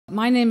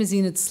My name is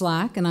Enid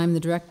Slack, and I'm the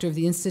Director of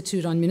the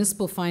Institute on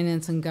Municipal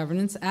Finance and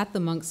Governance at the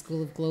Munk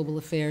School of Global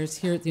Affairs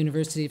here at the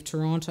University of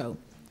Toronto.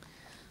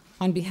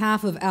 On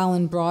behalf of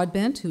Alan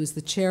Broadbent, who is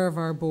the chair of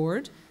our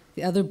board,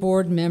 the other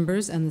board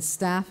members, and the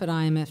staff at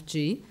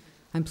IMFG,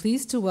 I'm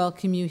pleased to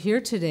welcome you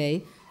here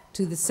today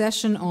to the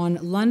session on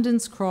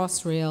London's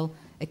Crossrail,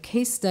 a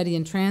case study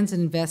in transit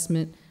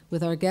investment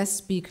with our guest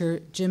speaker,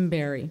 Jim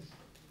Barry.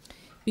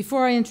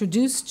 Before I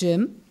introduce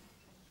Jim,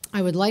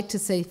 I would like to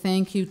say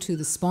thank you to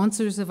the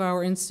sponsors of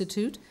our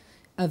institute,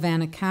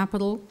 Havana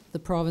Capital, the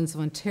Province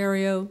of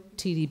Ontario,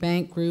 TD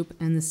Bank Group,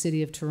 and the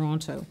City of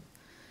Toronto.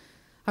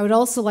 I would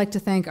also like to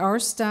thank our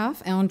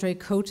staff, Andre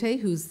Cote,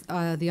 who's the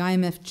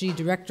IMFG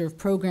Director of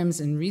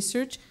Programs and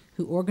Research,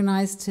 who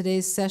organized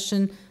today's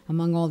session,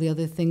 among all the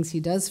other things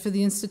he does for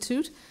the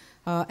Institute,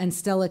 and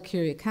Stella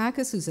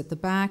Kyriakakis, who's at the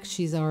back.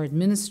 She's our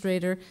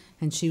administrator,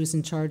 and she was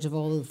in charge of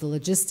all of the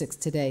logistics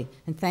today.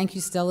 And thank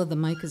you, Stella, the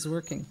mic is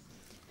working.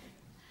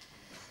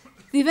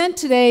 The event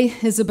today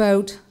is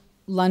about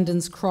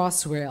London's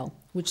Crossrail,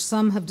 which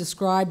some have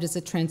described as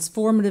a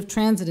transformative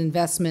transit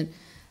investment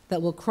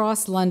that will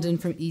cross London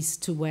from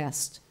east to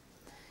west.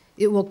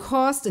 It will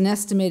cost an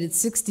estimated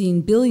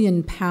 £16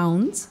 billion.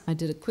 I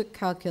did a quick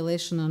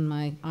calculation on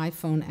my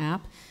iPhone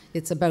app.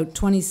 It's about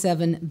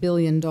 $27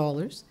 billion,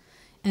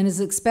 and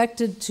is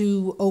expected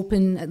to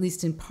open, at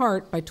least in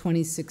part, by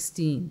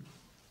 2016.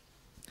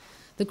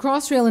 The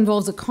Crossrail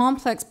involves a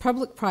complex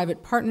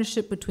public-private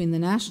partnership between the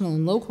national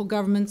and local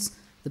governments,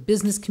 the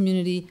business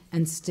community,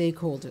 and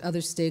other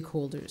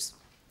stakeholders.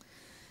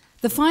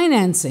 The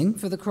financing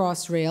for the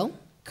Crossrail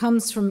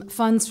comes from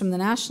funds from the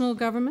national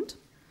government,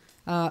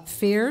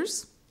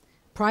 fares,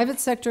 private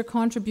sector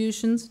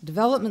contributions,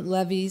 development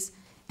levies,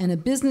 and a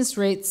business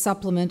rate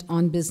supplement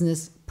on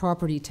business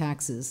property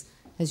taxes.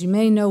 As you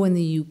may know, in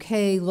the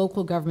UK,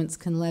 local governments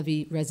can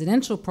levy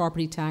residential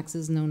property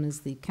taxes, known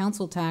as the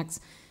council tax,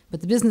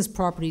 but the business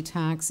property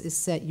tax is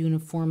set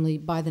uniformly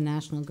by the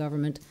national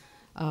government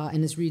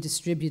and is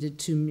redistributed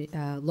to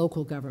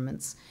local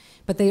governments.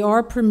 But they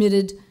are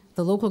permitted,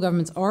 the local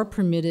governments are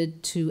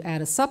permitted to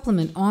add a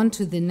supplement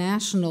onto the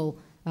national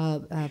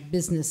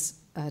business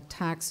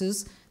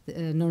taxes,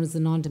 known as the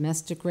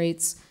non-domestic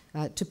rates,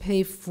 to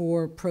pay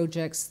for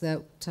projects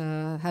that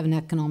have an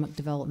economic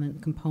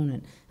development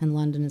component, and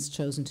London has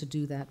chosen to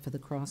do that for the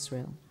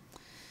Crossrail.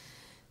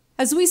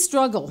 As we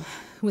struggle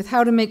with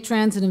how to make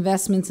transit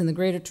investments in the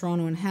Greater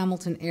Toronto and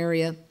Hamilton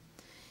area,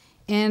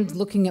 and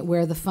looking at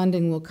where the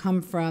funding will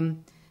come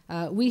from,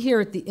 we here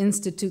at the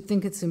Institute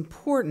think it's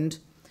important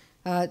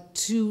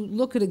to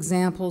look at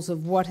examples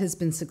of what has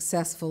been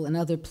successful in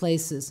other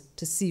places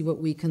to see what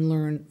we can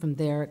learn from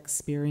their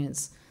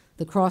experience.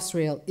 The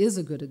Crossrail is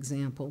a good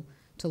example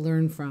to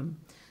learn from.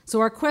 So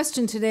our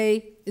question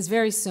today is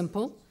very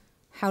simple.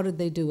 How did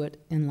they do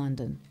it in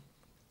London?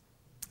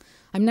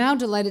 I'm now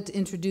delighted to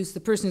introduce the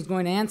person who's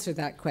going to answer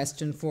that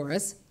question for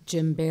us,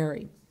 Jim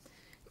Barry.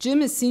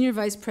 Jim is Senior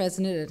Vice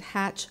President at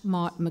Hatch,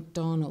 Mott,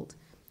 MacDonald.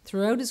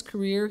 Throughout his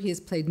career, he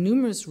has played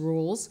numerous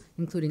roles,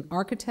 including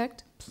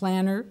architect,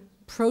 planner,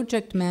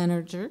 project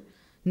manager,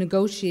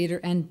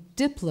 negotiator, and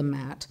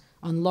diplomat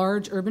on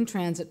large urban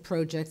transit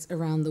projects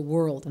around the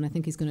world. And I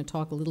think he's going to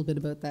talk a little bit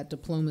about that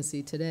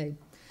diplomacy today.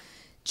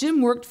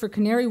 Jim worked for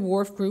Canary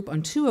Wharf Group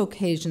on 2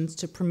 occasions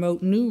to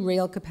promote new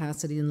rail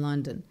capacity in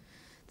London.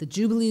 The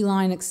Jubilee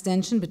Line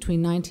extension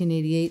between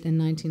 1988 and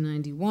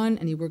 1991,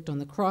 and he worked on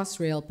the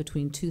Crossrail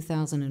between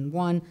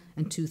 2001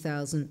 and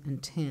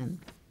 2010.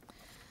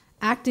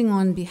 Acting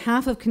on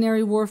behalf of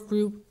Canary Wharf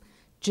Group,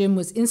 Jim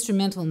was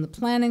instrumental in the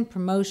planning,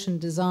 promotion,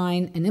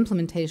 design, and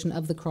implementation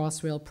of the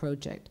Crossrail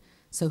project.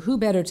 So who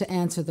better to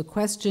answer the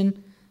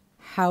question,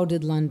 how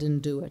did London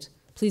do it?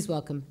 Please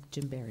welcome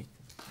Jim Barry.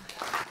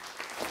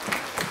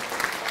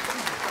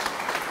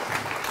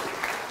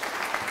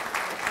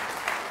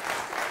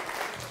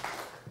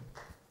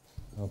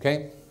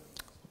 Okay.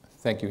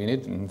 Thank you,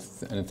 Enid, and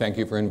thank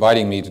you for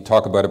inviting me to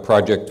talk about a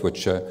project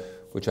which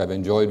I've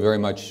enjoyed very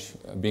much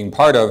being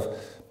part of,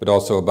 but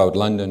also about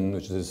London,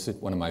 which is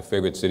one of my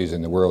favorite cities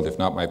in the world, if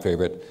not my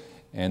favorite,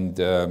 and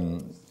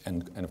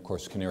of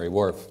course Canary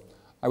Wharf.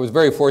 I was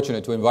very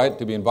fortunate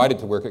to be invited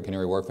to work at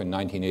Canary Wharf in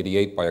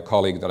 1988 by a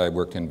colleague that I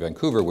worked in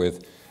Vancouver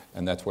with,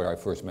 and that's where I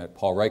first met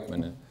Paul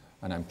Reichman.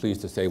 And I'm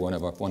pleased to say one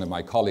of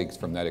my colleagues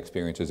from that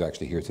experience is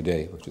actually here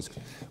today, which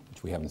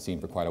we haven't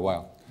seen for quite a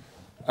while.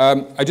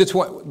 I just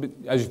want,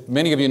 as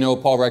many of you know,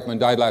 Paul Reichman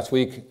died last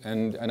week,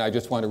 and I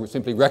just want to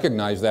simply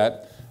recognize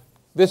that.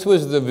 This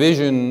was the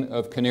vision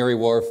of Canary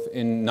Wharf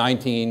in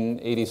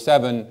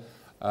 1987,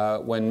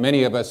 when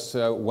many of us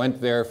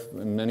went there,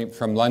 many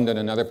from London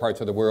and other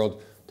parts of the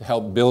world, to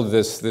help build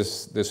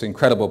this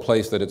incredible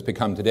place that it's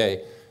become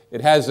today.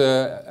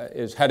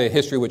 It's had a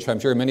history which I'm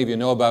sure many of you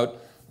know about,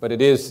 but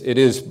it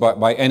is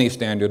by any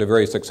standard a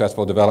very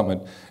successful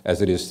development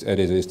as it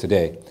is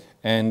today.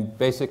 And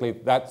basically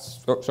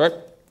that's,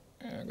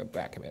 go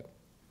back a bit.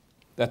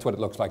 That's what it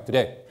looks like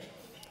today.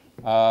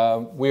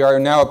 We are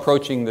now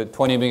approaching the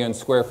 20 million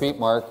square feet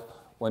mark.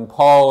 When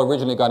Paul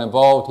originally got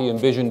involved, he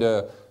envisioned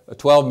a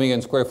 12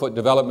 million square foot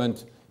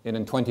development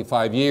in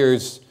 25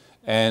 years,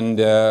 and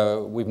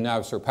we've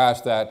now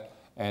surpassed that,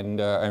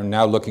 and are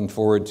now looking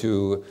forward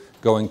to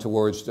going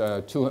towards,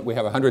 we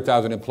have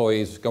 100,000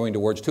 employees, going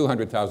towards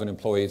 200,000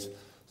 employees,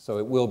 so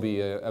it will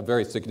be a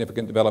very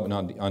significant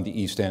development on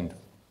the East End.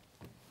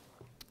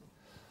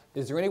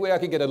 Is there any way I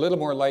could get a little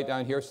more light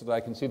down here so that I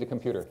can see the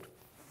computer?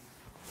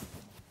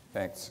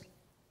 Thanks.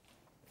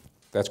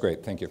 That's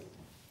great, thank you.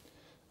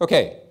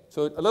 Okay,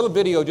 so a little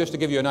video just to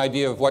give you an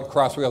idea of what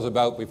Crossrail is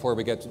about before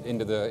we get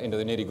into the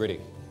nitty-gritty.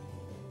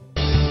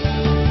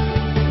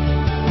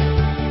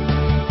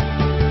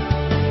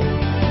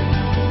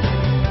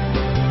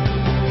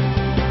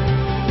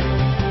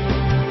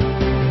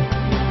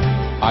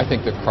 I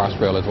think that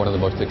Crossrail is one of the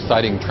most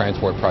exciting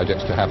transport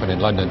projects to happen in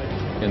London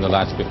in the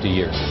last 50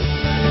 years.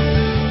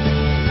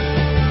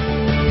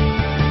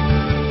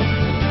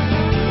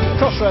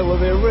 Crossrail will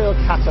be a real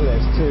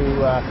catalyst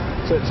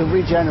to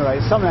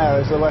regenerate some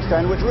areas of the West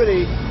End which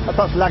really are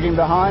perhaps lagging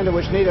behind and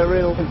which need a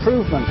real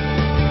improvement.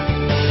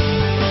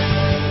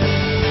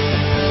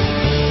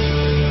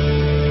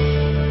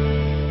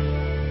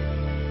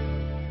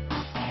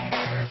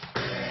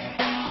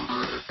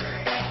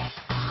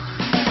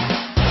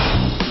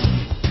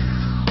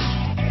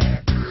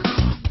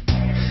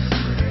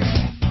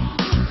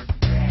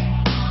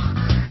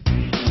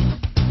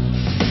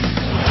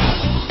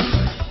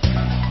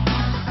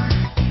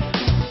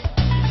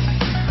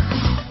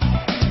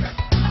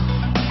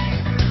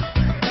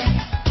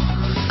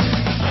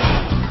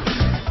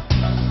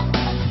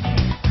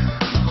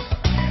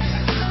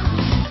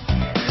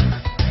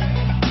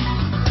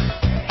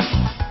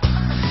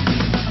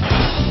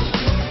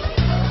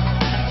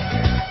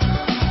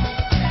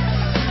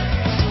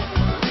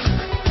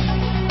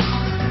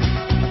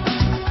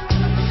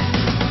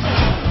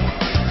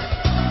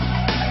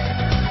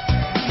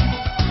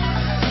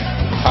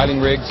 Piling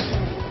rigs,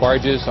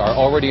 barges are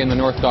already in the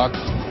North Dock,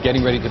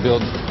 getting ready to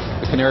build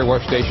the Canary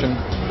Wharf Station,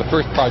 the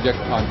first project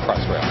on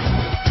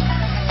Crossrail.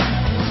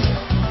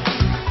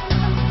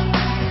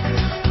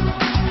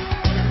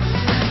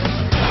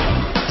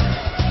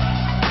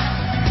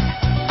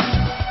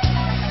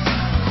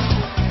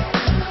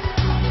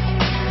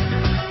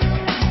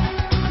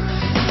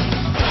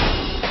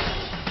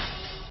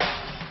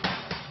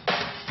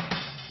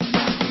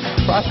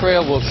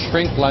 Crossrail will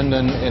shrink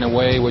London in a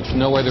way which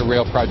no other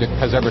rail project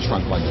has ever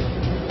shrunk London.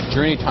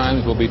 Journey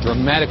times will be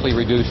dramatically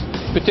reduced,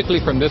 particularly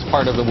from this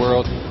part of the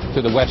world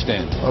to the West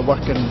End. I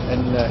work in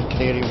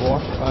Canary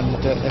Wharf, and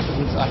if it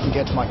means I can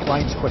get to my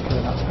clients quicker,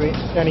 then that's great.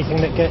 Anything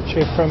that gets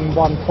you from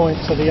one point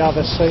to the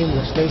other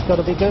seamlessly has got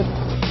to be good.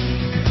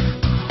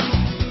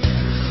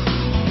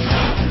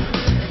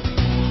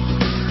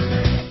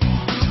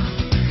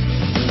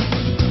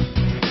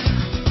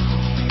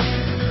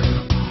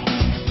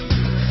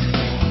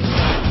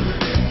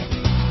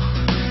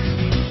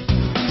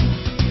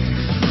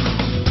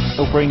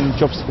 It'll bring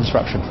jobs to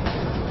construction,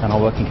 and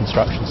I work in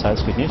construction, so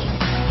it's good news.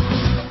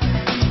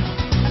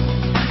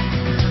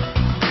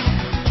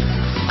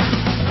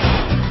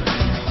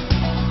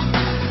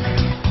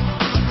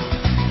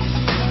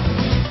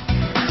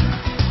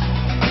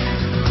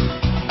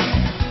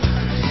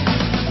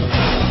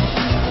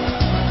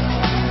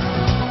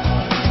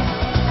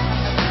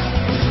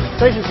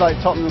 Stations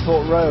like Tottenham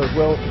Court Road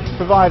will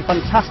provide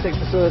fantastic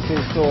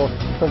facilities for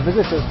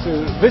visitors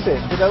to visit,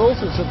 but they'll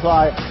also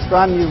supply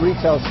brand new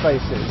retail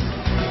spaces.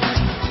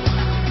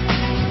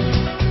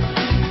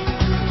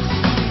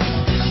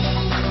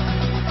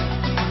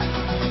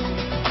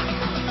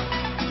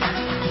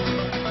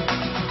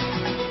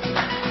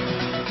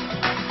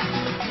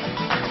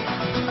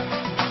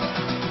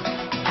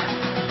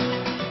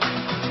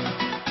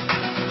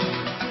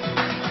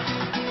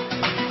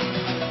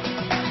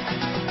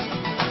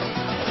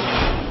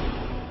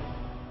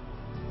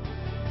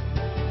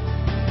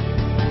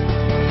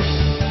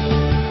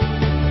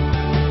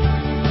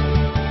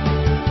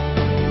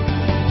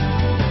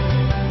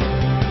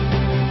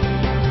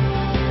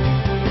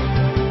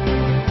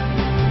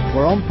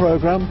 We're on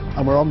programme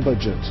and we're on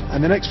budget,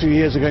 and the next few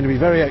years are going to be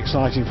very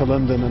exciting for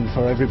London and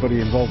for everybody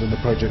involved in the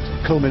project,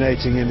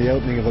 culminating in the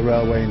opening of the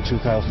railway in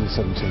 2017.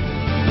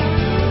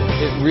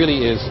 It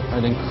really is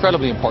an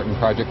incredibly important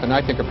project, and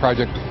I think a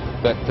project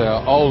that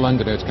all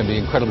Londoners can be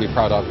incredibly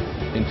proud of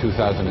in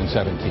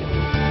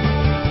 2017.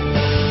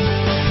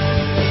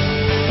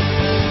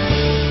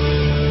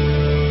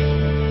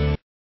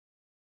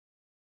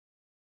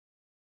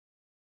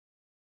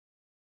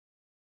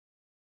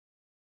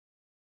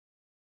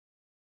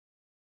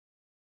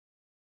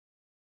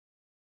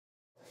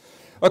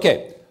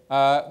 Okay,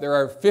 there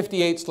are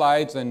 58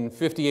 slides and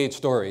 58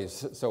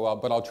 stories,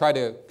 but I'll try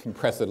to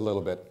compress it a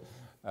little bit.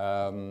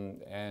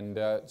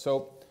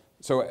 So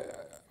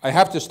I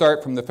have to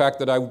start from the fact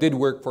that I did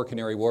work for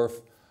Canary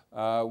Wharf.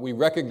 We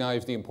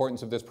recognize the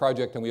importance of this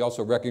project, and we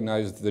also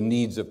recognize the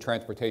needs of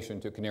transportation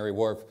to Canary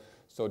Wharf.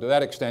 So to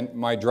that extent,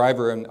 my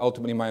driver and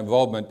ultimately my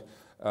involvement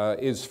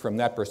is from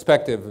that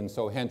perspective, and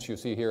so hence you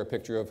see here a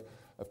picture of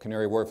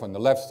Canary Wharf on the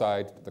left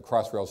side, the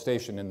Crossrail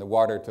station in the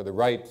water to the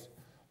right,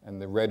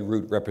 and the red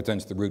route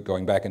represents the route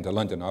going back into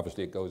London.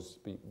 Obviously, it goes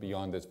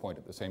beyond this point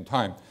at the same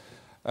time.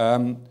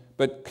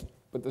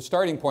 But the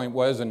starting point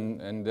was,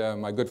 and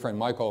my good friend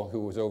Michael, who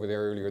was over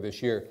there earlier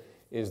this year,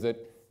 is that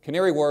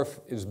Canary Wharf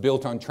is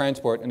built on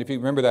transport. And if you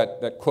remember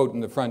that quote in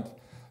the front,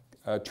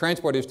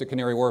 transport is to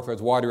Canary Wharf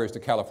as water is to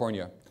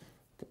California.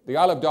 The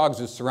Isle of Dogs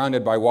is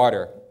surrounded by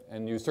water,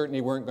 and you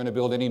certainly weren't going to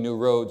build any new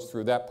roads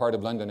through that part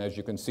of London, as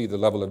you can see the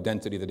level of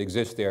density that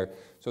exists there.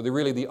 So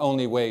really the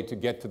only way to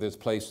get to this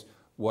place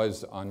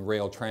was on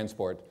rail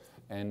transport.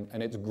 And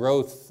its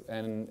growth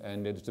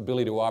and its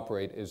ability to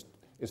operate is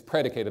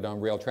predicated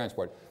on rail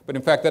transport. But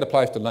in fact, that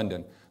applies to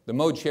London. The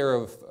mode share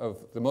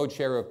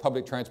of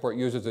public transport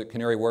users at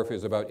Canary Wharf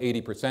is about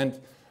 80%.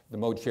 The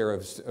mode share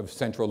of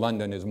central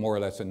London is more or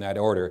less in that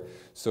order.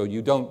 So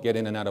you don't get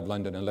in and out of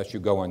London unless you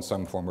go on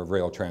some form of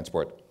rail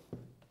transport.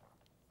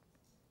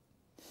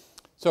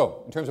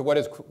 So in terms of what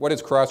is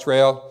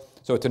Crossrail,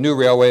 so it's a new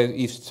railway,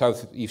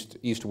 east-south,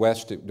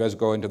 east-west. It does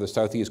go into the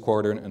southeast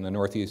quadrant and the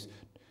northeast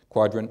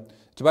quadrant.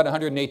 It's about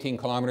 118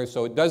 kilometers,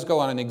 so it does go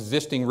on an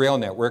existing rail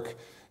network.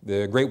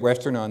 The Great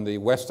Western on the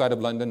west side of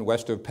London,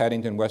 west of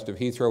Paddington, west of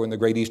Heathrow, and the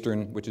Great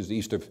Eastern, which is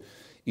east of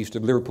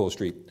Liverpool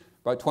Street.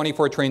 About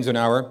 24 trains an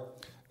hour,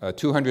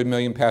 200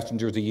 million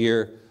passengers a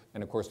year,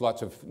 and of course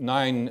lots of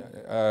 9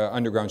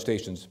 underground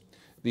stations.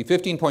 The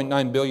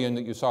 15.9 billion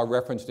that you saw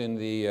referenced in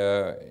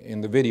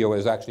the video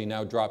is actually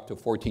now dropped to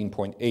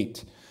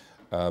 14.8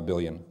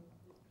 billion.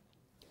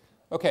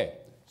 Okay,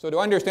 so to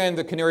understand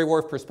the Canary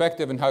Wharf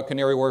perspective and how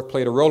Canary Wharf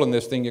played a role in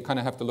this thing, you kind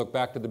of have to look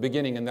back to the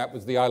beginning, and that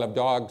was the Isle of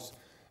Dogs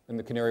in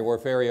the Canary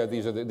Wharf area.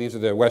 These are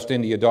the West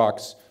India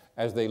docks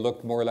as they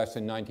looked more or less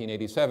in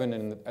 1987,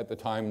 and at the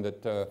time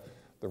that the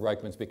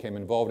Reichmans became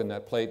involved in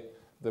that plate.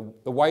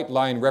 The white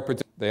line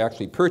represents they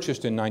actually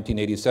purchased in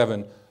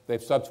 1987.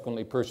 They've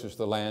subsequently purchased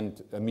the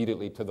land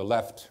immediately to the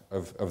left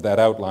of that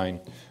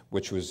outline,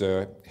 which was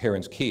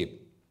Heron's Quay.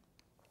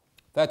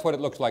 That's what it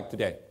looks like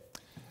today.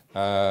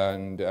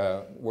 And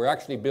we're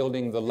actually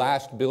building the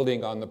last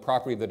building on the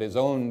property that is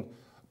owned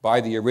by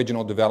the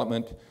original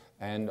development.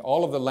 And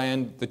all of the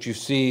land that you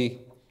see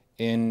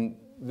in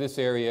this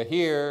area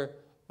here,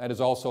 that is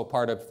also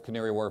part of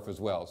Canary Wharf as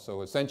well.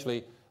 So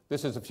essentially,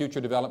 this is a future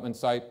development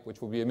site,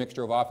 which will be a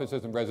mixture of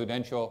offices and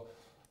residential.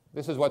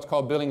 This is what's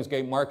called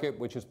Billingsgate Market,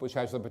 which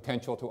has the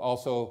potential to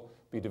also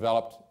be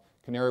developed.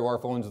 Canary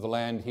Wharf owns the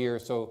land here.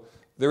 So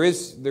there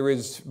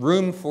is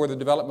room for the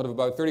development of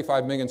about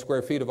 35 million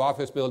square feet of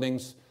office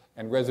buildings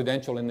and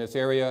residential in this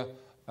area,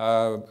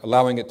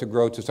 allowing it to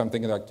grow to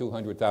something like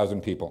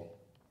 200,000 people.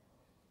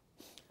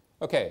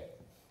 Okay,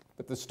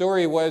 but the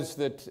story was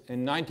that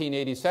in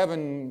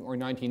 1987 or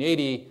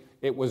 1980,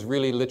 it was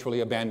really literally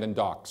abandoned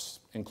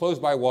docks,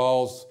 enclosed by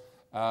walls,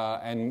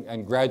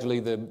 and gradually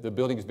the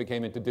buildings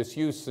became into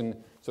disuse. And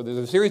so there's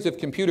a series of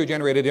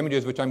computer-generated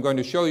images which I'm going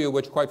to show you,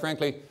 which quite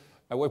frankly,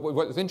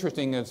 what's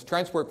interesting is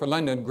Transport for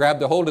London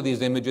grabbed a hold of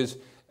these images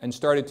and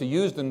started to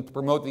use them to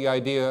promote the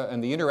idea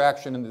and the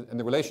interaction and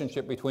the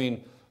relationship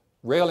between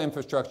rail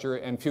infrastructure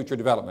and future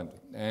development.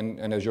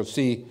 And as you'll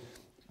see,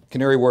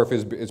 Canary Wharf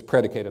is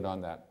predicated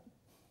on that.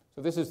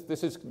 So this is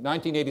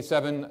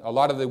 1987. A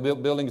lot of the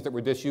buildings that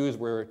were disused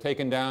were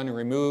taken down and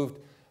removed.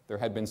 There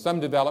had been some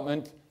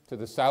development to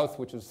the south,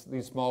 which is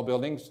these small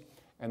buildings,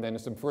 and then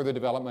some further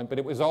development. But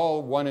it was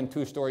all 1- and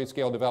 2-story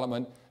scale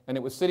development, and it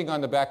was sitting on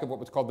the back of what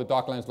was called the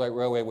Docklands Light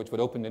Railway, which would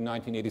open in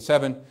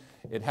 1987.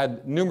 It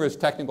had numerous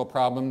technical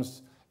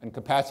problems and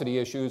capacity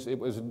issues. It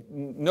was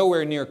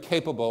nowhere near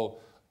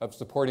capable of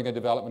supporting a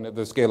development at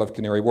the scale of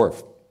Canary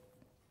Wharf.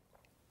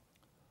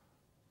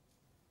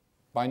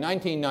 By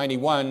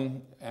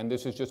 1991, and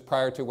this is just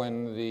prior to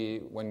when the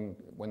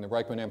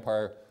Reichman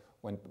Empire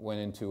went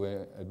into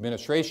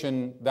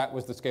administration, that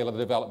was the scale of the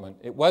development.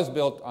 It was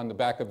built on the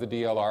back of the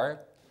DLR.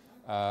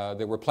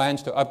 There were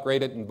plans to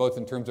upgrade it both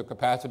in terms of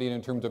capacity and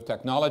in terms of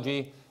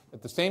technology.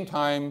 At the same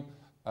time,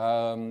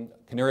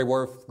 Canary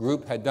Wharf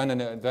Group had done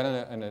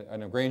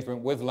an arrangement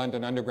with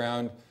London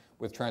Underground,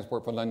 with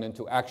Transport for London,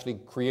 to actually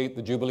create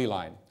the Jubilee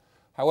Line.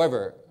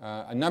 However,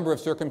 a number of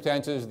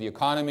circumstances, the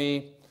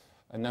economy,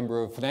 a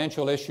number of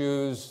financial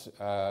issues,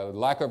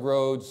 lack of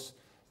roads,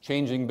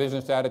 changing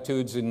business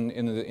attitudes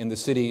in the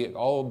city,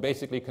 all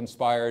basically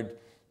conspired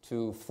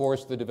to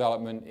force the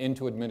development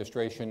into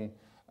administration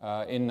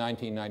in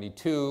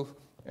 1992,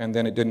 and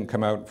then it didn't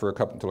come out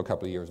until a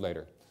couple of years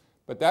later.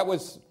 But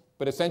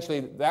essentially,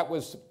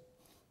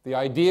 the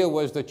idea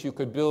was that you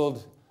could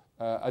build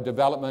a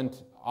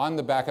development on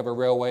the back of a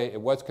railway. It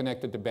was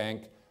connected to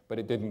bank, but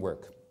it didn't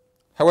work.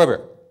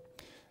 However,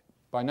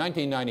 by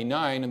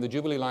 1999, and the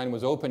Jubilee Line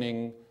was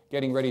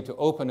getting ready to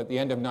open at the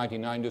end of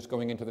 99, just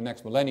going into the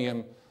next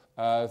millennium,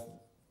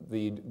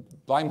 the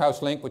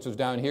Limehouse Link, which was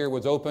down here,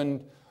 was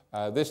opened.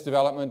 This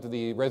development,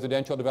 the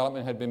residential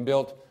development, had been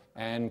built,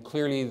 and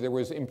clearly there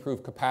was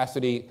improved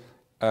capacity,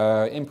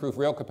 improved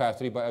rail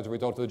capacity as a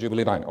result of the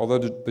Jubilee Line, although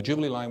the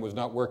Jubilee Line was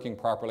not working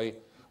properly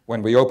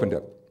when we opened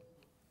it.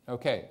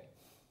 Okay,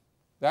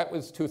 that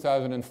was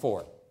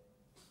 2004,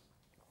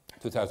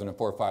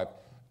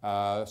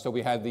 2004-05. So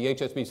we had the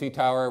HSBC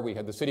Tower, we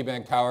had the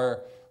Citibank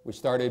Tower, We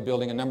started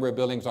building a number of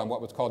buildings on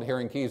what was called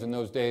Herring Keys in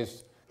those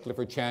days,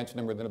 Clifford Chance, a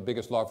number of the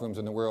biggest law firms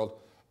in the world,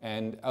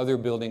 and other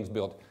buildings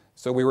built.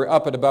 So we were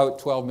up at about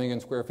 12 million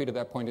square feet at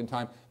that point in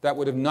time. That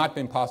would have not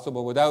been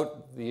possible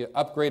without the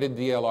upgraded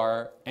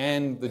DLR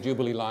and the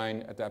Jubilee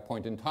line at that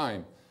point in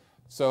time.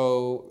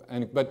 So,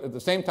 but at the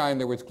same time,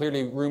 there was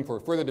clearly room for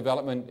further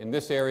development in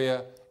this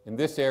area,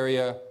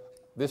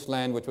 this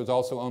land, which was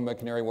also owned by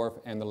Canary Wharf,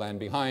 and the land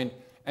behind.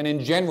 And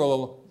in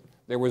general,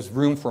 there was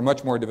room for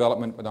much more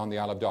development, but on the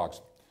Isle of Dogs.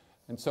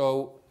 And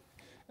so,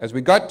 as we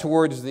got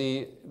towards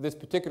this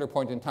particular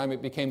point in time,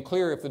 it became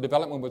clear if the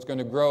development was going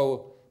to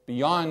grow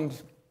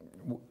beyond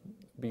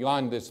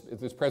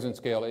this present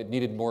scale, it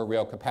needed more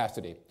rail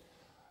capacity.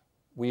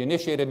 We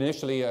initiated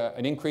initially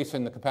an increase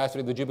in the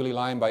capacity of the Jubilee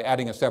line by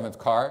adding a 7th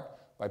car,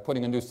 by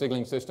putting a new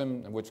signaling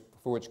system,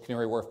 for which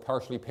Canary Wharf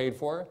partially paid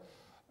for.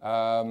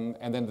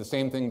 And then the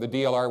same thing, the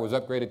DLR was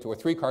upgraded to a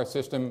 3-car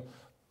system.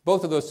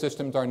 Both of those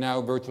systems are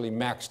now virtually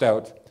maxed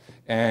out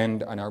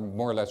and are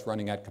more or less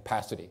running at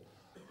capacity.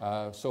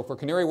 So for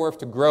Canary Wharf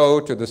to grow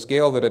to the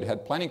scale that it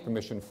had planning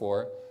permission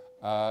for,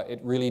 it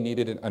really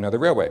needed another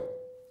railway.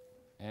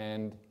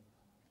 And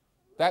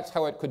that's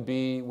how it could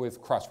be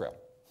with Crossrail,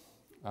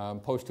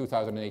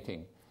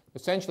 post-2018.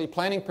 Essentially,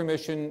 planning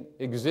permission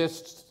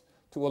exists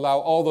to allow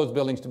all those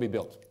buildings to be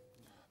built.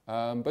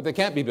 But they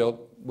can't be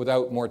built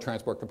without more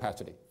transport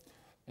capacity.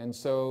 And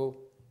so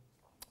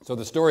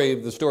the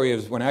story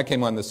is when I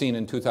came on the scene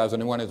in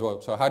 2001 as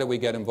well. So how do we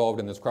get involved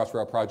in this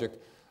Crossrail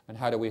project, and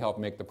how do we help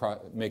make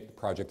the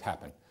project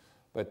happen?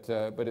 But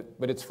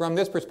it's from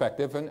this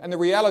perspective, and the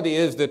reality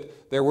is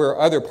that there were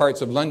other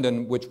parts of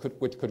London which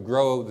could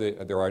grow.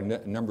 There are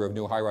a number of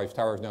new high-rise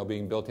towers now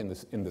being built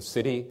in the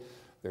city.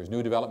 There's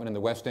new development in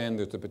the West End.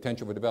 There's the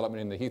potential for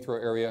development in the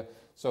Heathrow area.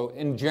 So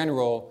in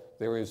general,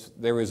 there is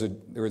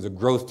a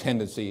growth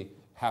tendency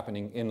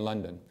happening in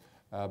London.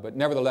 But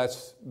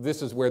nevertheless,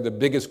 this is where the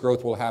biggest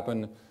growth will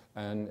happen,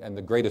 and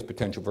the greatest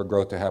potential for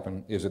growth to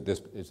happen is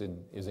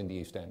in the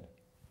East End.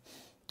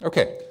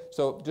 Okay,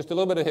 so just a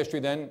little bit of history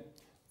then.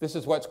 This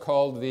is what's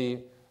called the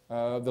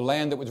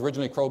land that was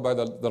originally controlled by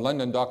the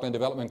London Dockland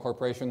Development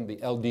Corporation, the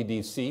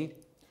LDDC.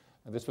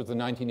 This was the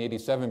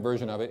 1987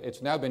 version of it.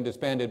 It's now been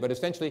disbanded, but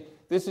essentially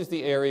this is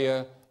the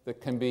area that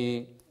can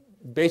be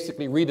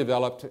basically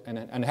redeveloped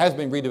and has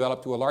been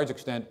redeveloped to a large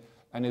extent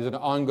and is an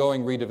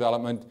ongoing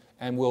redevelopment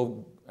and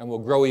will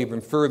grow even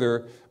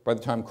further by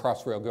the time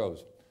Crossrail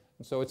goes.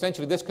 And so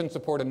essentially this can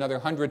support another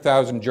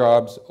 100,000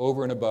 jobs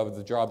over and above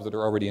the jobs that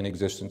are already in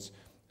existence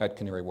at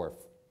Canary Wharf.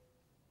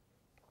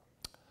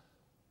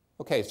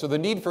 Okay, so the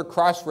need for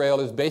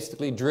Crossrail is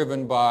basically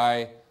driven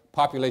by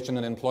population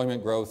and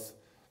employment growth,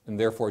 and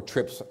therefore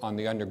trips on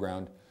the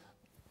underground.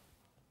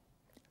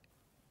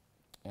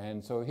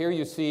 And so here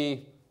you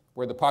see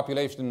where the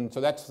population, so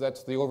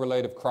that's the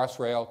overlay of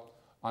Crossrail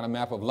on a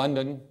map of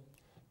London.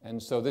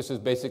 And so this is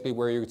basically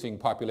where you're seeing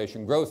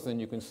population growth, and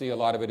you can see a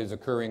lot of it is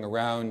occurring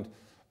around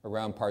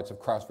parts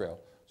of Crossrail.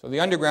 So the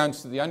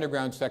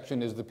underground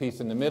section is the piece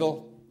in the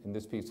middle, in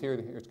this piece here.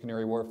 Here's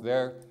Canary Wharf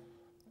there.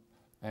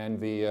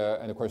 And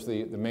of course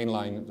the main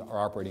lines are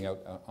operating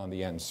out on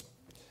the ends.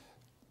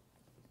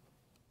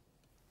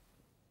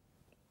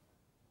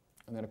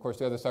 And then of course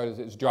the other side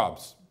is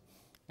jobs.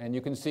 And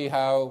you can see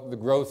how the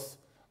growth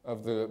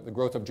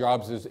of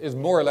jobs is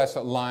more or less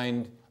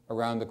aligned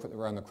around the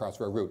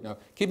Crossrail route. Now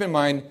keep in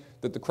mind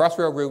that the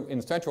Crossrail route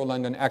in central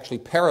London actually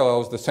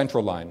parallels the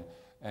central line.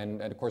 And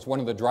of course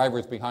one of the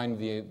drivers behind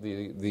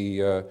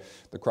the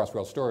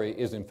Crossrail story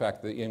is in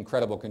fact the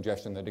incredible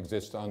congestion that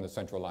exists on the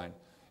central line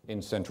in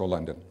central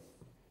London.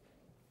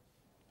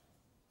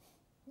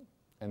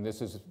 And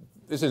this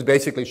is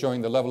basically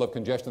showing the level of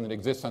congestion that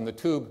exists on the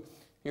tube.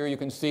 Here you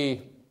can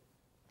see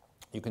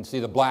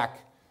the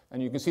black,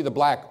 and you can see the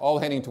black all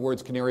heading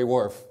towards Canary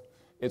Wharf.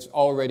 It's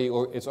already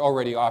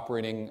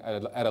operating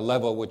at a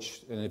level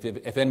which, and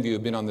if any of you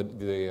have been on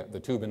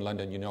the tube in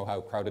London, you know how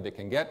crowded it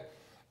can get.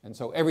 And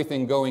so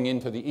everything going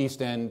into the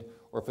East End,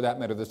 or for that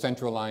matter the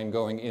central line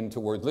going in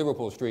towards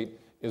Liverpool Street,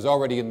 is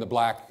already in the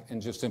black,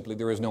 and just simply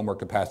there is no more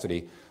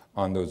capacity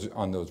on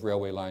those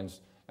railway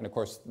lines. And of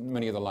course,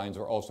 many of the lines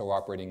are also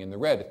operating in the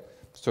red.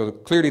 So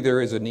clearly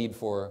there is a need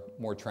for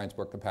more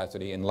transport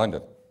capacity in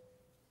London.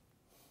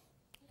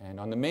 And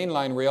on the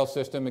mainline rail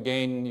system,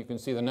 again, you can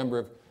see the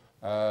number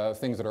of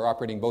things that are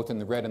operating both in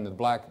the red and the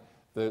black.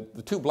 The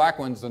two black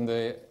ones on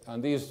the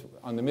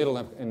middle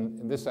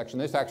in this section,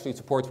 this actually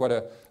supports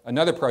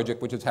another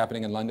project which is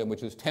happening in London,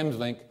 which is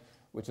Thameslink,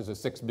 which is a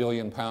 £6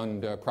 billion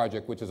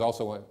project, which is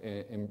also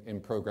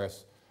in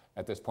progress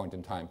at this point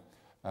in time.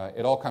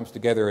 It all comes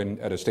together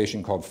at a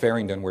station called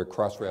Farringdon, where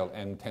Crossrail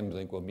and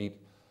Thameslink will meet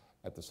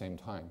at the same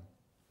time.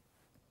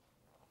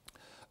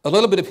 A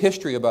little bit of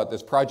history about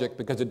this project,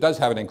 because it does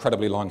have an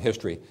incredibly long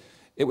history.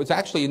 It was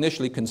actually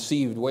initially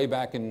conceived way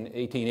back in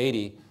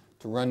 1880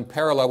 to run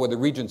parallel with the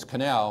Regent's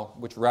Canal,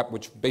 which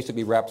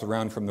basically wraps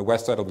around from the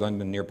west side of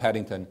London near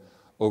Paddington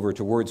over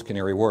towards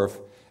Canary Wharf,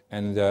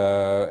 and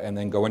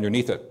then go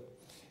underneath it.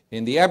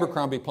 In the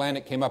Abercrombie plan,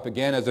 it came up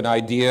again as an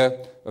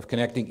idea of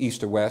connecting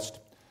east to west.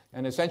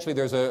 And essentially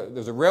there's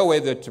a railway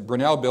that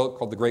Brunel built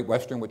called the Great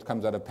Western, which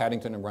comes out of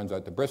Paddington and runs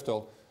out to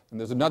Bristol. And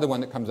there's another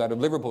one that comes out of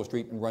Liverpool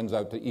Street and runs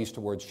out to east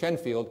towards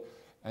Shenfield.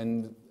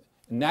 And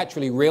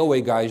naturally,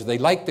 railway guys, they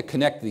like to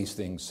connect these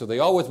things. So they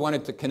always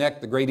wanted to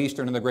connect the Great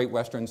Eastern and the Great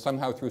Western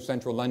somehow through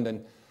central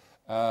London.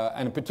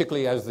 And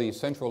particularly as the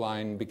central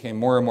line became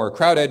more and more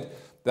crowded,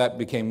 that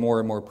became more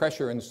and more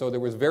pressure. And so there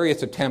was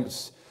various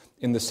attempts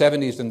in the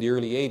 70s and the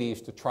early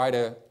 80s to try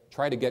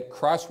to get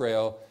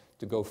Crossrail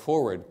to go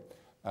forward.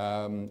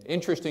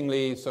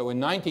 Interestingly, so in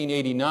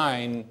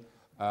 1989,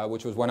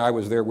 which was when I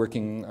was there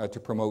working to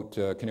promote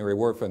Canary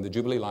Wharf and the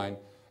Jubilee Line,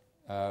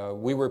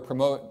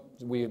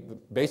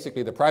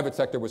 basically the private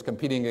sector was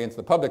competing against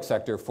the public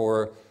sector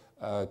for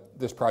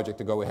this project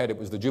to go ahead. It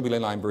was the Jubilee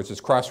Line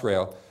versus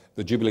Crossrail.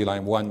 The Jubilee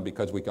Line won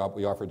because we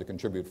offered to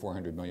contribute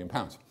 £400 million.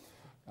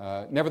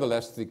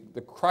 Nevertheless,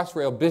 the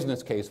Crossrail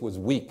business case was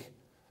weak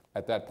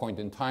at that point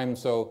in time,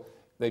 so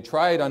they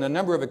tried on a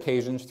number of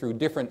occasions through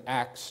different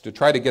acts to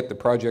try to get the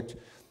project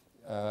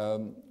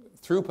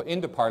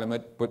into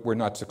Parliament, but were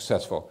not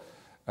successful.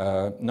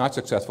 Not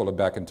successful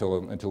back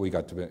until we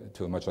got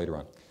to much later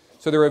on.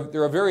 So there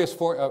are various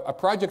a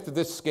project of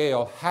this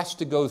scale has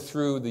to go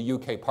through the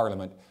UK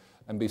Parliament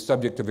and be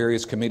subject to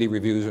various committee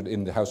reviews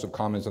in the House of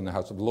Commons and the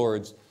House of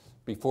Lords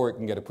before it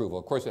can get approval.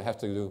 Of course, it has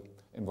to do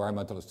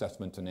environmental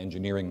assessment and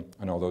engineering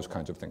and all those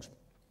kinds of things.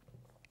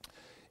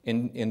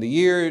 In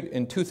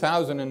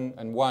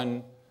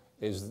 2001,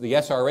 the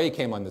SRA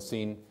came on the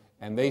scene,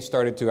 and they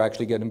started to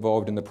actually get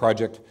involved in the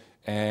project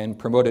and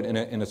promote it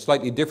in a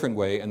slightly different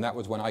way, and that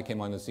was when I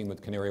came on the scene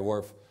with Canary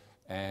Wharf.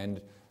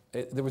 And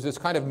there was this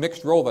kind of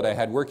mixed role that I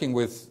had working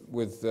with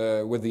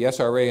the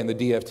SRA and the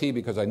DFT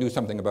because I knew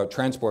something about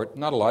transport,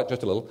 not a lot,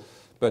 just a little,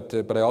 but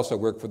I also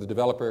worked for the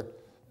developer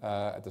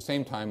at the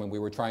same time, and we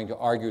were trying to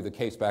argue the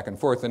case back and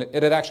forth, and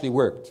it had actually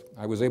worked.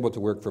 I was able to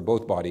work for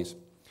both bodies.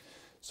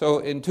 So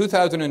in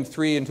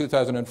 2003 and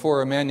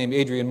 2004, a man named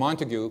Adrian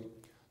Montague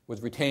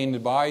was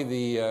retained by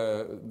the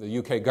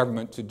UK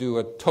government to do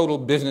a total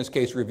business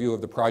case review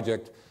of the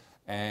project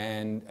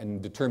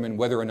and determine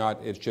whether or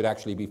not it should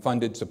actually be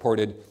funded,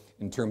 supported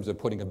in terms of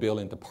putting a bill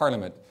into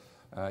Parliament.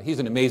 He's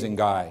an amazing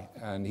guy,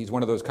 and he's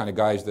one of those kind of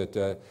guys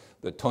that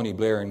Tony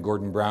Blair and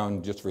Gordon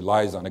Brown just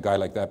relies on, a guy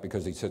like that,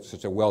 because he's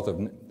such a wealth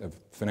of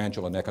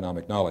financial and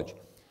economic knowledge.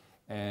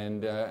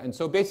 And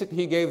so basically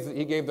he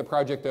gave the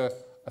project a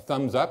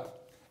thumbs up,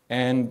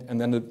 and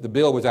then the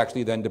bill was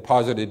actually then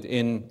deposited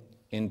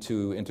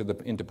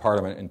into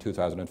Parliament in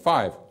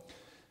 2005.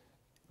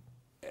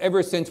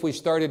 Ever since we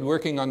started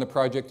working on the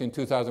project in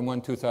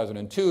 2001,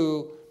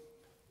 2002,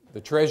 the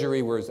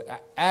Treasury was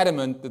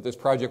adamant that this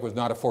project was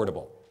not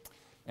affordable.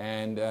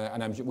 And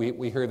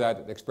we hear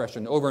that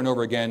expression over and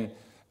over again: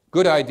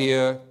 good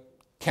idea,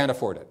 can't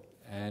afford it.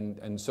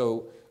 And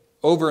so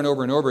over and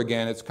over and over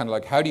again, it's kind of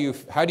like, how do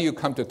you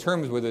come to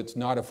terms with it's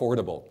not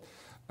affordable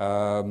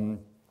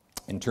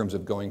in terms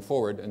of going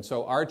forward? And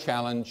so our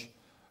challenge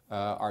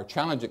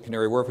at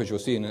Canary Wharf, as you'll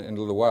see in a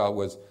little while,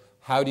 was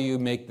how do you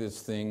make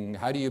this thing,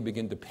 how do you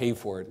begin to pay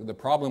for it? The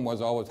problem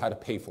was always how to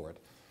pay for it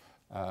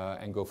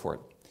and go for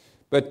it.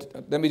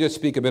 But let me just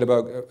speak a bit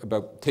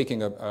about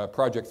taking a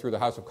project through the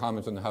House of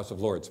Commons and the House of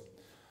Lords.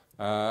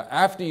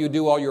 After you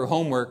do all your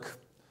homework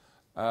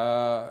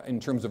in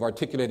terms of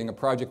articulating a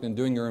project and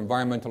doing your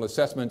environmental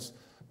assessments,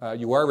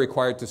 you are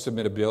required to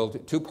submit a bill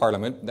to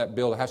Parliament. That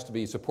bill has to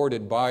be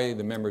supported by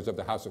the members of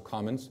the House of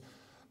Commons,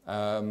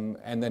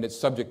 and then it's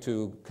subject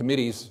to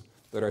committees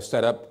that are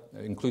set up,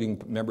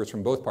 including members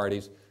from both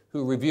parties,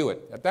 who review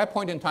it. At that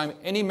point in time,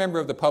 any member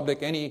of the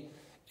public,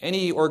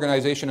 any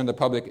organization in the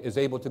public is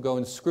able to go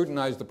and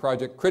scrutinize the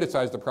project,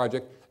 criticize the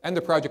project, and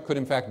the project could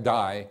in fact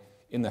die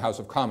in the House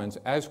of Commons,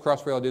 as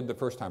Crossrail did the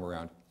first time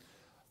around.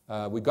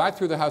 We got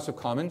through the House of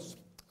Commons,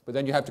 but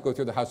then you have to go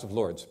through the House of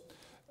Lords.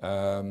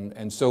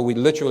 And so we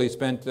literally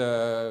spent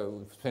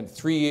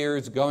 3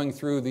 years going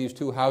through these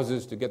two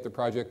houses to get the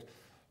project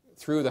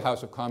through the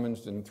House of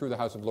Commons and through the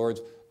House of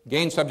Lords,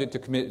 again subject to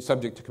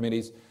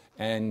committees,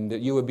 and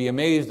you would be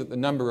amazed at the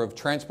number of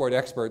transport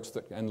experts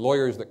and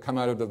lawyers that come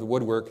out of the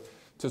woodwork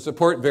to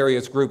support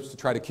various groups to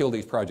try to kill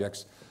these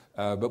projects.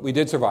 But we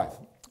did survive,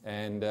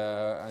 and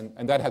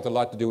that has a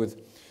lot to do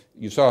with,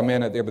 you saw a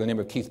man out there by the name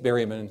of Keith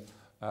Berryman.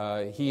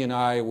 He and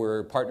I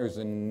were partners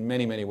in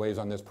many, many ways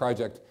on this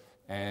project,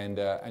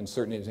 and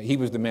certainly he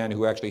was the man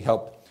who actually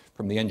helped,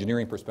 from the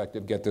engineering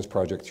perspective, get this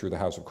project through the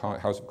House of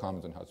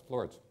Commons and House of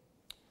Lords.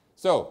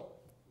 So,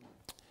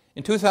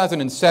 in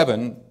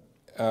 2007,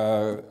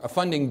 a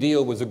funding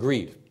deal was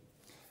agreed.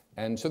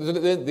 And so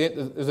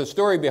there's a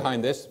story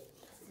behind this.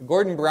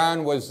 Gordon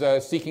Brown was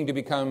seeking to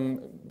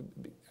become,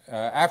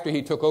 after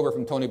he took over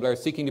from Tony Blair,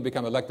 seeking to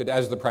become elected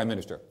as the Prime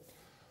Minister.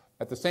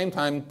 At the same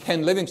time,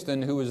 Ken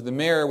Livingstone, who was the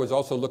mayor, was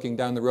also looking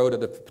down the road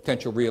at a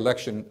potential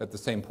re-election at the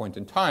same point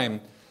in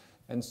time.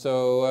 And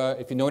so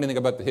if you know anything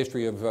about the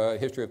history of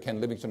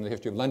Ken Livingstone, the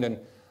history of London,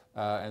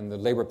 and the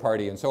Labour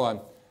Party and so on,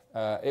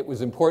 it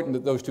was important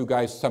that those two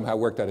guys somehow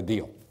worked out a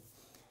deal.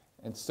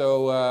 And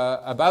so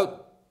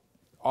about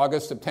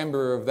August,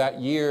 September of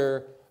that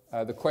year,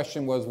 the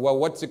question was, well,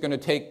 what's it going to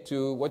take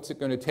to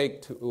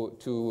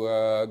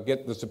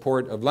get the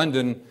support of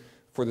London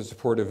for the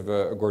support of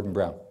Gordon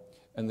Brown?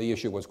 And the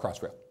issue was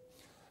Crossrail.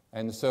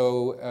 And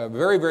so,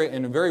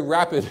 in a very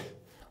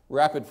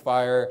rapid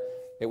fire,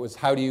 it was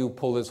how do you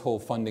pull this whole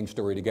funding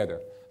story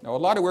together? Now, a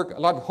lot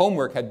of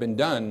homework had been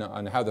done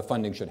on how the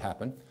funding should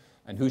happen,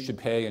 and who should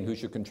pay and who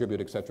should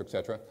contribute, et cetera, et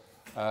cetera.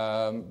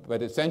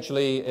 But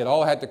essentially, it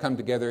all had to come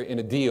together in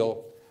a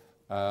deal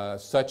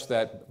such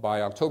that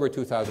by October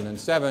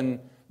 2007,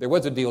 there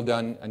was a deal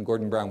done and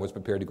Gordon Brown was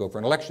prepared to go for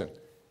an election.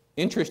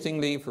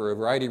 Interestingly, for a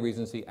variety of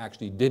reasons, he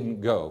actually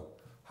didn't go.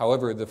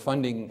 However, the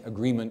funding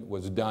agreement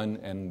was done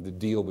and the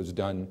deal was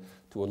done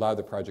to allow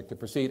the project to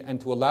proceed and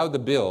to allow the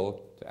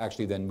bill to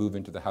actually then move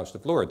into the House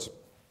of Lords.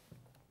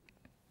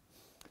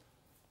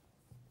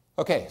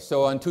 Okay,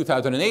 so in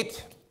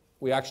 2008,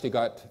 we actually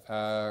got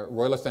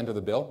royal assent of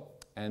the bill.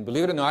 And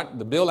believe it or not,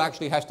 the bill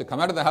actually has to come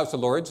out of the House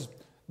of Lords,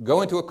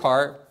 go into a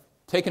car,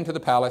 taken to the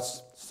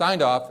palace,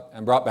 signed off,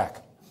 and brought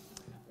back.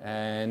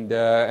 And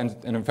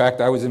in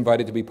fact, I was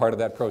invited to be part of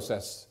that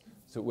process.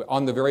 So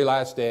on the very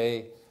last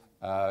day,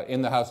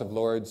 in the House of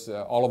Lords,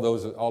 all of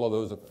those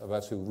of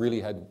us who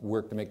really had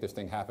worked to make this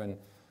thing happen,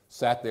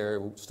 sat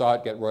there, saw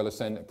it get royal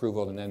assent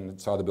approval, and then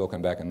saw the bill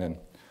come back, and then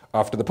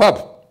off to the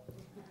pub.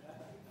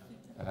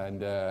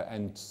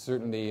 And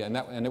certainly, and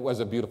it was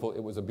a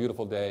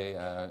beautiful day,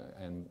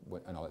 and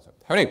all that stuff.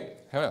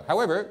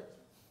 However,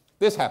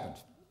 this happened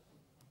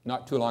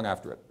not too long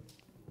after it,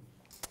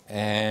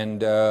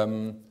 and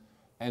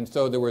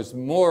so there was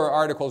more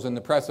articles in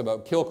the press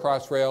about kill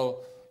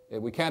Crossrail.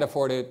 We can't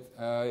afford it.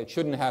 It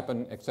shouldn't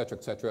happen, et cetera,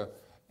 et cetera.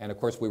 And of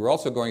course, we were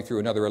also going through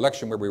another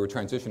election where we were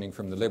transitioning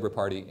from the Labour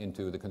Party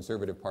into the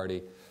Conservative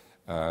Party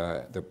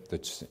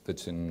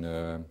that's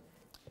in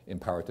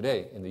power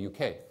today in the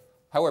UK.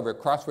 However,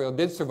 Crossrail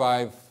did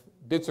survive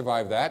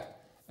that,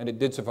 and it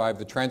did survive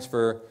the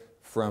transfer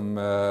from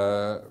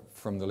the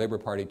Labour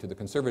Party to the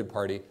Conservative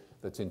Party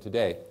that's in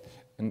today.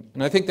 And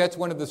I think that's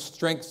one of the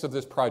strengths of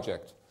this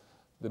project.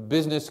 The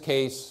business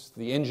case,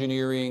 the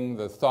engineering,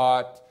 the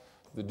thought,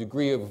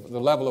 the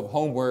level of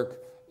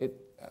homework, it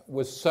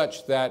was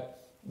such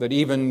that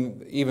even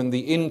the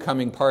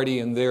incoming party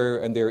and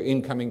their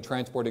incoming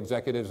transport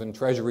executives and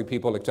treasury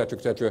people, et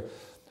cetera,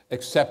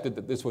 accepted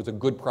that this was a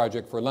good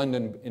project for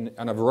London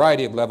on a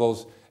variety of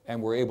levels,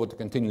 and were able to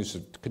continue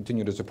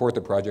to support the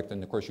project.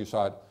 And of course, you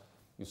saw it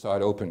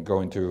open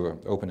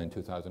in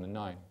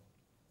 2009.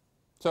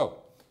 So,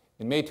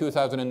 in May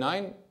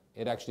 2009,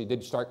 it actually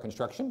did start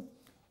construction.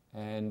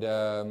 And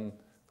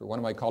for one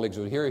of my colleagues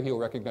who are here, he'll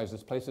recognize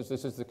this place.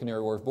 This is the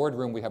Canary Wharf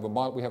boardroom. We have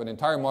an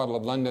entire model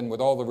of London with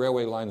all the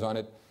railway lines on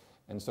it.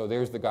 And so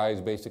there's the guys.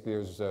 Basically,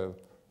 there's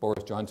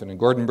Boris Johnson and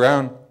Gordon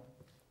Brown.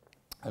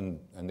 And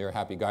they're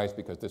happy guys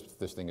because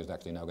this thing is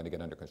actually now going to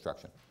get under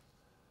construction.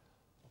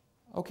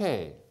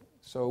 Okay,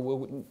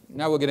 so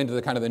now we'll get into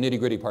the kind of the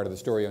nitty-gritty part of the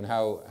story on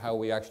how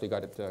we actually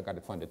got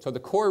it funded. So the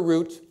core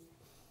route,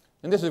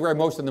 and this is where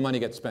most of the money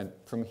gets spent,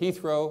 from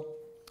Heathrow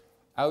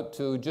out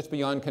to just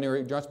beyond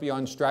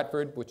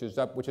Stratford, which is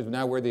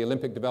now where the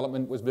Olympic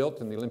development was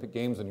built, and the Olympic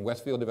Games and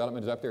Westfield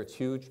development is up there. It's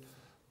huge.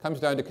 Comes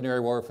down to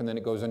Canary Wharf, and then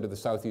it goes into the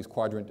southeast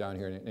quadrant down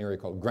here in an area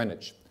called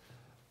Greenwich.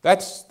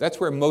 That's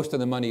where most of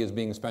the money is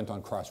being spent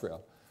on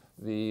Crossrail.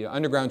 The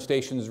underground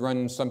stations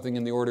run something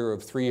in the order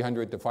of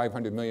 300 to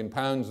 500 million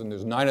pounds, and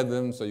there's 9 of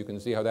them, so you can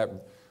see how that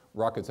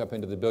rockets up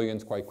into the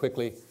billions quite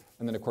quickly.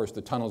 And then, of course,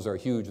 the tunnels are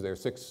huge. They're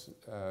 6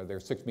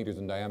 meters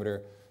in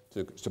diameter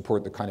to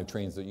support the kind of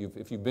trains that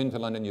if you've been to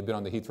London, you've been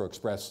on the Heathrow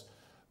Express,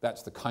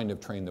 that's the kind of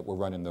train that will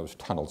run in those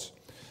tunnels.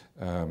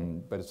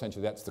 But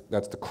essentially, that's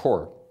the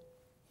core.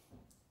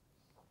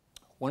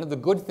 One of the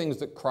good things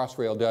that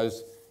Crossrail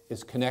does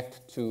is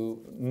connect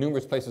to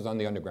numerous places on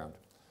the underground.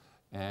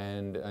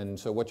 And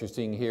so what you're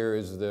seeing here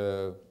is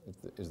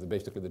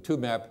basically the tube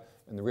map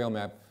and the rail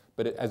map.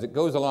 But as it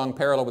goes along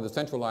parallel with the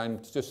central line,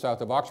 just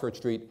south of Oxford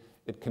Street,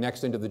 it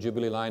connects into the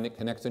Jubilee line, it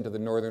connects into the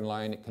Northern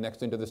line, it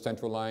connects into the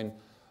central line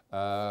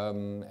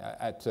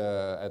at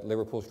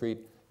Liverpool Street.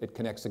 It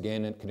connects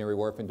again at Canary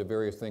Wharf into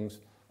various things.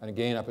 And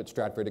again up at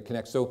Stratford, it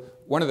connects. So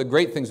one of the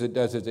great things it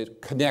does is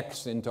it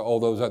connects into all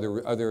those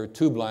other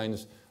tube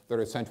lines that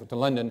are central to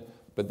London,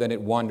 but then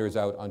it wanders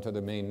out onto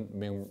the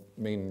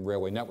main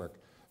railway network.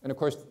 And of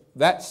course,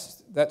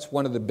 that's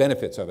one of the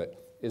benefits of it,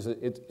 is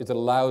it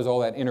allows all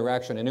that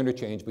interaction and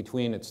interchange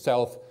between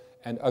itself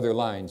and other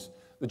lines.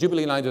 The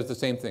Jubilee line does the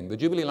same thing. The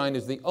Jubilee line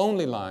is the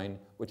only line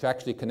which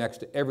actually connects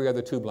to every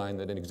other tube line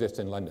that exists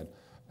in London.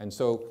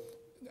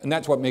 And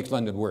that's what makes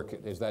London work,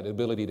 is that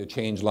ability to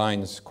change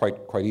lines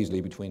quite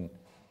easily between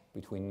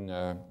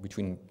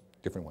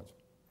different ones.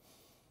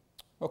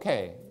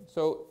 Okay,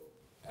 so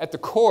at the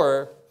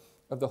core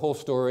of the whole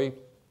story,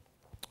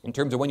 in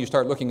terms of when you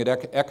start looking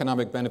at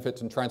economic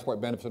benefits and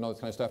transport benefits and all this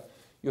kind of stuff,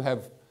 you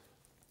have,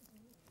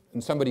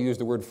 and somebody used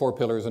the word 4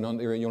 pillars,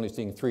 and you're only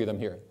seeing 3 of them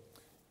here.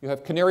 You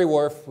have Canary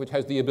Wharf, which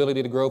has the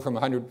ability to grow from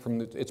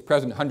its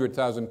present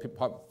 100,000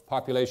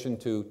 population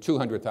to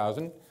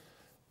 200,000.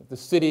 The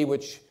city,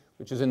 which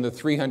which is in the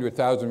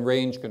 300,000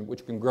 range,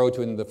 which can grow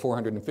to in the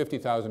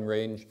 450,000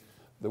 range.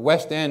 The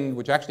West End,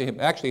 which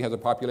actually has a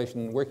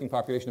population, working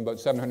population of about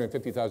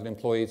 750,000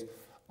 employees,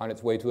 on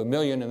its way to 1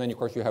 million. And then, of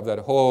course, you have that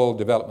whole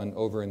development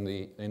over in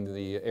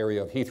the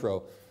area of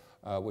Heathrow,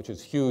 which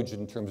is huge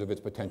in terms of its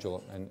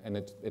potential. And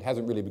it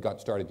hasn't really got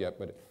started yet,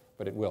 but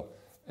it will.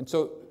 And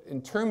so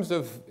in terms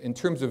of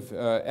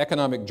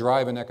economic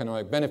drive and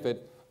economic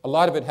benefit, a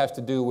lot of it has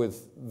to do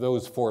with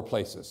those 4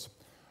 places.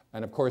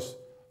 And of course,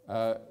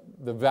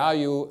 the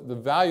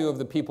value of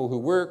the people who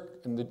work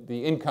and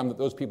the income that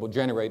those people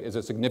generate is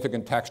a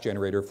significant tax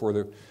generator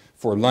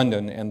for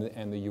London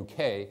and the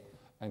UK,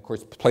 and of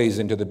course plays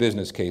into the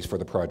business case for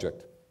the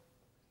project.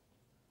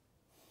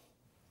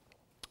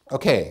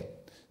 Okay,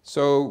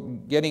 so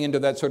getting into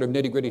that sort of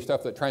nitty-gritty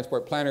stuff that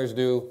transport planners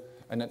do,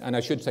 and I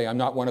should say I'm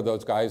not one of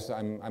those guys.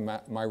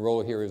 My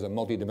role here is a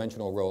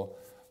multi-dimensional role,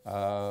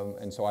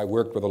 and so I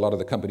worked with a lot of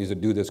the companies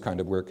that do this kind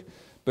of work.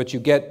 But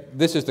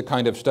this is the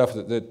kind of stuff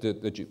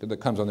that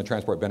comes on the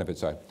transport benefit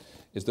side,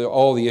 is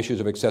all the issues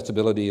of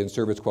accessibility and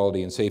service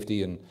quality and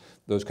safety and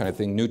those kind of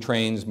things, new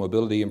trains,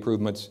 mobility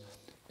improvements,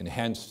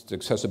 enhanced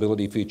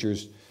accessibility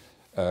features,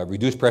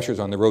 reduced pressures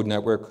on the road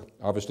network,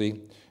 obviously,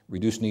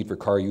 reduced need for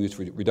car use,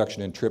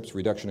 reduction in trips,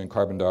 reduction in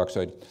carbon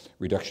dioxide,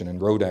 reduction in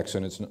road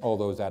accidents, and all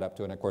those add up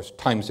to, and of course,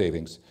 time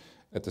savings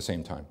at the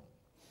same time.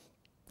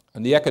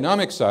 On the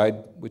economic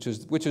side, which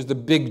is the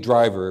big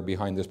driver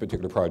behind this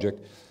particular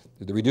project,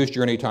 the reduced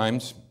journey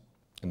times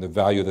and the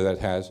value that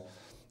has.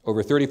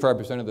 Over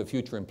 35% of the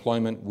future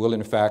employment will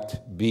in fact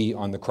be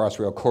on the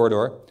Crossrail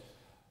corridor.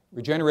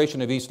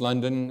 Regeneration of East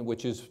London,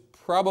 which is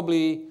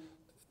probably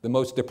the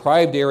most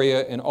deprived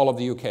area in all of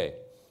the UK.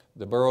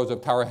 The boroughs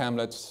of Tower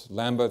Hamlets,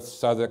 Lambeth,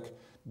 Southwark,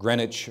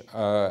 Greenwich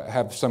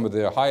have some of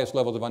the highest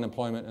levels of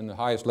unemployment and the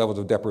highest levels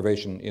of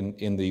deprivation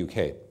in the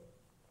UK.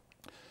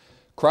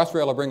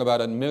 Crossrail will bring about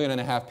 1.5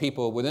 million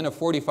people within a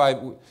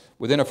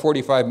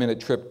 45-minute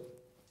trip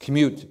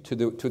commute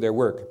to their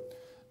work.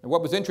 And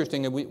what was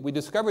interesting, and we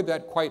discovered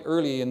that quite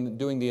early in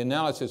doing the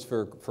analysis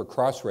for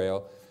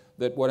Crossrail,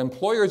 that what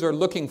employers are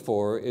looking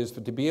for is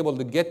to be able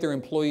to get their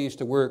employees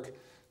to work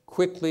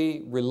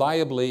quickly,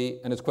 reliably,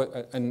 and as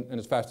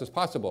fast as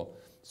possible.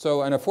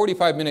 So, and a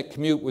 45-minute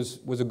commute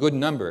was a good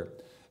number.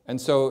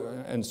 And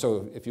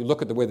so if you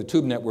look at the way the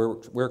tube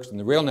network works and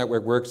the rail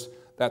network works,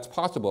 that's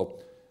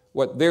possible.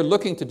 What they're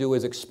looking to do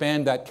is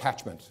expand that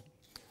catchment.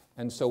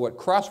 And so what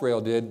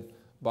Crossrail did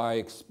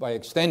by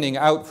extending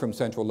out from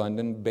central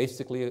London,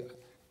 basically it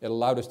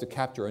allowed us to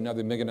capture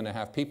another 1.5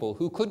 million people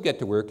who could get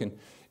to work in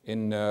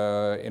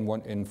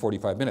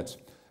 45 minutes.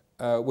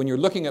 When you're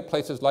looking at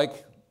places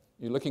like,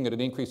 you're looking at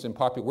an increase in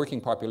working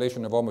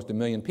population of almost 1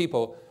 million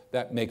people,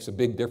 that makes a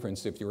big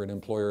difference if you're an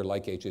employer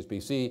like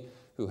HSBC,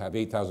 who have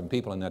 8,000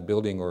 people in that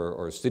building,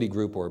 or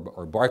Citigroup,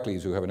 or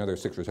Barclays, who have another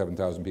 6,000 or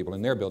 7,000 people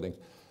in their buildings.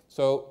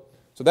 So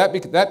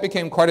that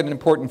became quite an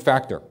important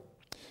factor.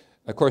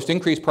 Of course,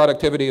 increased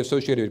productivity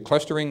associated with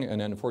clustering, and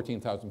then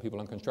 14,000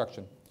 people in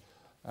construction.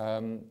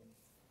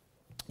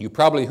 You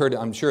probably heard,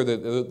 I'm sure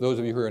that those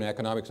of you who are in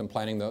economics and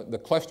planning, the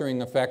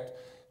clustering effect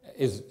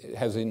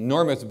has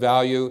enormous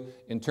value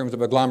in terms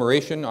of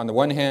agglomeration on the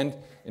one hand,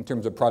 in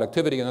terms of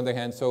productivity on the other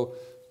hand. So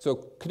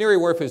Canary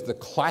Wharf is the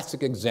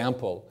classic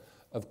example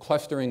of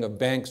clustering of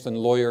banks and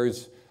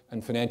lawyers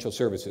and financial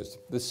services.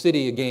 The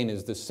city, again,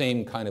 is the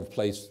same kind of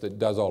place that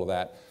does all of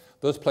that.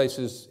 Those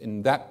places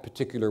in that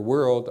particular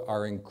world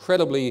are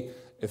incredibly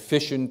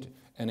efficient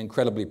and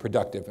incredibly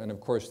productive. And of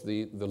course,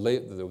 the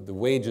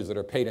wages that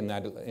are paid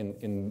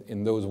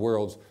in those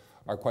worlds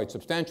are quite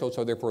substantial,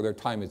 so therefore their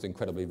time is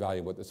incredibly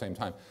valuable at the same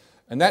time.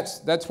 And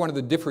that's one of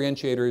the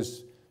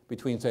differentiators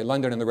between, say,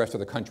 London and the rest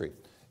of the country,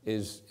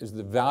 is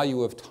the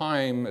value of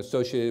time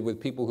associated with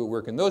people who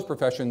work in those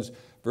professions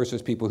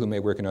versus people who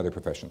may work in other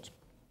professions.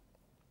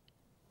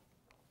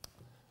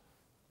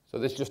 So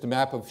this is just a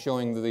map of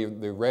showing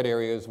the red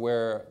areas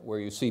where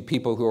you see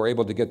people who are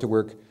able to get to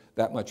work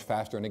that much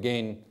faster. And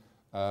again,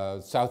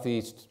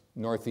 southeast,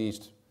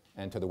 northeast,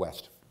 and to the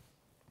west.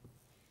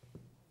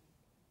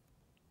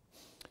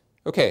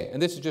 Okay,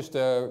 and this is just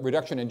a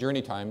reduction in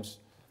journey times,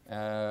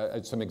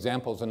 some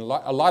examples, and a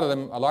lot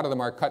of them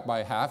are cut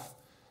by half.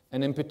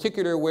 And in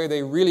particular, where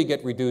they really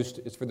get reduced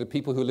is for the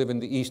people who live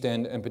in the East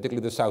End, and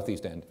particularly the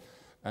Southeast End.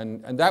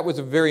 And that was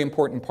a very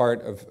important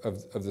part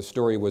of the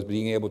story, was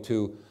being able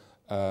to,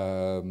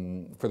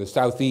 for the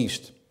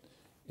Southeast,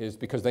 is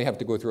because they have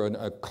to go through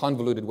a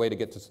convoluted way to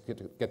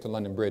get to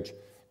London Bridge,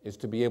 is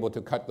to be able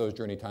to cut those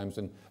journey times.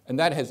 And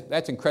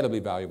that's incredibly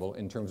valuable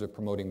in terms of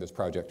promoting this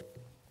project.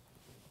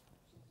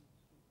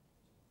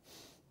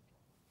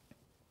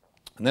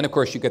 And then, of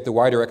course, you get the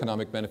wider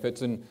economic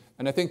benefits. And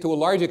I think to a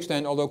large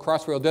extent, although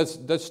Crossrail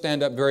does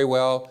stand up very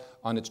well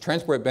on its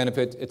transport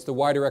benefits, it's the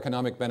wider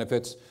economic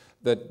benefits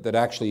that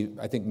actually,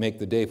 I think, make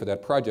the day for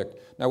that project.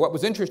 Now, what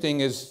was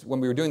interesting is when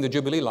we were doing the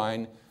Jubilee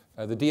line,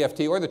 the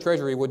DFT or the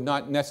Treasury would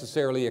not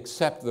necessarily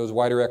accept those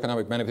wider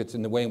economic benefits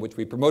in the way in which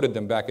we promoted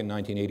them back in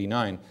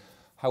 1989.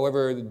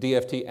 However, the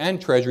DFT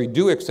and Treasury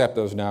do accept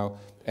those now,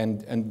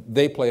 and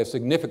they play a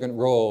significant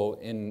role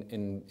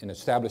in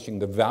establishing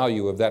the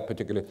value of that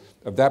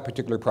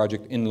particular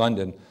project in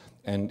London,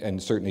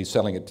 and certainly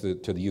selling it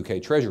to the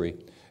UK Treasury.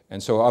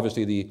 And so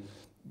obviously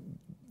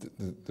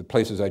the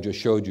places I just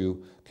showed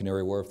you,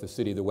 Canary Wharf, the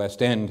City, the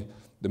West End,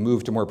 the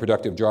move to more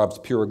productive jobs,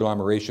 pure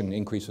agglomeration,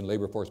 increase in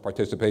labor force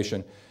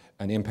participation,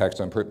 and impacts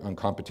on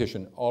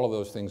competition, all of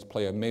those things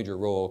play a major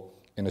role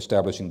in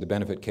establishing the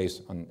benefit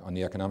case on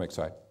the economic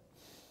side.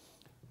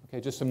 Okay,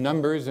 just some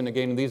numbers, and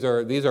again, these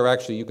are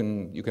actually, you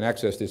can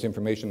access this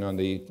information on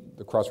the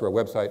Crossrail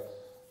website.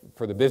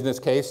 For the business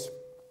case,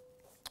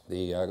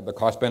 the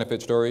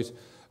cost-benefit stories,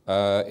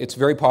 it's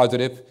very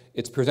positive.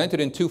 It's presented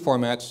in two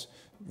formats: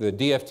 the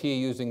DFT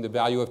using the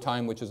value of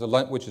time, which is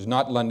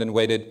not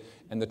London-weighted,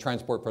 and the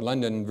Transport for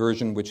London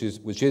version, which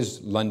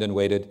is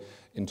London-weighted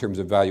in terms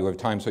of value of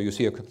time. So you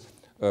see a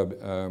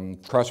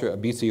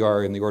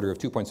BCR in the order of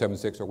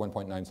 2.76 or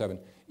 1.97.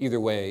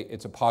 Either way,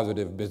 it's a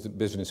positive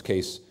business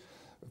case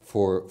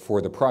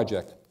for the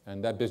project,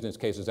 and that business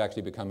case has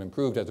actually become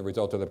improved as a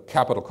result of the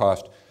capital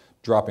cost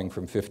dropping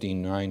from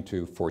 15.9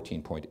 to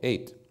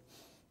 14.8.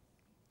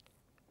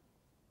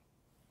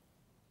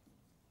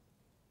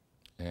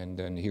 And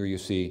then here you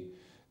see,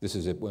 this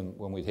is it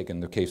when we take in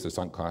the case the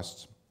sunk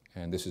costs,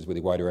 and this is with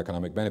the wider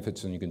economic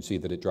benefits, and you can see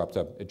that it jumps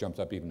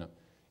up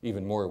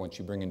even more once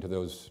you bring into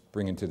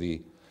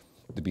the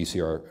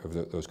BCR of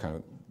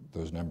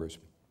those numbers.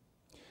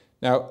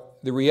 Now,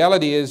 the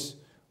reality is,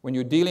 when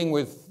you're dealing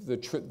with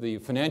the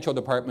financial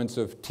departments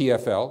of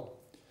TfL,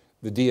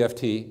 the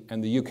DFT,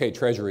 and the UK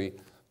Treasury,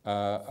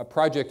 a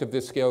project of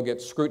this scale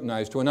gets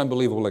scrutinized to an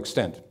unbelievable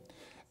extent.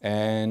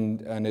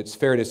 And it's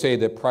fair to say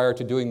that prior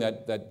to doing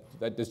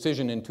that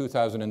decision in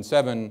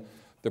 2007,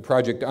 the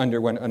project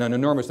underwent an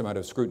enormous amount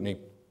of scrutiny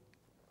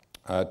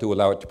to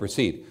allow it to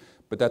proceed.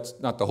 But that's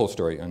not the whole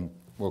story, and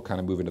we'll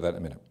kind of move into that in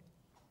a minute.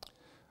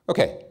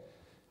 Okay.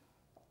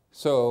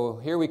 So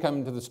here we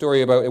come to the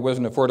story about it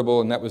wasn't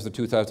affordable, and that was the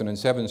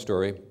 2007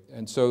 story.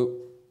 And so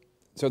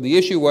the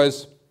issue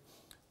was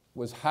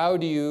how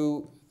do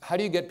you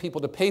get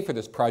people to pay for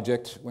this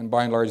project when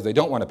by and large they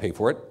don't want to pay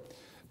for it,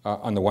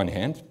 on the one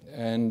hand,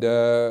 and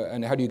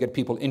how do you get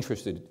people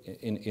interested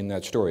in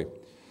that story?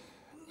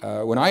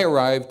 When I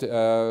arrived,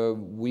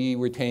 we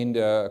retained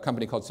a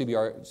company called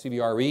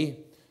CBRE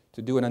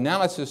to do an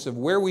analysis of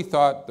where we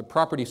thought the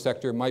property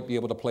sector might be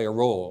able to play a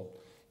role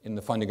in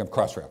the funding of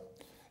Crossrail.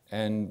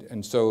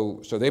 And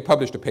so they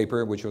published a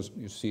paper, which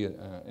you'll see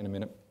in a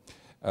minute,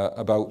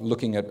 about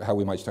looking at how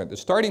we might start. The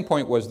starting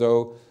point was,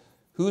 though,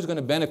 who's going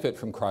to benefit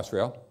from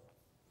Crossrail,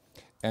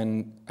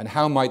 and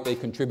how might they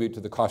contribute to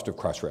the cost of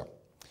Crossrail?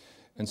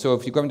 And so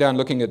if you come down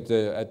looking at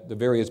the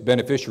various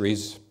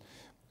beneficiaries,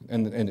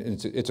 and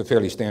it's a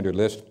fairly standard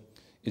list,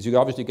 is you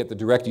obviously get the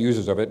direct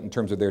users of it in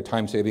terms of their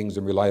time savings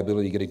and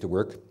reliability getting to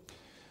work.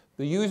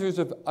 The users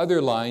of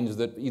other lines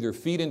that either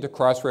feed into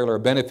Crossrail or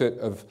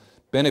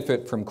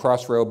benefit from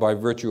Crossrail by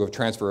virtue of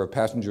transfer of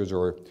passengers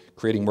or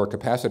creating more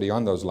capacity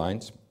on those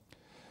lines.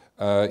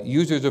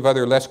 Users of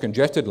other less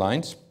congested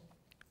lines,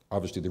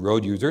 obviously the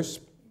road users.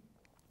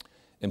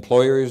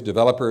 Employers,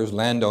 developers,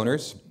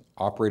 landowners,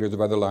 operators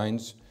of other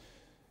lines.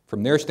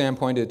 From their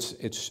standpoint,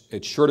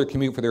 it's shorter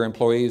commute for their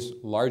employees,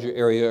 larger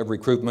area of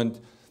recruitment,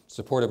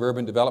 support of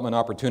urban development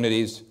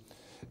opportunities,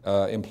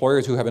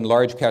 employers who have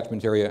enlarged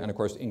catchment area, and of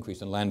course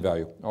increase in land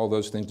value. All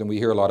those things, and we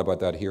hear a lot about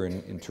that here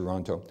in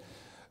Toronto.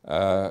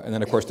 And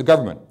then of course the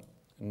government.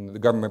 And the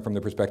government from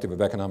the perspective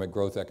of economic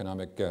growth,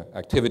 economic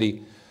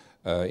activity,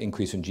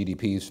 increase in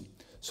GDPs,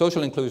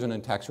 social inclusion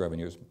and tax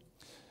revenues.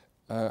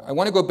 I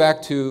want to go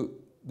back to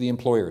the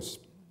employers.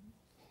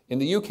 In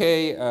the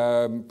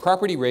UK,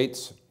 property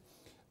rates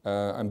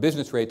and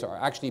business rates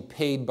are actually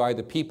paid by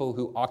the people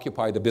who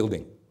occupy the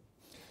building.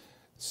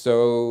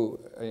 So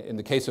in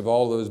the case of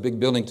all those big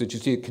buildings that you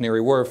see at Canary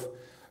Wharf,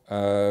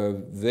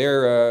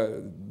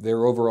 their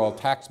overall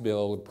tax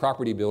bill,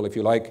 property bill, if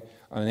you like,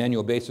 on an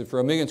annual basis, for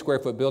a 1 million square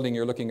foot building,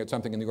 you're looking at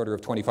something in the order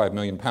of £25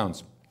 million.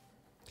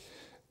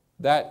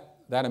 That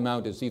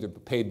amount is either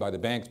paid by the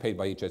banks, paid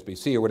by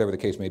HSBC, or whatever the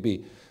case may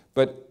be.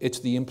 But it's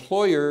the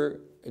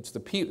employer,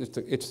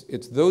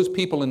 it's those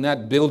people in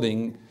that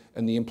building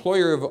and the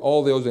employer of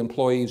all those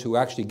employees who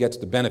actually gets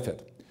the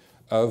benefit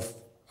of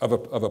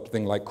a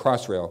thing like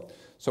Crossrail.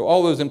 So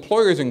all those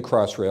employers in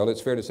Crossrail, it's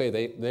fair to say,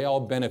 they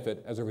all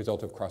benefit as a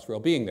result of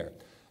Crossrail being there,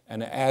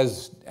 and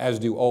as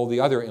do all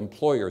the other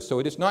employers. So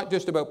it is not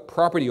just about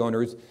property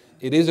owners,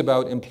 it is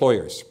about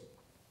employers.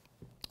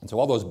 And so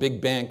all those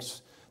big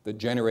banks that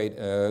generate,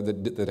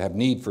 that have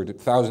need for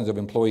thousands of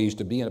employees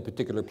to be in a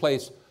particular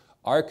place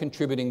are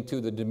contributing to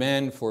the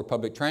demand for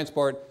public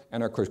transport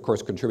and are, of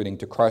course, contributing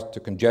to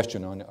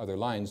congestion on other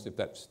lines if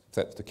that's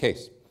the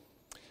case.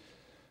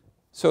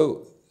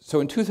 So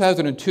in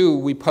 2002,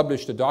 we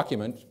published a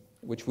document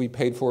which we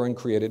paid for and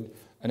created,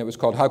 and it was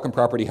called How Can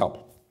Property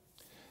Help?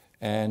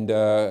 And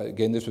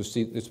again, this was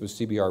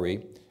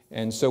CBRE.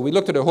 And so we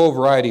looked at a whole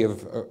variety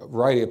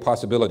of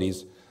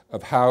possibilities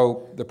of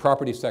how the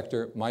property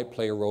sector might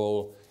play a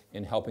role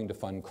in helping to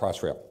fund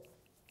Crossrail.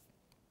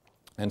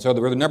 And so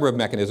there were a number of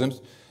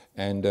mechanisms,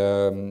 and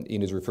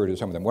Ian has referred to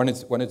some of them. One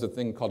is a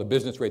thing called a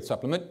business rate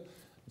supplement.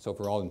 So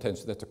for all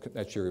intents,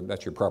 that's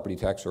your property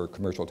tax or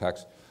commercial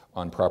tax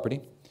on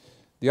property.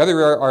 The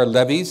other are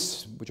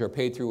levies, which are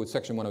paid through with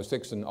Section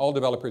 106, and all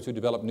developers who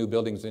develop new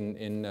buildings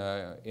in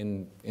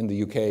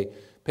the UK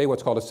pay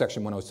what's called a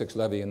Section 106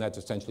 levy, and that's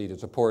essentially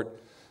to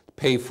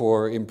pay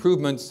for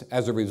improvements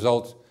as a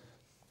result,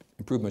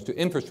 improvements to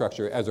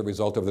infrastructure as a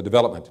result of the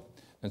development.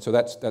 And so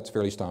that's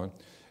fairly standard.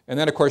 And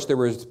then, of course, there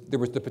was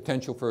the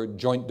potential for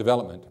joint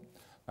development,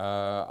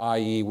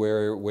 i.e.,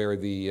 where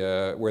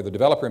the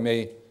developer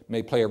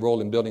may play a role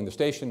in building the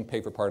station,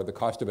 pay for part of the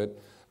cost of it,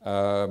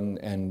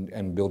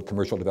 and build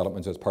commercial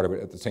developments as part of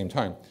it at the same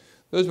time.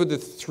 Those were the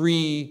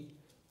three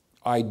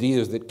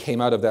ideas that came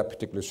out of that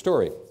particular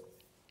story.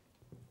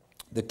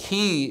 The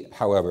key,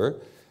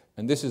 however,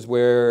 and this is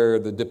where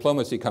the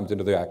diplomacy comes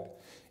into the act,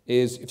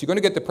 is if you're going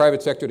to get the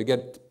private sector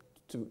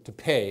to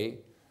pay,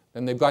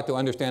 then they've got to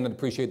understand and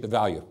appreciate the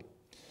value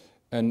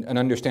and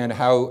understand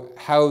how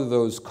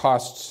the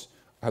costs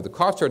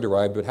are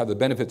derived, but how the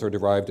benefits are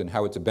derived and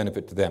how it's a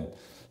benefit to them.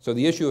 So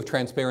the issue of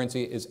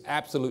transparency is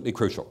absolutely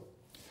crucial.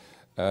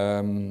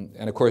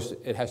 And of course,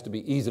 it has to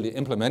be easy to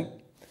implement.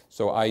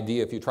 So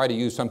if you try to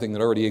use something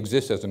that already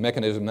exists as a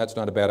mechanism, that's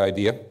not a bad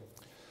idea.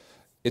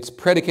 It's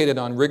predicated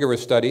on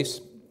rigorous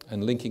studies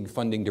and linking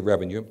funding to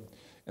revenue,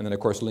 and then of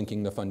course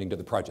linking the funding to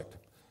the project.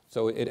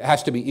 So it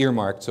has to be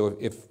earmarked. So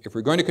if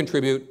we're going to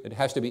contribute, it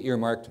has to be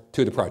earmarked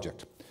to the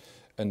project.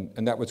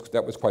 And that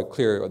was quite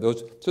clear.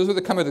 Those are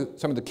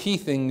some of the key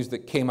things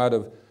that came out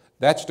of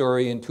that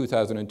story in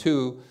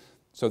 2002.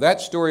 So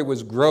that story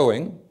was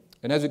growing,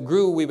 and as it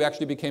grew, we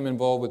actually became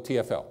involved with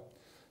TfL.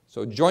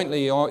 So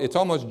jointly, it's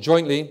almost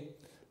jointly,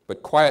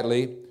 but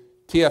quietly,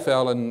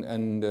 TfL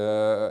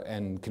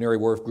and Canary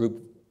Wharf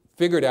Group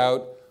figured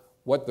out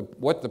what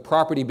the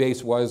property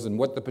base was and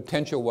what the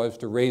potential was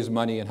to raise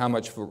money and how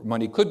much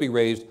money could be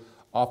raised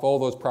off all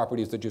those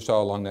properties that you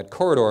saw along that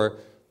corridor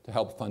to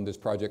help fund this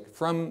project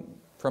from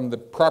the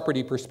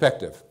property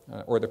perspective,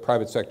 or the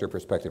private sector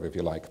perspective, if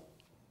you like.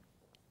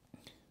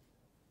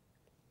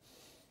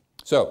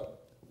 So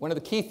one of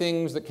the key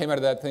things that came out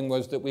of that thing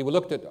was that we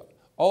looked at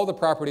all the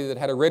property that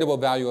had a rateable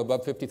value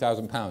above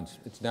 £50,000.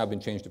 It's now been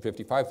changed to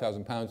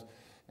 £55,000.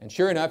 And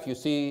sure enough, you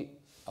see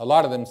a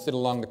lot of them sit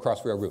along the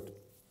Crossrail route.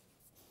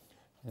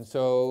 And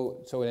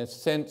so in a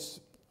sense,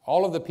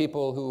 all of the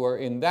people who are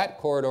in that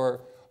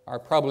corridor are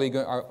probably,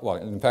 well,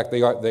 in fact,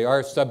 they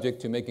are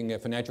subject to making a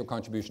financial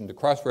contribution to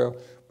Crossrail,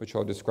 which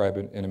I'll describe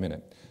in a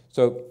minute.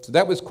 So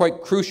that was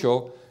quite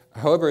crucial.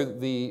 However,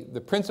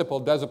 the principle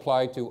does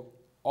apply to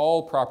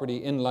all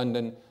property in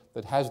London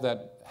that has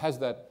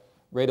that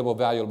rateable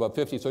value above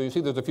 50. So you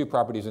see there's a few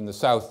properties in the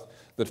south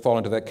that fall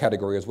into that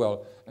category as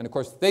well. And of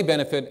course, they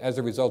benefit as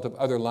a result of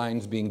other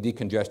lines being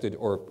decongested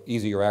or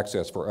easier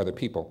access for other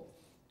people.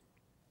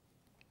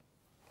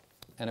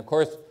 And of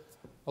course,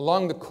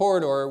 along the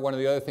corridor, one of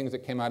the other things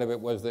that came out of it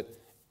was that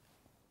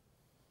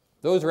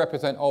those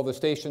represent all the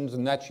stations,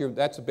 and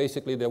that's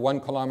basically the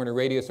 1 kilometer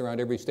radius around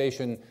every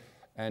station.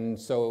 And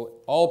so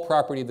all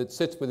property that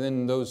sits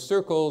within those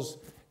circles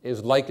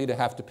is likely to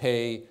have to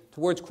pay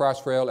towards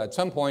Crossrail at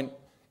some point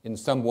in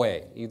some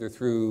way, either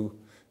through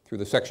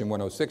the Section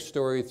 106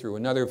 story, through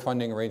another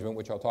funding arrangement,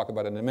 which I'll talk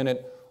about in a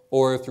minute,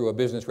 or through a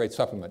business rate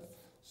supplement.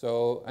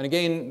 So, and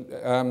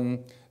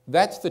again,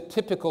 that's the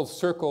typical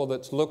circle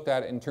that's looked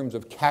at in terms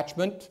of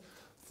catchment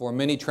for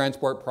many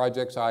transport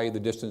projects, i.e. the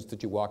distance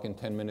that you walk in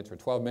 10 minutes or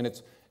 12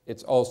 minutes.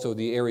 It's also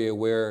the area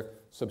where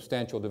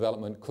substantial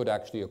development could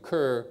actually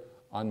occur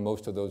on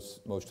most of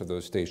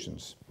those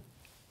stations.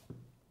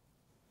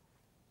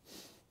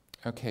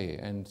 Okay,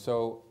 and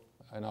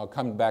I'll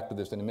come back to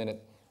this in a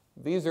minute.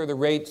 These are the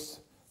rates.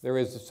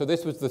 So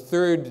this was the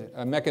third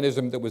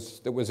mechanism that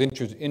was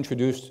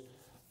introduced.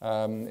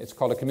 It's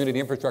called a community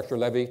infrastructure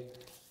levy.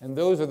 And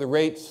those are the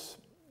rates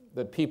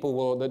that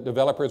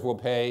developers will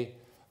pay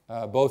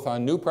both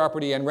on new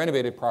property and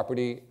renovated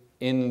property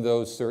in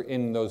those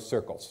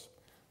circles.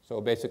 So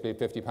basically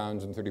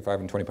 £50 and £35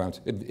 and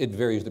 £20. It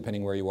varies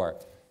depending where you are.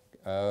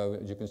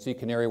 As you can see,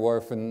 Canary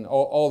Wharf and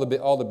all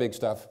the big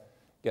stuff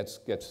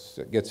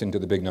gets into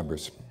the big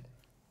numbers.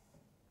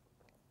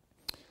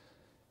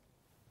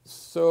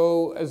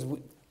 So as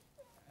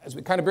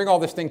we kind of bring all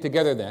this thing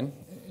together then,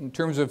 in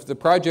terms of the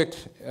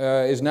project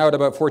is now at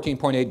about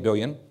 14.8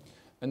 billion.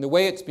 And the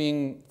way it's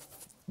being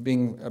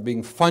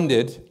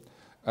funded,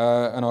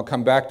 and I'll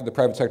come back to the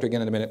private sector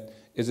again in a minute,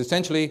 is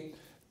essentially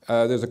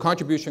there's a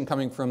contribution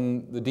coming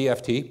from the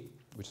DFT,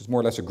 which is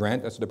more or less a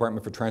grant. That's the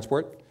Department for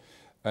Transport.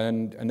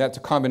 And that's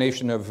a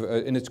combination of,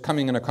 and it's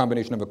coming in a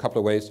combination of a couple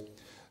of ways,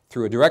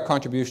 through a direct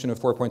contribution of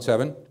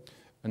 4.7,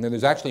 and then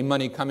there's actually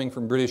money coming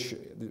from British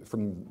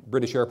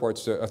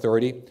Airports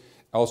Authority,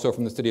 also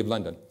from the City of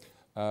London.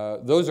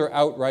 Those are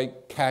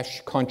outright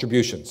cash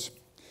contributions.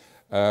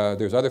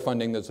 There's other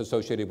funding that's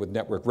associated with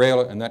Network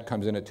Rail, and that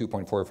comes in at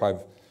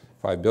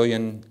 2.45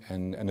 billion,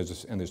 and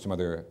there's some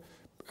other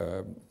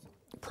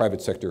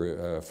private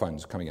sector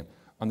funds coming in.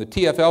 On the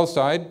TfL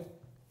side,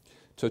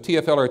 So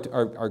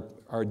TfL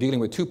are dealing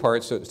with two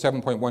parts, so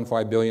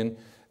 7.15 billion,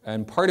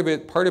 and part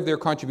of their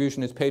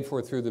contribution is paid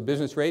for through the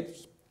business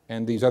rates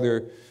and these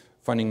other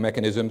funding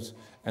mechanisms,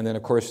 and then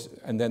of course,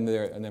 and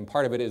then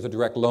part of it is a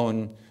direct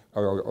loan,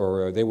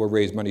 or they will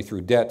raise money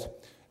through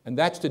debt, and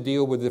that's to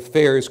deal with the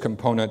fares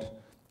component,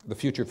 the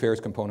future fares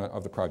component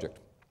of the project.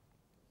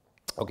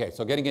 Okay,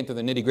 so getting into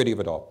the nitty-gritty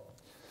of it all.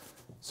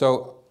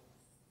 So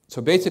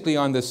basically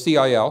on the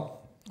CIL,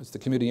 it's the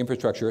community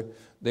infrastructure,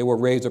 they will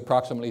raise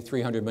approximately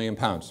 £300 million,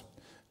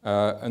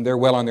 and they're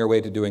well on their way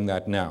to doing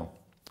that now.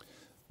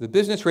 The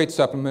business rate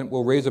supplement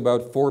will raise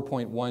about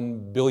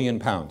 £4.1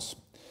 billion.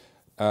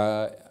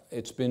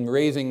 It's been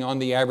raising on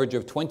the average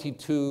of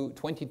 22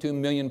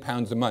 million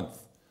pounds a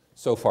month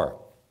so far.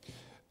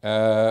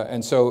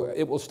 And so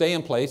it will stay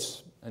in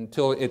place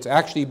until it's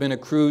actually been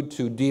accrued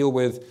to deal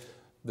with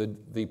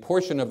the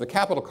portion of the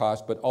capital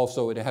cost, but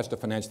also it has to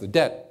finance the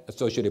debt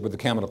associated with the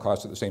capital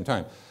cost at the same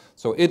time.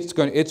 So it's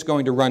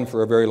going to run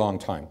for a very long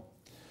time.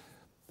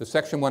 The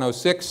Section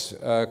 106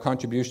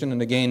 contribution,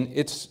 and again,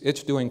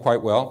 it's doing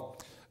quite well,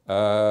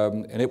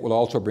 and it will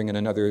also bring in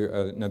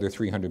another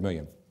 300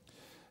 million.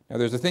 Now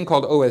there's a thing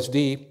called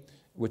OSD,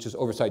 which is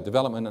Oversight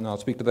Development, and I'll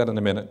speak to that in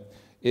a minute,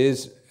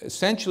 is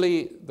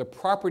essentially the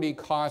property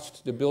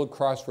cost to build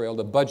Crossrail,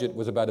 the budget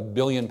was about £1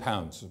 billion.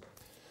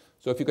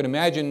 So if you can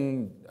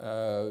imagine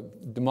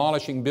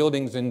demolishing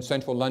buildings in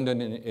central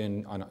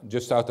London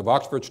just south of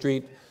Oxford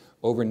Street,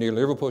 over near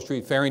Liverpool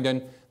Street,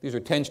 Farringdon, these are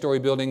 10-story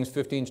buildings,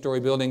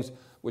 15-story buildings,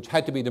 which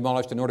had to be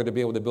demolished in order to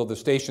be able to build the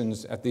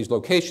stations at these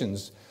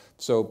locations.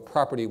 So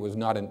property was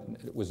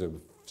was a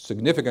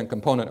significant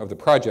component of the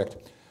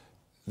project.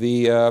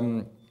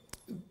 The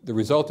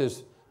result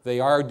is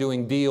they are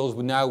doing deals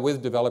now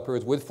with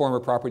developers, with former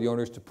property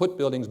owners to put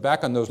buildings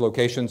back on those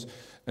locations,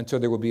 and so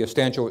there will be a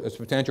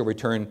substantial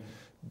return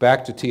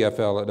back to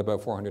TfL at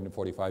about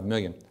 445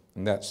 million,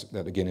 and that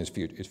again is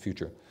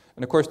future.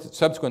 And of course,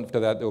 subsequent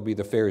to that, there will be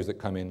the fares that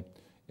come in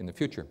the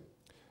future.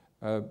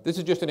 This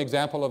is just an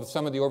example of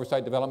some of the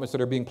oversight developments that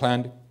are being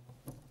planned.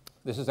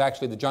 This is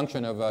actually the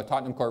junction of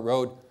Tottenham Court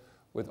Road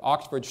with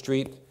Oxford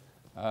Street.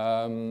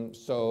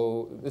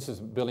 So this is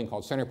a building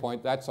called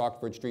Centrepoint. That's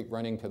Oxford Street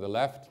running to the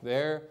left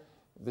there.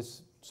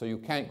 So you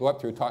can't go up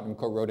through Tottenham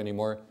Court Road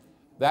anymore.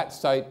 That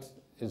site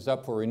is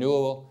up for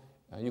renewal.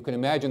 You can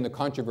imagine the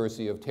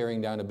controversy of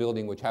tearing down a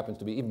building which happens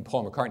to be, even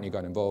Paul McCartney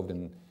got involved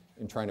in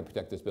trying to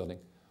protect this building.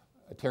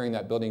 Tearing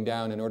that building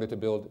down in order to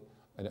build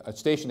a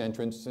station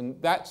entrance, and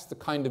that's the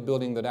kind of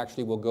building that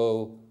actually will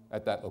go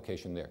at that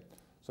location there.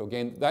 So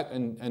again, that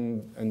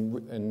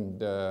and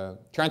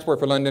Transport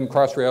for London,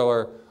 Crossrail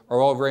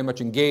are all very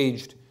much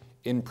engaged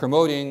in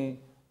promoting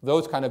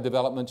those kind of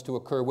developments to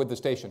occur with the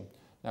station.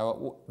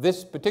 Now,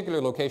 this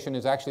particular location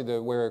is actually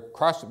where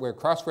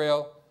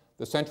Crossrail,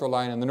 the Central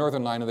Line, and the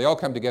Northern Line, and they all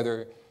come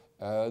together.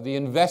 The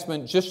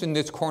investment just in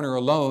this corner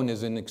alone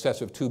is in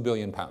excess of £2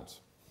 billion.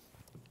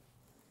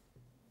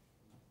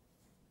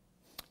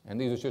 And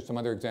these are just some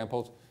other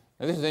examples.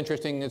 Now this is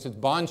interesting. This is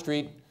Bond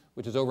Street,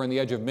 which is over on the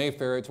edge of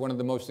Mayfair. It's one of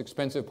the most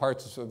expensive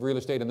parts of real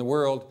estate in the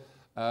world.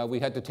 We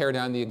had to tear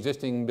down the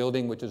existing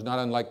building, which is not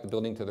unlike the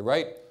building to the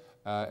right,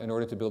 in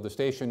order to build the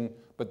station.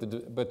 But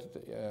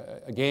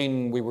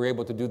again, we were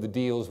able to do the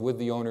deals with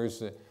the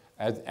owners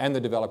and the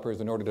developers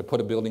in order to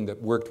put a building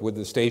that worked with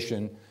the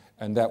station,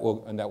 and that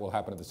will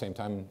happen at the same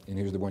time. And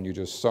here's the one you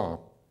just saw.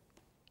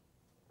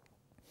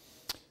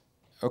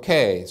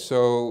 Okay,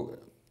 so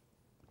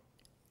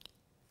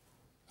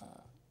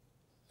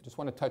I just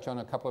want to touch on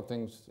a couple of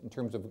things in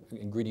terms of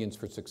ingredients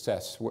for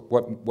success.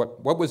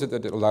 What was it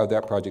that allowed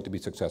that project to be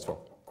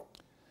successful?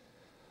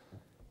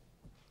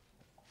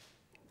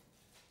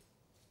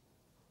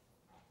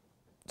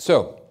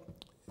 So,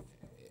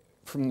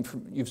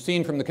 you've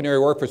seen from the Canary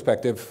Wharf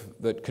perspective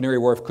that Canary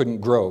Wharf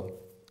couldn't grow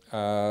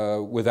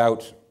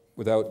without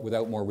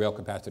more rail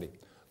capacity.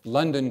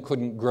 London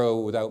couldn't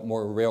grow without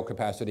more rail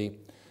capacity,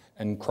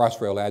 and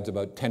Crossrail adds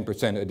about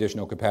 10%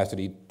 additional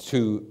capacity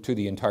to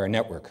the entire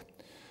network.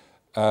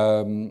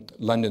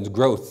 London's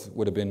growth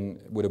would have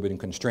been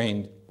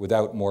constrained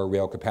without more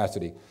rail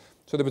capacity.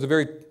 So there was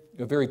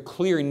a very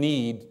clear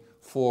need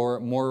for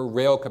more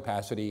rail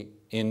capacity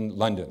in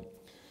London.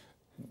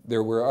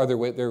 There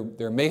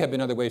may have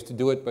been other ways to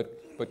do it,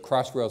 but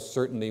Crossrail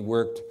certainly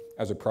worked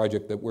as a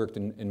project that worked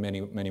in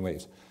many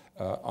ways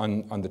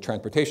on the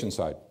transportation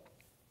side.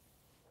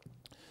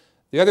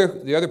 The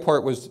other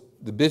part was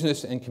the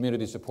business and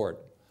community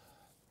support.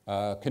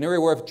 Canary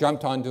Wharf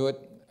jumped onto it,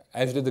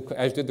 as did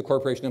the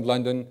Corporation of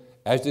London,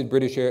 as did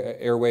British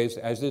Airways,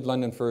 as did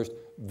London First,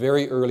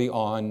 very early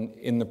on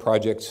in the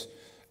project's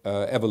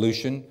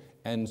evolution,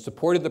 and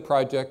supported the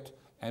project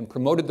and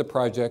promoted the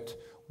project,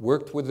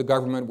 worked with the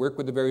government, worked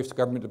with the various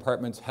government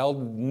departments,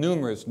 held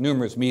numerous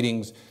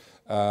meetings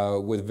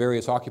with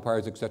various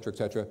occupiers, et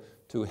cetera,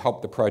 to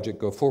help the project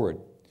go forward.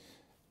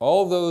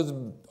 All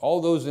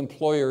those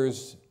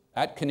employers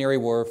at Canary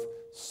Wharf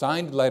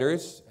signed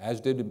letters, as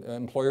did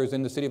employers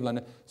in the City of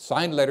London,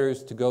 signed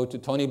letters to go to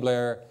Tony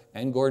Blair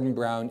and Gordon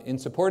Brown in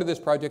support of this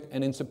project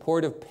and in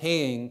support of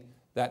paying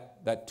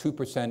that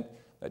 2%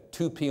 that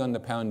 2p on the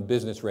pound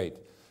business rate.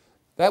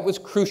 That was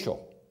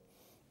crucial.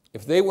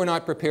 If they were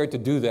not prepared to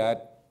do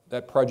that,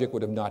 that project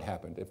would have not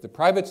happened. If the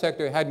private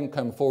sector hadn't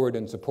come forward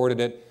and supported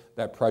it,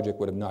 that project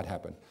would have not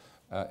happened.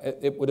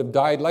 It would have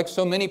died like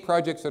so many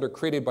projects that are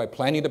created by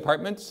planning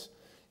departments.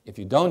 If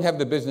you don't have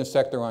the business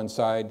sector on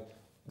side,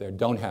 they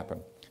don't happen.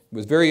 It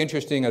was very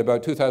interesting at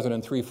about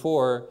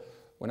 2003-04,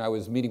 when I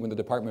was meeting with the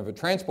Department of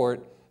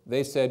Transport,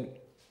 they said,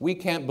 we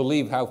can't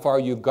believe how far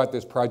you've got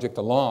this project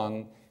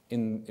along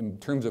in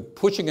terms of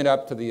pushing it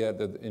up to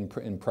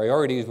in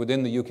priorities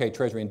within the UK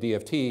Treasury and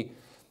DFT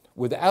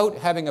without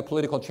having a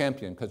political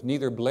champion, because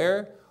neither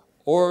Blair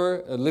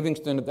or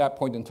Livingston at that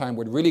point in time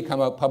would really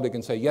come out public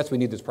and say, yes, we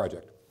need this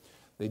project.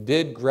 They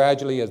did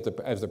gradually, as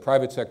the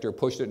private sector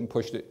pushed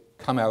it,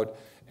 come out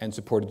and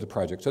supported the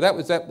project. So that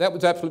was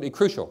absolutely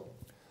crucial.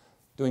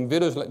 Doing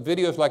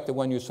videos like the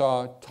one you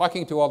saw,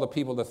 talking to all the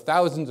people, the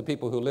thousands of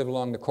people who live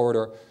along the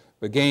corridor.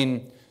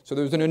 Again, so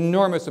there was an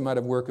enormous amount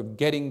of work of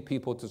getting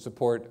people to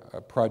support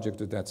a project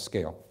at that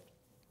scale.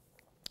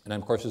 And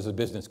of course, there's a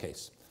business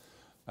case.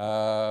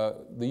 The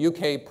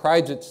UK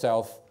prides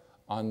itself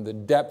on the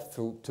depth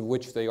to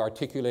which they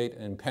articulate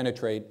and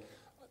penetrate,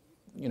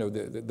 you know,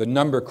 the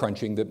number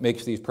crunching that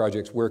makes these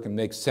projects work and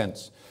makes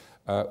sense.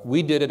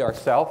 We did it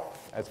ourselves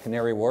as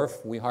Canary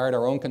Wharf. We hired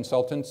our own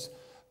consultants.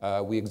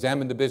 We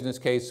examined the business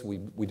case.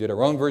 We did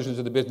our own versions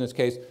of the business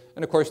case.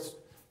 And of course,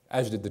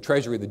 as did the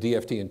Treasury, the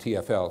DFT, and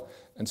TfL.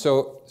 And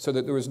so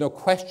that there was no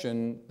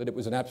question that it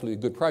was an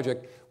absolutely good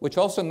project, which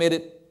also made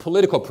it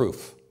political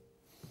proof.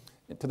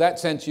 To that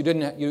sense, you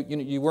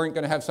weren't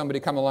going to have somebody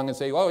come along and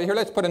say, oh, here,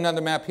 let's put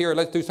another map here,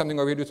 let's do something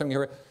over here, do something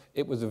here.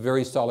 It was a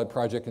very solid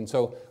project. And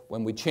so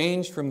when we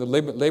changed from the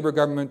Labour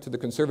government to the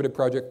Conservative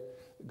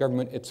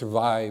government, it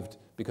survived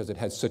because it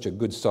had such a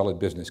good, solid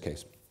business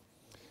case.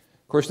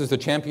 Of course, there's the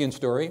champion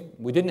story.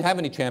 We didn't have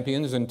any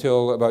champions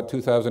until about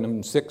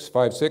 2006,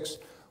 5-6,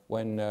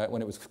 when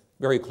it was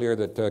very clear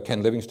that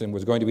Ken Livingston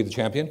was going to be the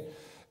champion.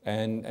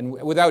 And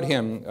without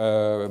him,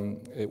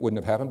 it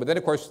wouldn't have happened. But then,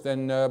 of course,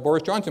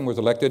 Boris Johnson was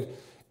elected,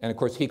 and of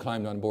course, he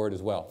climbed on board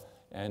as well.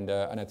 And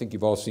I think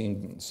you've all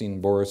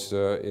seen Boris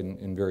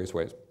in various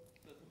ways.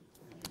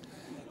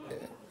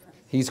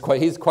 He's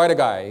quite a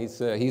guy.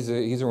 He's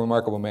a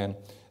remarkable man.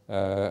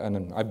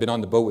 And I've been on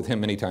the boat with him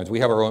many times.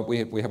 We have our own.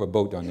 We have a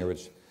boat down there,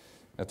 which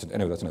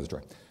anyway, that's another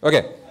story.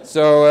 Okay,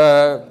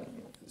 so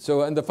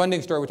and the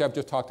funding story, which I've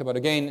just talked about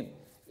again.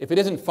 If it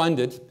isn't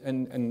funded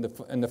and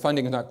the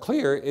funding is not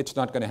clear, it's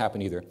not going to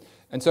happen either.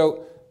 And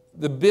so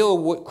the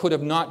bill could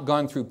have not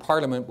gone through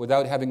Parliament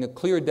without having a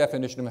clear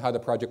definition of how the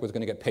project was going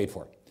to get paid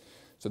for.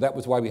 So that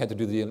was why we had to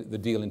do the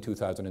deal in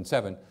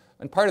 2007.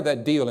 And part of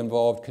that deal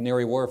involved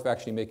Canary Wharf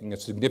actually making a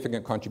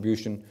significant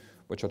contribution,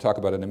 which I'll talk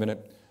about in a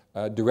minute,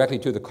 directly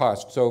to the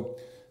cost. So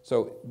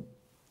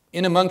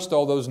in amongst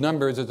all those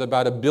numbers is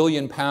about £1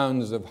 billion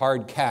of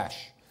hard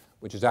cash,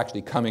 which is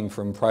actually coming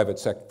from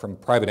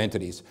private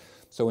entities.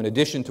 So in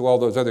addition to all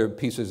those other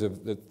pieces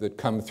that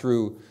come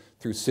through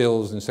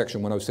SILs and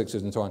Section 106s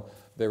and so on,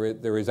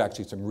 there is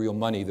actually some real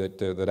money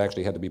that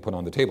actually had to be put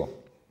on the table.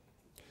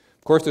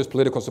 Of course, there's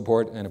political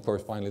support, and of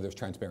course, finally, there's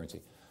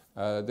transparency.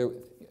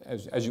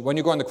 When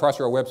you go on the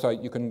Crossrail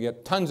website, you can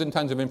get tons and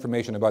tons of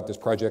information about this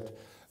project,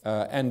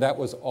 and that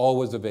was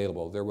always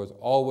available. There was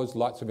always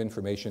lots of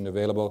information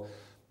available.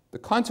 The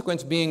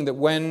consequence being that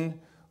when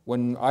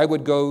I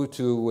would go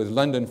with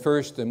London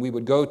First, and we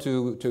would go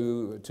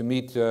to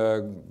meet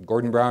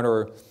Gordon Brown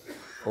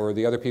or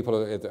the other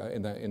people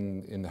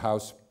in the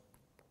House,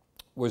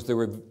 there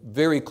were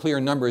very clear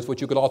numbers which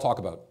you could all talk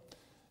about.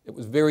 It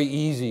was very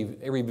easy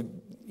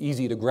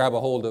to grab a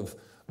hold of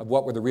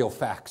what were the real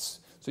facts.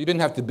 So you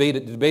didn't have to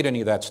debate any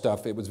of that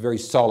stuff. It was very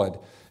solid,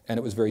 and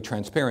it was very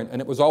transparent,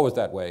 and it was always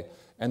that way.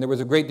 And there was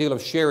a great deal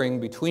of sharing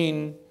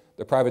between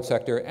the private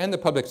sector and the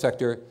public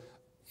sector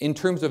in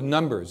terms of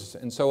numbers.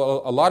 And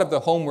so a lot of the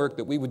homework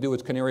that we would do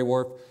as Canary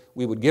Wharf,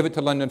 we would give it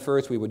to London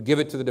First, we would give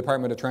it to the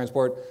Department of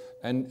Transport,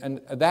 and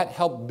that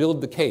helped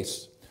build the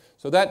case.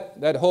 So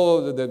that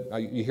whole,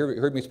 you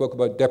heard me spoke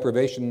about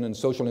deprivation and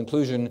social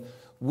inclusion.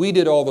 We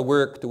did all the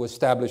work to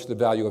establish the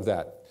value of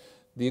that.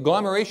 The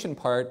agglomeration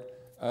part,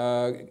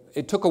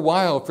 it took a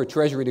while for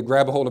Treasury to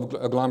grab a hold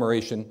of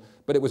agglomeration,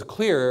 but it was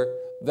clear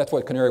that's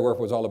what Canary Wharf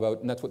was all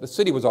about, and that's what the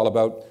city was all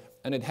about,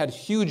 and it had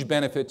huge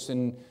benefits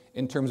in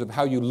terms of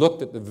how you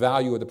looked at the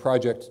value of the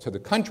project to the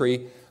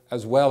country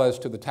as well as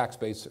to the tax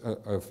base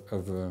of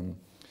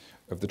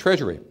the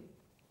Treasury.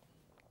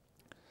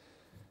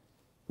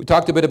 We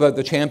talked a bit about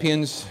the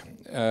champions,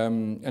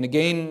 and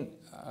again,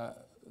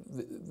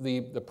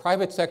 the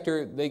private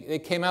sector, they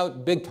came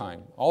out big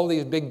time. All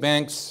these big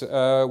banks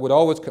would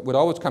always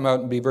come out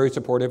and be very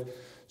supportive.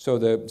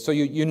 So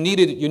you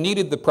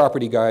needed the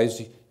property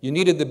guys, you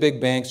needed the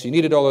big banks, you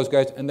needed all those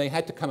guys, and they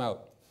had to come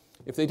out.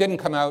 If they didn't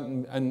come out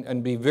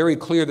and be very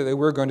clear that they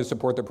were going to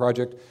support the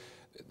project,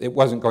 it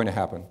wasn't going to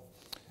happen.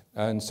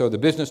 And so the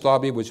business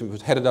lobby, which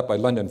was headed up by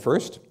London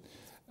First,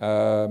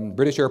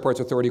 British Airports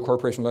Authority,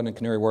 Corporation of London,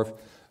 Canary Wharf,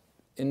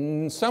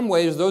 in some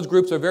ways, those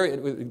groups are very,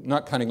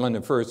 not counting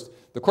London first,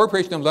 the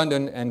Corporation of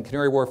London and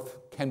Canary Wharf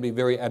can be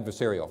very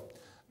adversarial.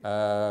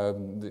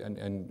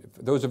 And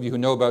those of you who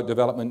know about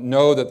development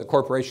know that the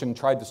corporation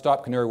tried to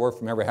stop Canary Wharf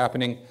from ever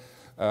happening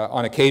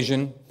on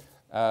occasion.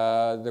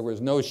 There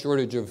was no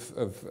shortage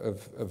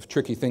of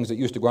tricky things that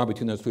used to go on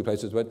between those two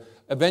places, but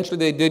eventually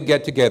they did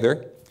get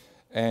together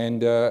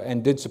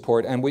and did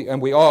support, and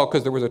we all,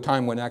 because there was a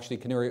time when actually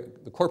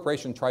the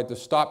corporation tried to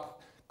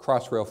stop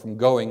Crossrail from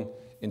going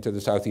into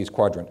the southeast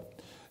quadrant.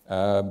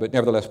 But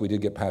nevertheless, we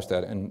did get past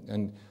that,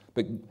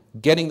 but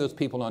getting those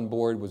people on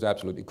board was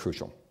absolutely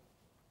crucial.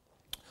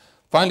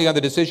 Finally, on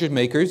the decision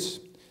makers,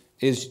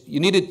 is you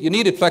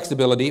needed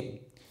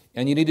flexibility,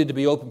 and you needed to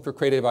be open for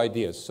creative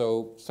ideas.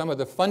 So some of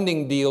the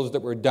funding deals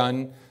that were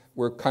done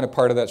were kind of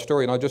part of that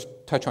story, and I'll just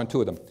touch on two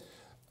of them.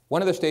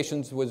 One of the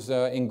stations was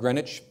in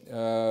Greenwich,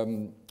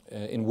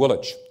 in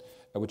Woolwich,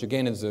 which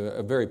again is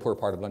a very poor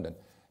part of London.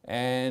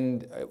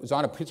 And it was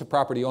on a piece of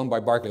property owned by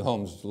Berkeley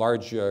Homes,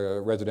 large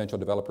residential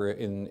developer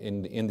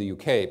in the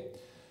UK.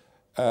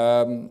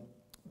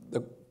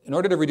 In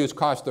order to reduce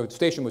costs, the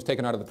station was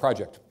taken out of the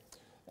project.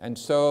 And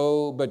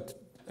so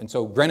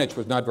Greenwich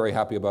was not very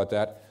happy about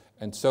that.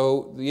 And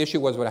so the issue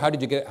was, well, how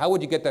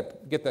would you get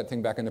that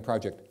thing back in the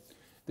project?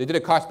 They did a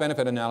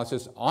cost-benefit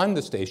analysis on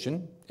the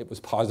station. It was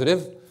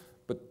positive,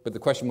 but the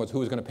question was who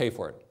was going to pay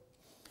for it.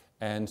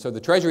 And so the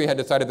Treasury had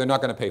decided they're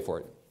not going to pay for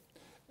it.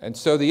 And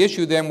so the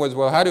issue then was,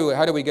 well, how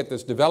do we get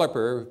this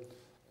developer,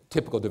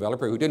 typical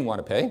developer who didn't want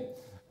to pay,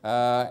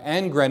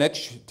 and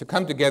Greenwich to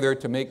come together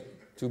to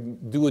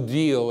do a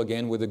deal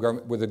again with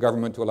the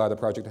government to allow the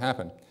project to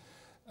happen.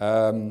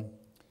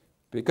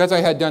 Because I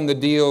had done the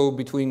deal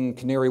between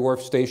Canary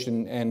Wharf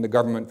Station and the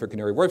government for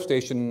Canary Wharf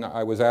Station,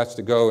 I was asked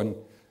to go and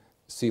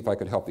see if I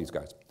could help these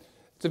guys.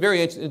 It's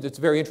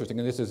very interesting,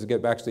 and this is to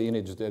get back to the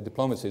image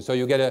diplomacy. So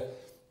you get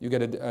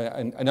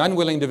an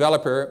unwilling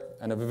developer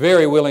and a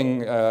very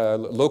willing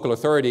local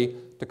authority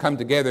to come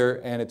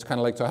together, and it's kind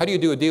of like, so how do you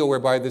do a deal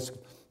whereby this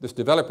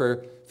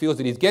developer feels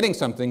that he's getting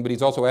something, but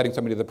he's also adding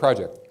something to the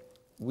project?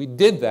 We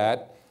did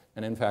that,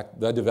 and in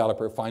fact, the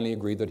developer finally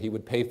agreed that he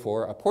would pay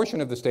for a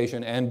portion of the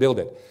station and build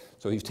it.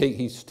 So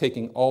he's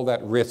taking all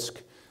that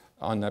risk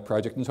on that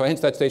project, and so hence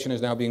that station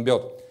is now being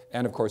built.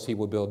 And of course, he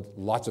will build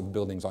lots of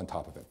buildings on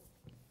top of it.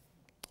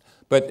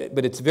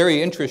 But it's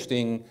very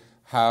interesting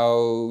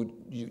how,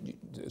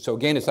 so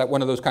again, it's like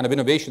one of those kind of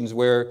innovations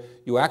where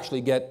you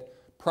actually get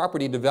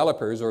property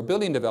developers or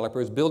building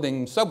developers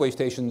building subway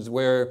stations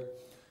where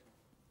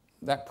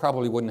that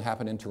probably wouldn't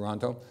happen in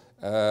Toronto.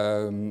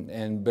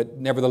 But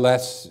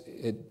nevertheless,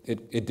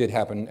 it did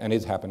happen and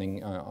is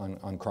happening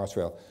on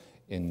Crossrail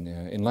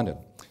in London.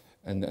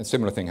 And a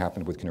similar thing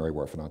happened with Canary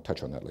Wharf, and I'll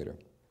touch on that later.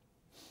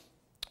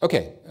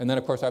 Okay, and then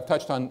of course I've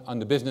touched on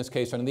the business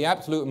case and the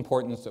absolute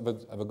importance of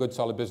a good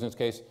solid business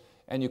case,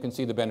 and you can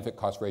see the benefit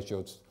cost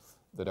ratios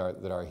that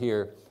are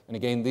here. And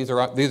again, these are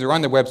on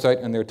the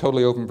website and they're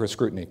totally open for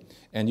scrutiny,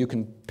 and you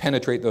can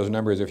penetrate those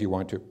numbers if you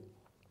want to.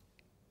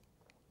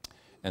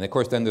 And of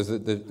course then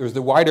there's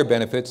the wider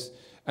benefits,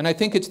 and I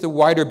think it's the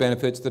wider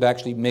benefits that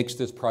actually makes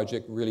this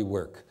project really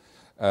work.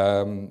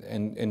 And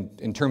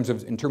in terms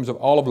of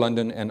all of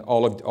London and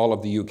all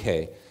of the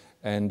UK,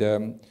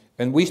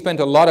 and we spent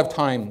a lot of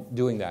time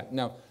doing that.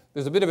 Now,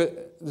 there's a bit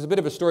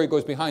of a story that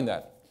goes behind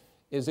that.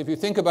 Is if you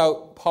think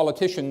about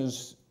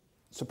politicians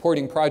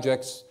supporting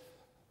projects,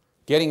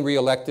 getting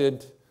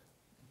reelected,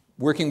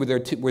 working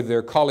with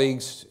their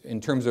colleagues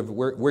in terms of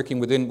working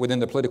within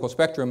the political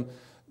spectrum,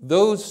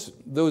 those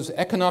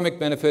economic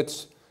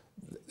benefits,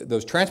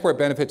 those transport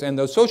benefits, and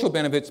those social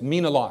benefits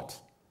mean a lot.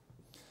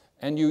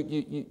 And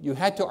you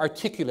had to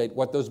articulate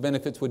what those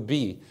benefits would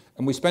be.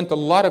 And we spent a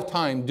lot of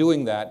time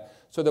doing that,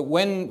 so that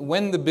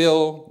when the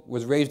bill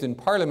was raised in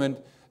Parliament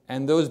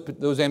and those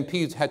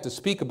MPs had to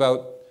speak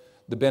about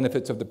the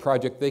benefits of the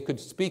project, they could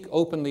speak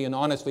openly and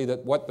honestly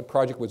that what the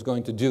project was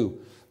going to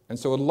do. And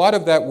so a lot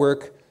of that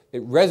work,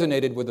 it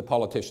resonated with the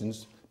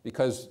politicians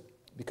because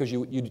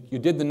you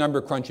did the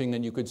number crunching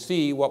and you could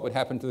see what would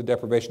happen to the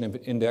deprivation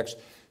index.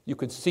 You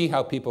could see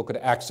how people could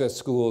access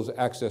schools,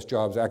 access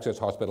jobs, access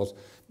hospitals.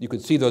 You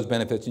could see those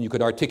benefits and you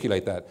could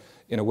articulate that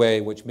in a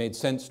way which made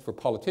sense for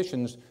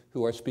politicians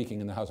who are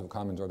speaking in the House of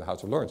Commons or the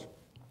House of Lords.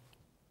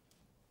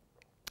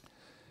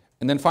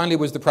 And then finally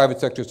was the private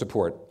sector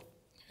support.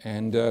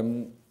 And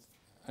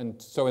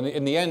so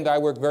in the end, I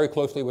worked very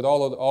closely with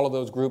all of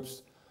those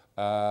groups,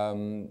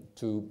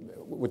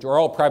 which are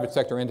all private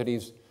sector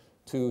entities,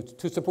 to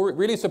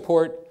really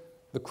support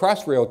the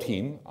Crossrail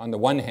team on the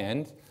one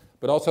hand,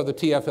 but also the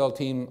TfL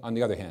team on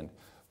the other hand.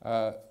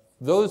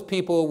 Those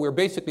people were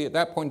basically, at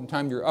that point in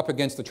time, you're up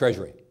against the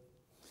Treasury.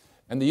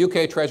 And the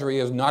UK Treasury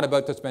is not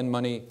about to spend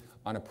money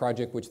on a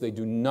project which they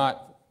do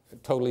not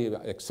totally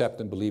accept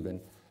and believe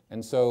in.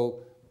 And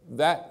so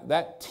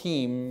that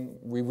team,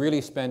 we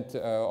really spent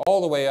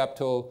all the way up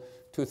till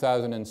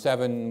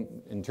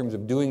 2007 in terms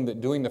of doing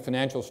the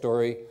financial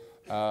story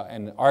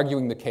and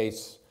arguing the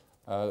case.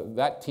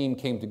 That team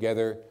came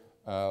together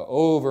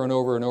over and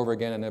over and over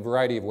again in a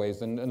variety of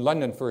ways. And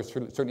London First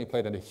certainly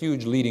played a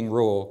huge leading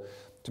role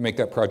to make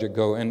that project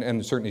go,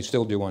 and certainly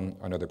still do on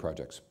other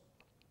projects.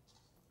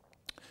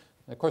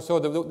 Of course, so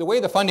the way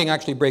the funding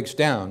actually breaks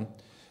down,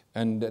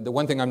 and the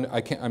one thing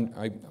I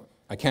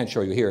can't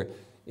show you here,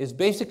 is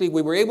basically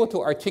we were able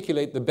to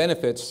articulate the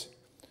benefits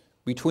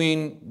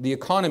between the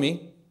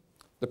economy,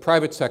 the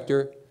private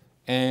sector,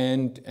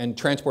 and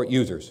transport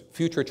users,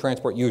 future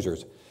transport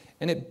users.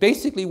 And it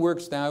basically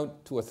works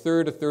out to a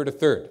third, a third, a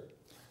third.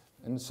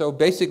 And so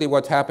basically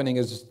what's happening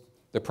is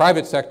the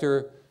private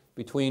sector,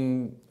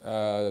 between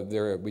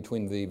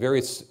the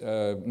various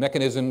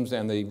mechanisms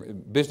and the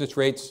business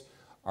rates,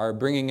 are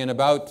bringing in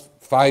about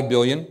 $5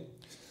 billion.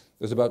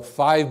 There's about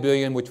 $5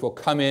 billion which will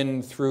come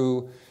in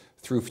through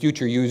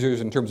future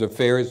users in terms of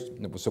fares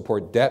that will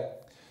support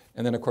debt.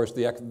 And then, of course,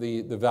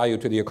 the value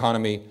to the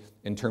economy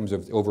in terms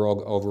of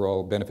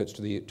overall benefits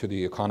to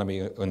the economy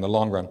in the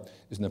long run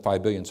is in the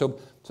 $5 billion. So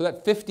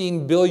that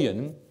 $15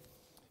 billion,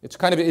 it's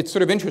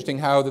sort of interesting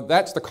how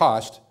that's the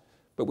cost,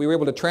 but we were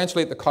able to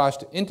translate the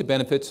cost into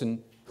benefits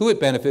and who it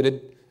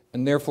benefited,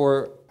 and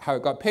therefore how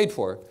it got paid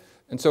for.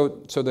 And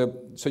so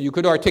you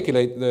could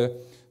articulate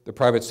the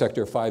private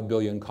sector $5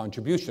 billion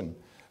contribution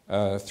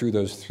through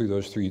those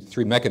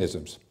three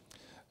mechanisms.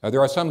 There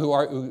are some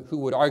who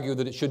would argue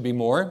that it should be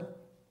more,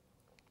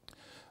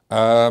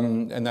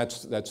 and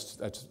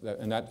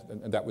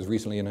that was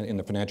recently in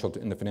the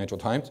Financial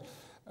Times.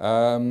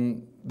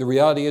 The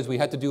reality is we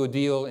had to do a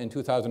deal in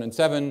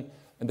 2007,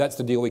 and that's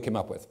the deal we came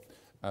up with,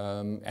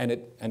 and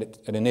it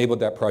enabled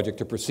that project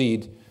to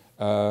proceed.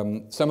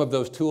 Some of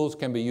those tools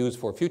can be used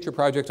for future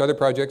projects, other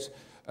projects,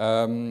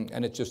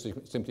 and it's just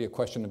simply a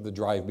question of the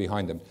drive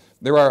behind them.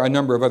 There are a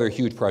number of other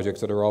huge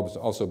projects that are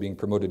also being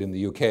promoted in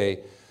the UK.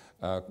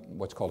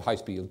 What's called High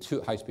Speed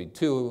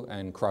 2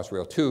 and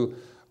Crossrail 2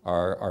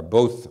 are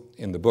both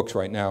in the books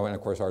right now, and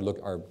of course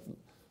our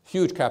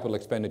huge capital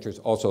expenditures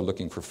also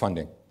looking for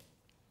funding.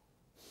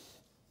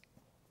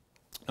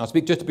 I'll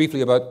speak just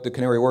briefly about the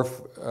Canary Wharf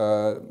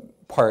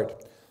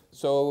part.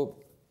 So,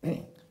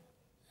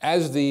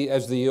 as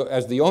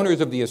the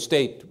owners of the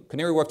estate,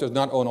 Canary Wharf does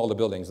not own all the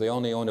buildings. They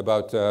only own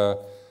about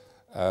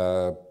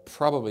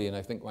probably, and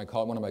I think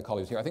one of my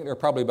colleagues here, I think there are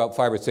probably about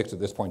 5 or 6 at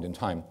this point in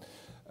time.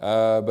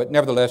 But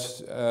nevertheless,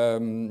 they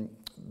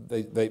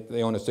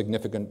own a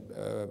significant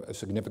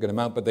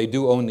amount, but they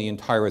do own the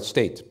entire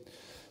estate.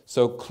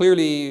 So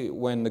clearly,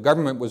 when the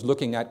government was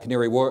looking at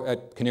Canary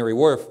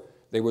Wharf,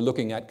 they were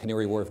looking at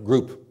Canary Wharf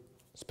Group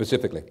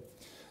specifically,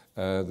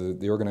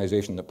 the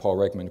organization that Paul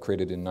Reichman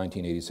created in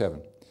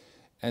 1987.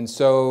 And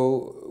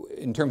so,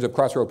 in terms of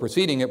Crossrail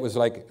proceeding, it was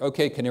like,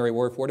 okay, Canary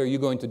Wharf, what are you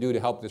going to do to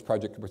help this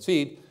project to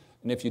proceed?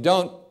 And if you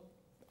don't,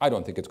 I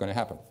don't think it's going to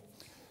happen.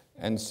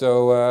 And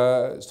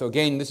so, so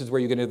again, this is where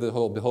you get into the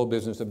whole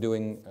business of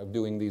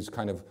doing these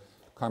kind of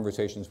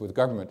conversations with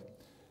government.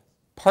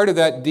 Part of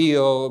that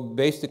deal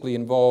basically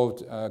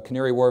involved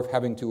Canary Wharf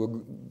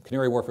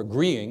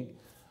agreeing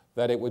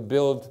that it would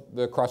build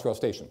the Crossrail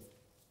station.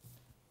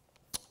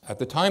 At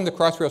the time, the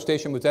Crossrail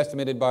station was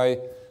estimated by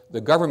the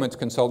government's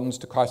consultants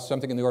to cost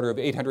something in the order of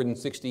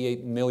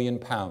 £868 million.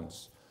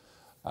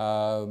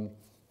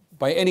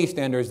 By any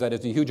standards, that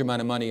is a huge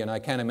amount of money, and I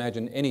can't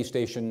imagine any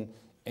station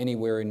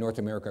anywhere in North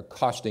America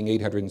costing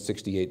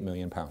 £868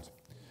 million.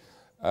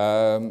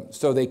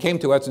 So they came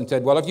to us and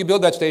said, well, if you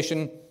build that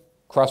station,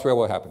 Crossrail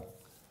will happen.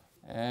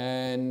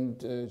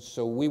 And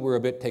so we were a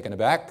bit taken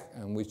aback,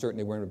 and we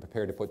certainly weren't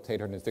prepared to put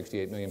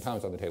 £868 million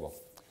on the table.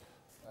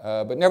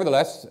 But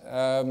nevertheless,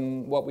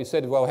 what we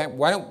said, well,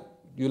 why don't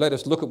you let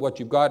us look at what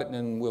you've got, and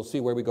then we'll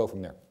see where we go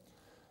from there.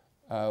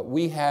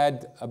 We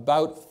had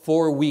about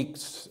 4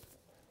 weeks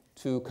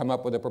to come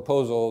up with a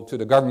proposal to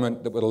the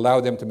government that would allow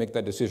them to make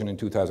that decision in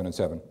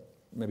 2007,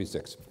 maybe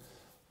 6.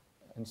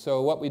 And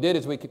so what we did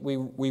is we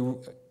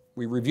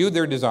reviewed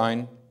their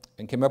design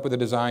and came up with a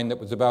design that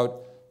was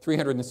about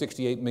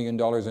 $368 million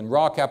in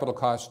raw capital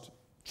cost,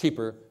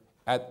 cheaper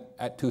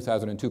at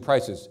 2002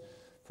 prices.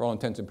 For all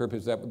intents and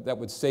purposes, that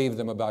would save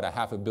them about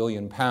 £500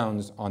 million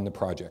on the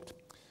project.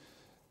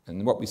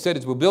 And what we said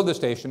is we'll build the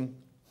station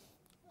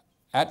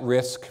at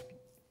risk,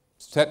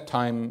 set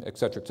time, et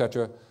cetera, et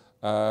cetera.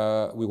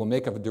 We will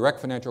make a direct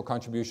financial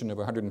contribution of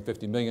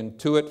 $150 million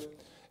to it,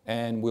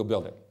 and we'll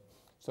build it.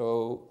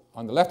 So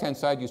on the left-hand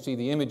side, you see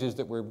the images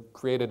that were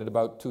created at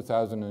about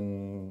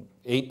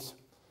 2008.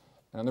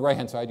 And on the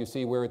right-hand side, you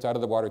see where it's out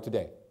of the water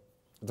today.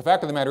 But the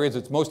fact of the matter is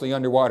it's mostly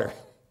underwater.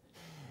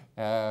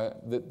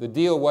 The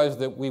deal was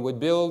that we would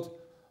build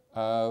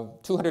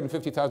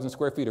 250,000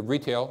 square feet of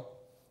retail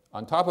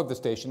on top of the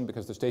station,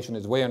 because the station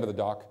is way under the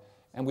dock,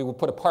 and we will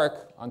put a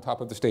park on top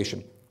of the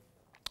station.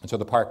 And so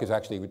the park is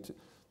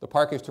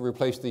to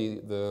replace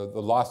the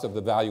loss of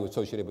the value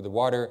associated with the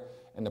water,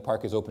 and the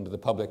park is open to the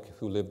public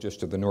who live just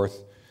to the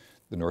north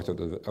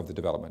of the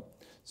development.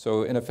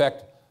 So in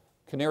effect,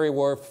 Canary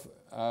Wharf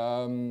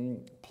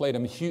played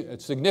a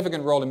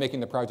significant role in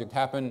making the project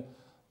happen,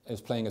 is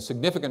playing a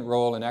significant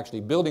role in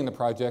actually building the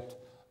project,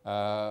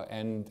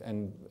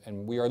 and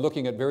we are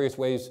looking at various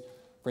ways.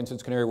 For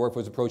instance, Canary Wharf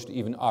was approached to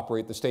even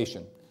operate the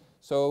station.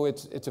 So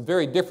it's a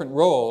very different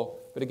role,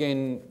 but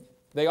again,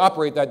 they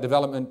operate that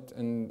development,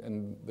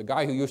 and the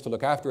guy who used to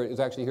look after it is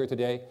actually here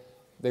today.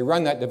 They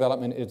run that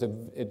development.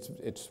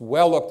 It's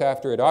well looked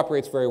after. It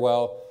operates very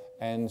well.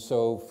 And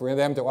so for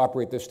them to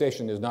operate this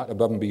station is not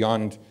above and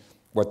beyond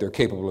what they're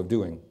capable of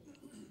doing.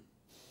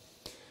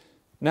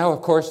 Now,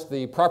 of course,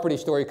 the property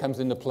story comes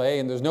into play,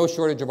 and there's no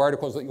shortage of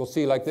articles that you'll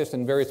see like this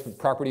in various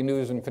property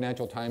news and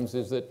Financial Times,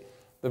 is that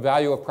the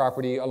value of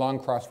property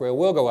along Crossrail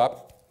will go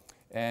up.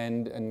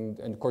 And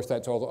of course,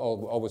 that's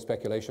always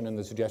speculation, and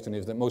the suggestion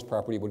is that most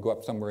property would go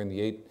up somewhere in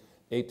the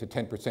 8 to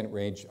 10%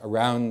 range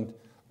around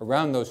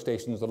those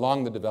stations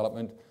along the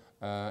development.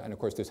 And of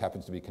course, this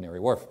happens to be Canary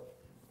Wharf.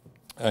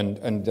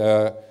 And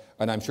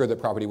I'm sure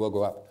that property will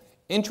go up.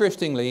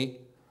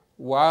 Interestingly,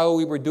 while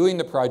we were doing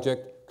the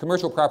project,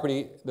 commercial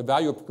property, the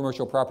value of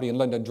commercial property in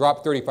London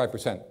dropped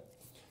 35%.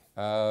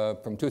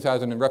 From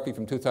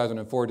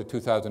 2004 to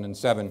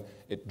 2007,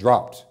 it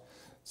dropped.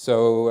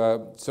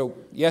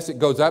 So yes, it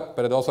goes up,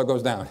 but it also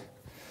goes down.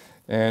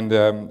 And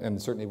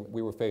certainly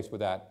we were faced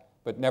with that.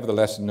 But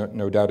nevertheless,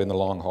 no doubt in the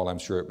long haul, I'm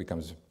sure it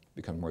becomes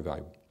more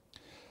valuable.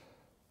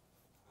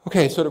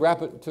 Okay, so to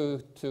wrap it,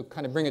 to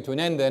kind of bring it to an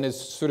end then, is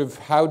sort of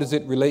how does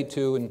it relate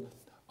to, and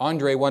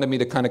Andre wanted me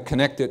to kind of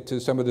connect it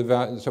to some of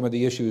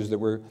the issues that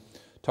we're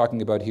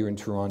talking about here in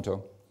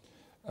Toronto.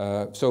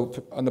 So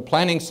on the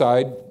planning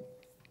side,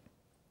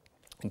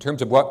 in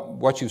terms of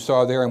what you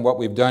saw there and what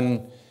we've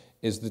done,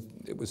 is that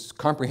it was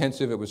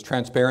comprehensive, it was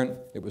transparent,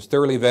 it was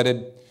thoroughly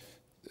vetted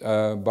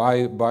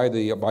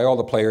by all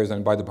the players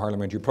and by the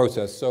parliamentary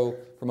process. So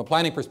from a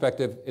planning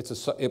perspective,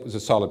 it was a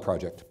solid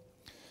project.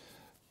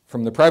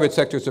 From the private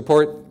sector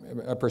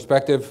support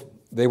perspective,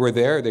 they were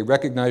there, they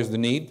recognized the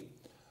need,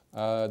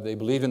 they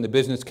believed in the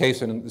business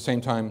case, and at the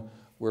same time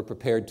were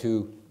prepared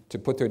to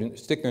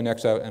stick their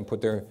necks out and put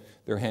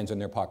their hands in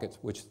their pockets,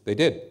 which they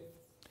did.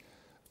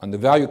 On the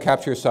value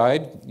capture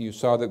side, you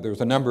saw that there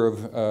was a number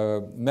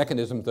of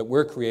mechanisms that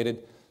were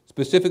created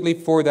specifically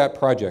for that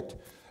project.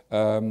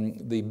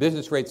 The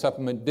business rate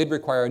supplement did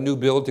require a new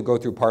bill to go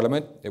through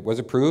Parliament. It was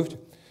approved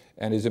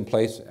and is in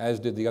place,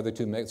 as did the other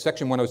two.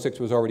 Section 106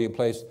 was already in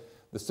place.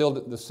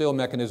 The SIL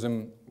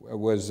mechanism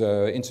was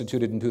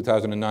instituted in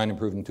 2009,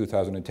 approved in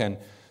 2010.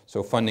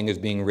 So funding is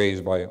being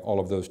raised by all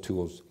of those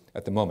tools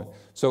at the moment.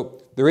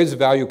 So there is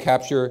value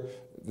capture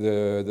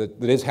that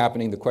is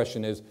happening. The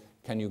question is,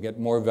 can you get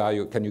more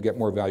value? Can you get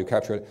more value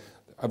capture?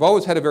 I've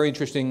always had a very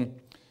interesting.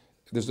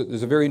 There's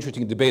a very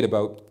interesting debate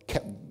about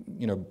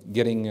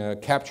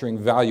capturing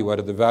value out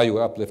of the value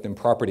uplift in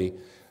property,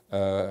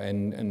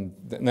 and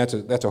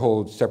that's a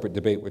whole separate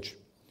debate, which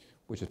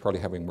is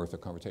probably having worth a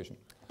conversation.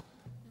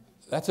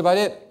 That's about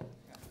it.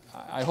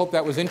 I hope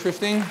that was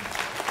interesting.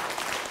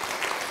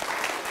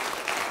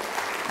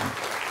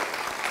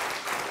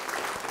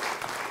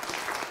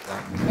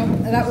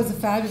 That was a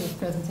fabulous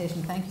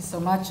presentation. Thank you so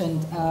much.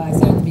 And I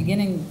said at the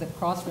beginning that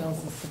Crossrail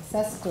is a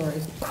success story,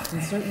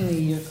 and certainly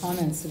your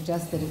comments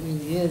suggest that it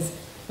really is.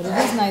 But it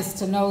is nice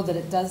to know that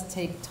it does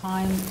take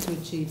time to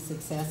achieve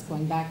success,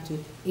 going back to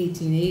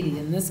 1880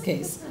 in this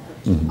case.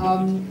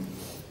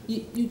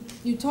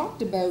 You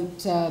talked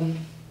about,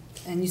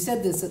 and you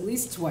said this at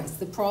least twice,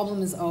 the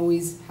problem is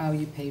always how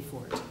you pay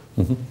for it.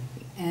 Mm-hmm.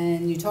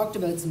 And you talked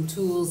about some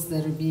tools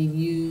that are being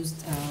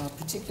used,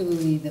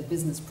 particularly the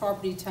business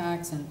property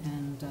tax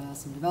and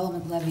some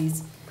development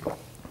levies.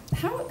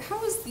 How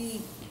has the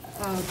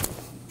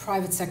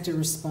private sector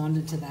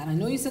responded to that? I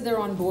know you said they're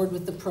on board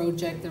with the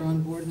project, they're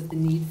on board with the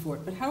need for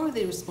it, but how are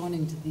they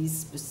responding to these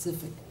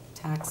specific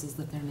taxes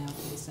that they're now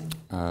facing?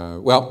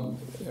 Well,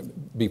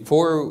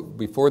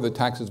 before the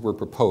taxes were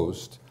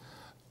proposed,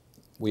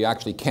 we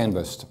actually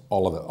canvassed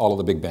all of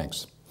the big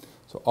banks.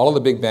 So all of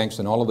the big banks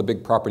and all of the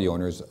big property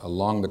owners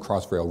along the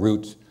Crossrail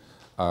route,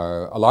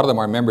 a lot of them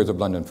are members of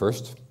London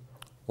First,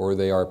 or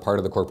they are part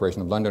of the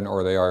Corporation of London,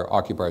 or they are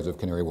occupiers of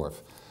Canary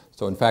Wharf.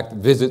 So in fact,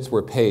 visits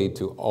were paid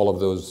to all of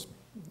those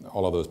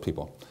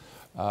people.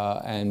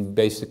 And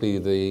basically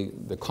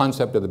the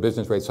concept of the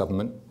business rate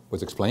supplement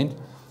was explained,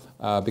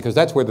 because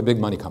that's where the big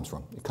money comes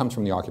from. It comes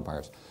from the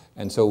occupiers.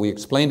 And so we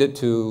explained it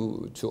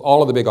to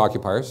all of the big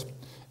occupiers,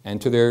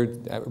 and to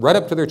right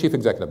up to their chief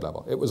executive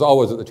level. It was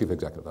always at the chief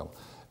executive level.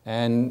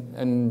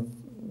 And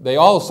they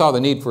all saw the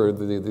need for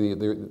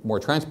the more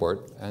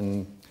transport.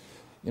 And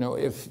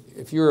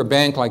if you're a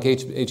bank like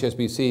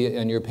HSBC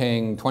and you're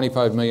paying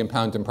 £25 million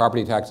in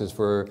property taxes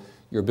for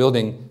your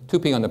building,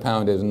 2p on the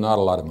pound is not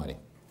a lot of money.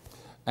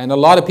 And a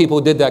lot of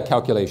people did that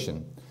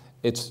calculation.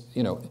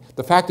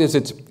 The fact is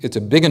it's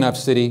a big enough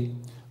city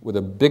with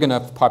a big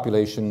enough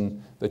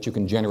population that you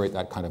can generate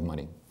that kind of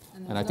money.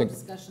 And I think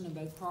discussion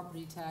about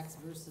property tax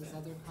versus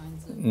other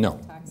kinds of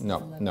taxes.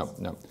 No.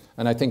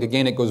 And I think,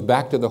 again, it goes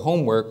back to the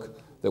homework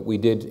that we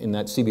did in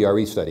that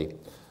CBRE study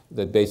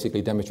that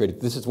basically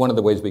demonstrated this is one of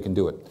the ways we can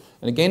do it.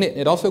 And again,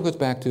 it also goes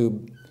back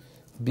to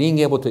being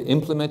able to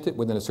implement it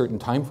within a certain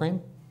time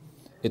frame.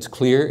 It's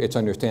clear, it's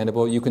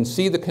understandable. You can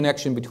see the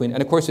connection between,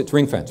 and of course it's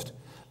ring-fenced.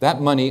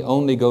 That money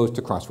only goes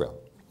to Crossrail.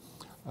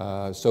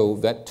 So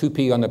that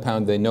 2p on the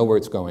pound, they know where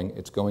it's going.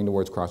 It's going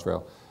towards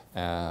Crossrail.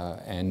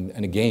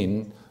 And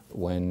again,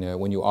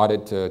 when you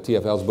audit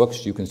TfL's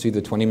books, you can see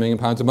the £20 million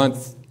a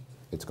month,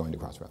 it's going to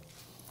Crossrail.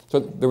 So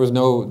there was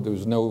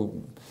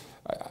no,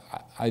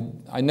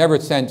 I never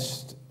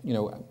sensed, you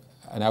know,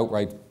 an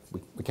outright,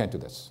 we can't do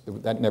this.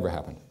 That never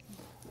happened.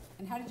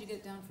 And how did you get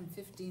it down from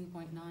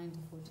 15.9 to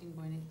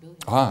 14.8 billion?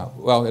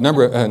 Well, a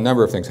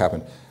number of things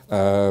happened.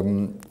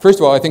 First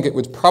of all, I think it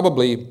was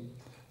probably,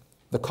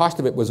 the cost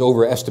of it was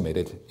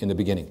overestimated in the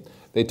beginning.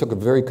 They took a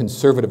very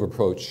conservative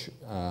approach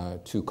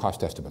to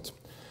cost estimates.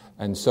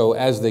 And so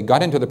as they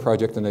got into the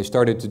project and they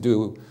started to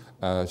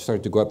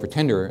go up for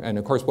tender, and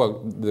of course,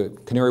 well, the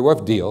Canary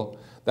Wharf deal,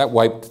 that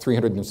wiped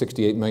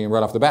 $368 million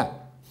right off the bat.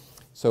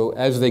 So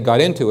as they got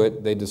into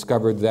it, they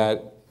discovered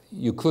that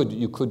you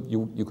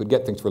could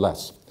get things for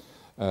less.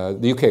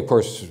 The UK, of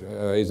course,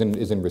 is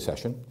in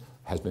recession,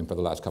 has been for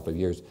the last couple of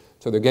years.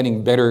 So they're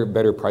getting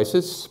better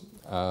prices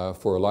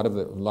for a lot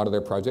of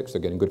their projects.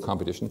 They're getting good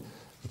competition.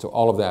 So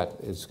all of that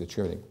is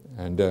contributing.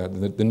 And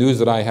the news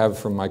that I have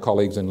from my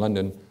colleagues in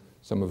London,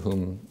 some of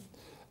whom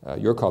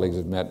your colleagues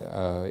have met,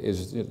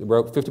 is we're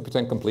about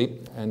 50% complete,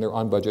 and they're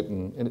on budget,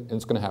 and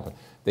it's going to happen.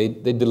 They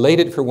delayed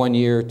it for 1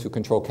 year to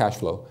control cash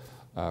flow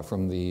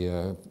from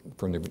the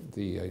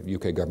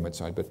UK government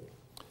side, but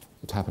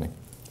it's happening.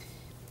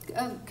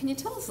 Can you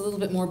tell us a little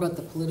bit more about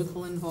the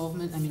political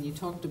involvement? I mean, you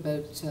talked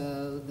about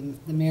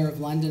the Mayor of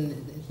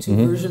London, two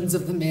versions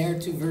of the Mayor,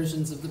 two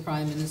versions of the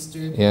Prime Minister.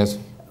 Yes.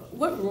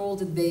 What role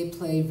did they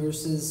play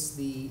versus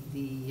the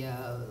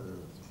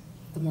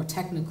more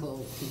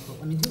technical people?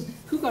 I mean,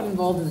 who got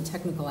involved in the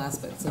technical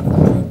aspects of the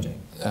project?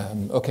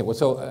 Okay, well,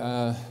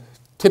 so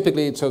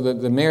typically, so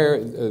the Mayor,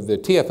 the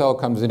TfL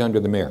comes in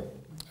under the Mayor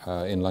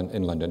in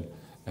London,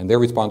 and they're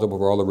responsible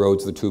for all the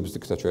roads, the tubes,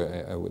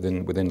 etc.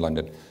 Within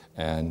London,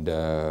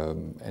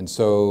 and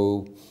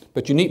so,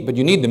 but you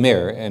need the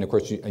Mayor, and of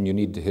course, you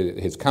need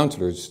his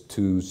councillors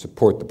to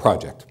support the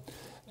project,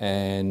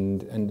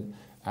 and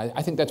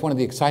I think that's one of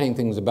the exciting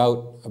things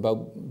about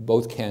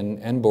both Ken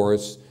and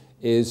Boris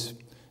is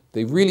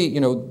they really, you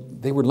know,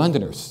 they were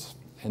Londoners,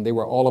 and they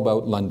were all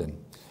about London.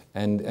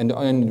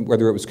 And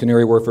whether it was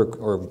Canary Wharf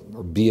or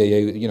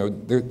BAA, you know,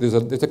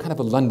 there's a kind of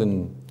a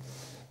London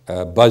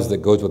buzz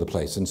that goes with the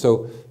place. And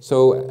so,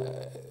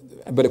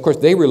 but of course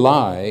they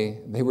rely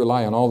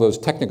on all those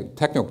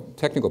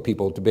technical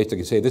people to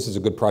basically say this is a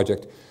good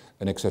project,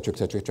 and et cetera, et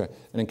cetera, et cetera.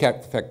 And in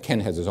fact,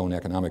 Ken has his own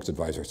economics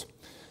advisors.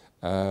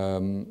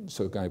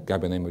 So a guy by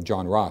the name of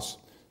John Ross.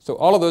 So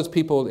all of those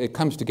people, it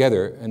comes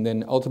together, and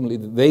then ultimately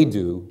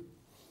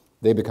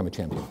they become a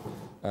champion.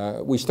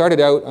 We started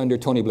out under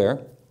Tony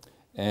Blair,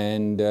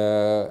 and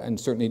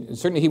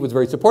certainly he was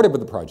very supportive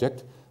of the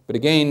project. But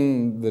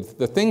again,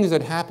 the things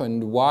that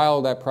happened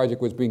while that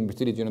project was being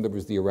proceeded, you know, there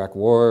was the Iraq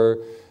War,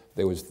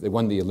 they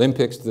won the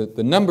Olympics,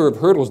 the number of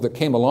hurdles that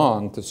came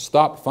along to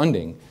stop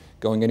funding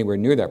going anywhere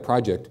near that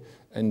project.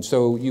 And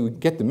so you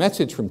get the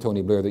message from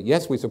Tony Blair that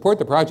yes, we support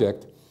the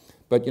project,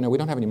 but you know, we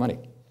don't have any money.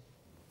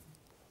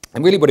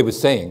 And really what he was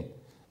saying,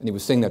 and he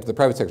was saying that to the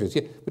private sector, is,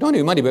 yeah, we don't have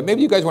any money, but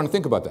maybe you guys want to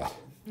think about that.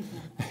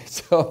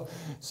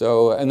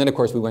 So, and then of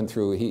course we went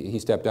through, he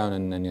stepped down,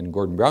 and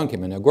Gordon Brown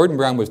came in. Now Gordon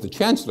Brown was the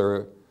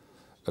Chancellor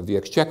of the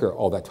Exchequer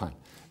all that time.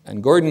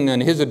 And Gordon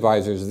and his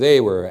advisors, they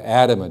were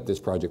adamant this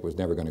project was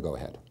never going to go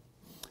ahead.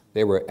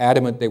 They were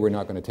adamant they were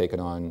not going to take it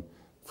on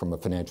from a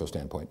financial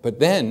standpoint. But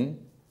then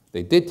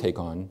they did take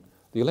on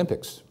the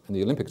Olympics, and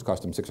the Olympics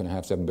cost them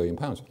 £6.5–7 billion.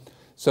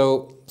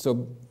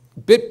 So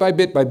bit by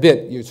bit by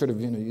bit, you sort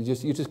of, you know, you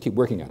just keep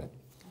working at it,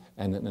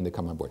 and then they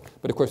come on board.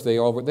 But of course, they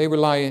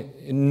rely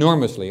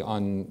enormously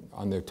on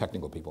their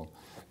technical people.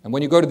 And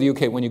when you go to the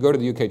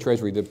UK,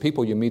 Treasury, the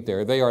people you meet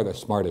there, they are the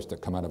smartest that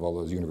come out of all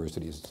those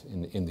universities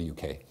in the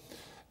UK,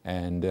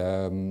 and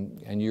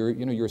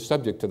you're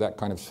subject to that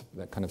kind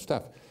of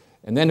stuff.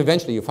 And then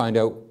eventually you find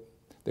out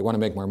they want to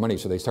make more money,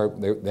 so they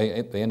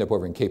end up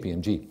over in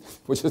KPMG,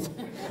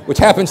 which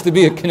happens to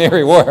be at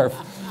Canary Wharf.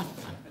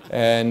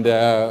 And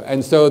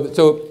so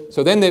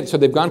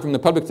they've gone from the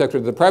public sector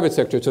to the private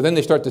sector. So then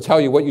they start to tell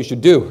you what you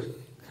should do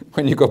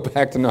when you go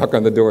back to knock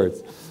on the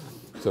doors.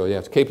 So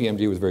yes,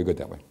 KPMG was very good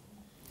that way.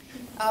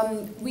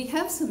 We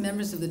have some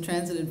members of the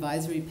Transit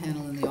Advisory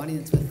Panel in the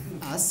audience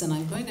with us, and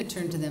I'm going to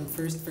turn to them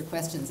first for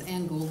questions.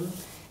 Anne Golden.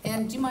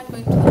 Anne, do you mind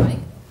going to the mic?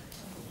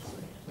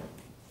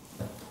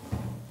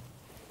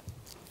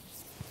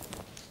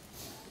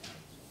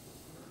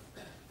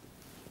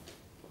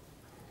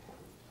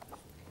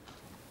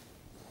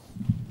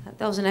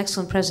 That was an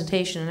excellent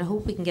presentation, and I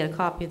hope we can get a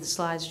copy of the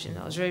slides, Jim.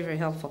 That was very, very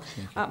helpful.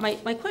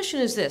 My question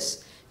is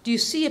this. Do you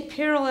see a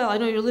parallel, I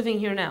know you're living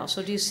here now,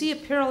 so do you see a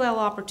parallel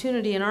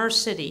opportunity in our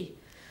city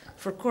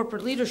for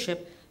corporate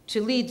leadership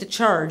to lead the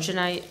charge? And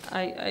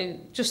I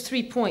just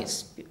 3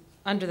 points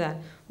under that.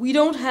 We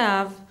don't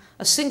have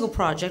a single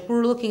project.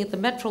 We're looking at the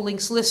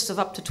Metrolinx list of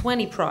up to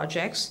 20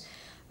 projects.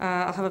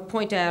 I'll have a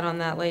point to add on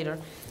that later.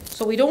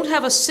 So we don't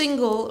have a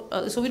single,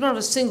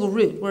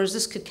 route, whereas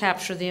this could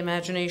capture the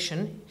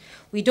imagination.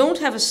 We don't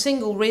have a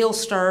single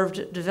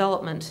rail-starved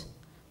development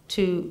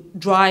to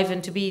drive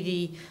and to be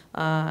the,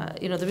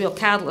 the real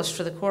catalyst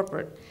for the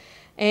corporate.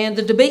 And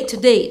the debate to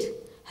date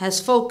has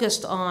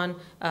focused on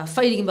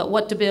fighting about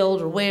what to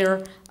build or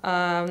where.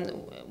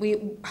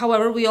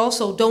 However, we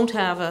also don't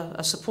have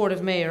a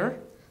supportive mayor.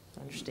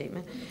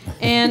 Understatement.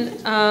 And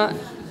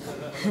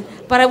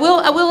but I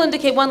will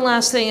indicate one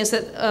last thing is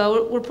that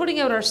we're putting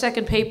out our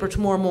second paper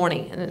tomorrow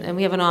morning, and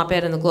we have an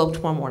op-ed in the Globe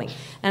tomorrow morning.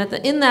 And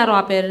in that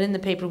op-ed and in the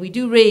paper, we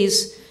do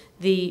raise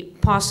the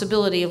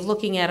possibility of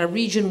looking at a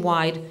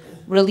region-wide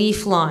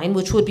relief line,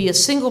 which would be a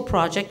single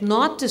project,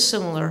 not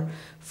dissimilar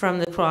from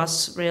the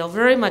Crossrail,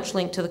 very much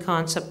linked to the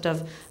concept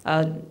of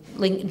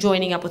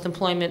joining up with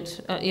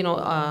employment,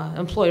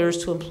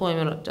 employers to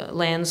employment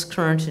lands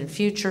current and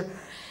future.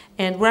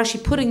 And we're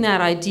actually putting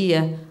that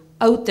idea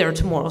out there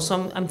tomorrow.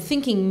 So I'm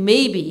thinking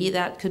maybe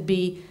that could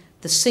be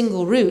the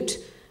single route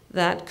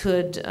that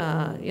could,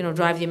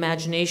 drive the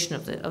imagination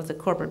of the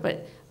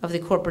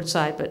corporate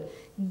side. But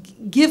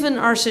given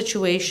our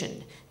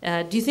situation,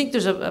 do you think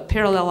there's a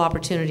parallel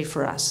opportunity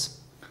for us?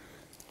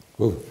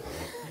 Well,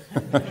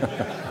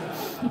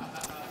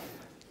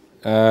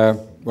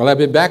 I've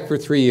been back for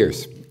 3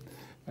 years,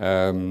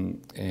 I've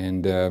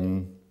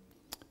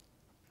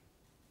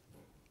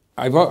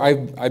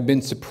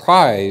been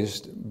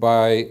surprised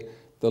by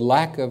the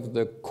lack of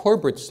the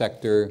corporate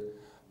sector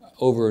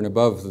over and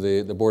above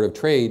the Board of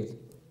Trade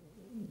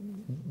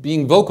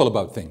being vocal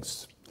about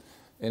things.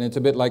 And it's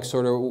a bit like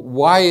sort of,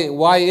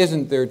 why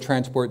isn't there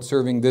transport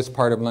serving this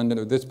part of London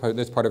or this part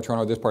of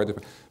Toronto, this part of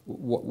this,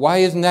 why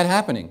isn't that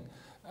happening?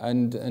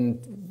 And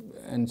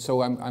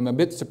so I'm a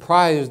bit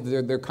surprised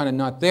they're kind of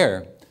not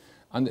there.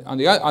 On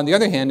the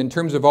other hand, in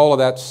terms of all of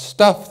that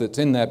stuff that's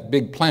in that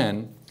big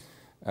plan,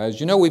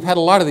 as you know, we've had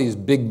a lot of these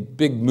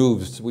big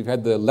moves. We've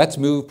had the Let's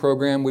Move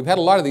program. We've had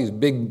a lot of these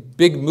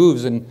big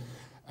moves, and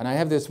I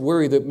have this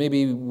worry that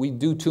maybe we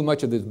do too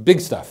much of this big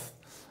stuff.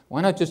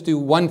 Why not just do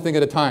one thing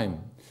at a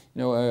time?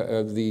 You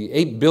know, the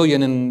 $8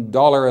 billion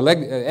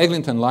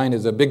Eglinton line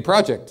is a big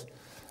project.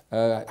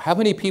 How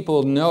many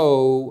people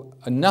know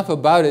enough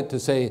about it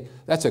to say,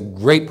 that's a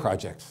great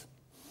project?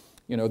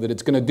 You know, that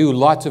it's going to do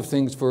lots of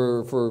things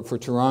for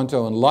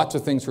Toronto and lots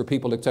of things for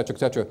people, et cetera, et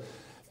cetera.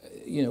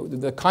 You know,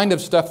 the kind of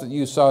stuff that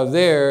you saw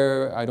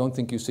there, I don't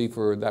think you see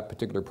for that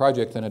particular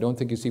project, and I don't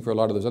think you see for a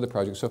lot of those other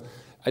projects. So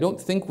I don't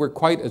think we're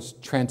quite as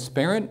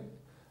transparent,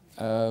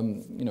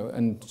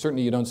 and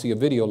certainly you don't see a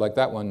video like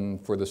that one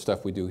for the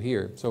stuff we do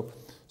here. So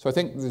I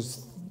think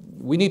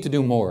we need to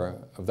do more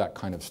of that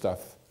kind of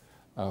stuff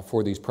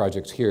for these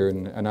projects here.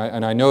 And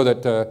I know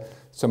that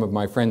some of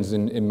my friends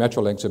in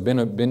Metrolinx have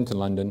been to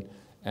London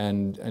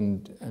and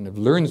have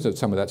learned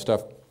some of that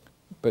stuff,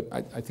 but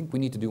I think we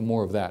need to do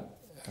more of that.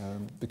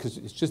 Because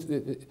it's just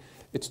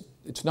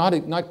it's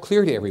not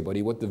clear to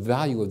everybody what the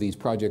value of these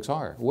projects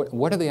are.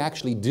 What do they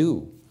actually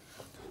do?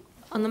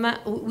 On the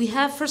map, we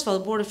have, first of all,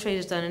 the Board of Trade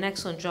has done an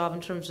excellent job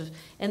in terms of,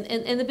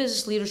 and the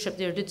business leadership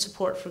there did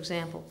support, for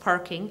example,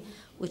 parking,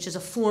 which is a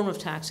form of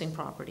taxing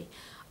property.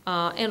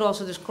 And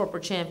also there's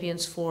corporate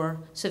champions for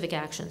civic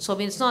action. So I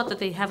mean, it's not that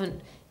they haven't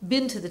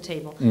been to the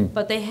table,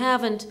 but they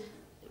haven't,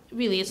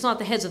 really, it's not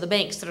the heads of the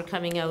banks that are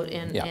coming out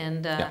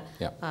and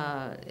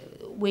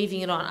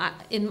waving it on.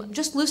 In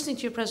just listening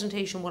to your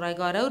presentation, what I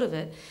got out of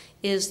it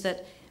is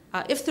that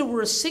if there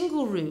were a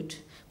single route,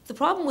 the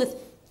problem with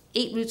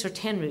 8 routes or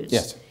 10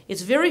 routes,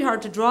 it's very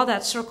hard to draw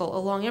that circle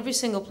along every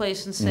single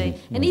place and say,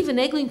 and even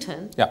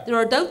Eglinton, there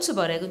are doubts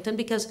about Eglinton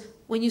because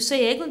when you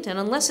say Eglinton,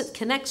 unless it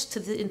connects to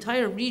the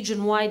entire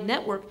region-wide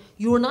network,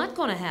 you're not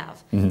going to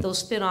have those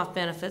spin-off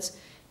benefits.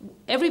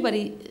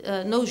 Everybody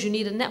knows you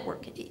need a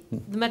network.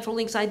 The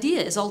Metrolinx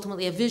idea is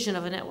ultimately a vision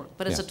of a network,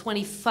 but it's a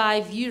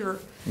 25-year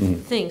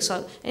thing.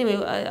 So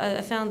anyway,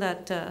 I found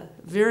that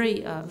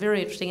very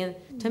interesting. And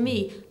to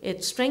me,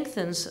 it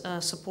strengthens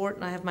support.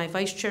 And I have my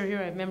vice chair here,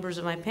 I have members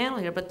of my panel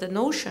here, but the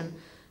notion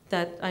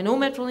that I know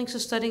Metrolinx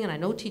is studying and I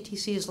know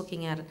TTC is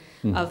looking at it,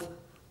 of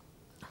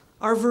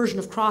our version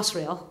of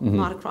Crossrail,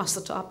 not across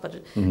the top,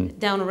 but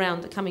down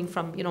around, coming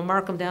from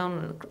Markham down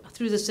and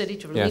through the city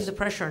to relieve the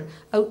pressure and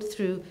out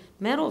through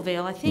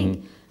Meadowvale, I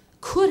think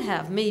could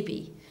have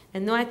maybe,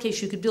 in that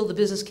case, you could build the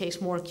business case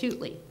more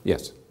acutely.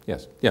 Yes,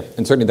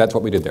 and certainly that's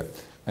what we did there.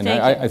 And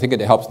I think it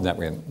helps in that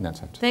way, in that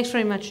sense. Thanks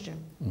very much, Jim.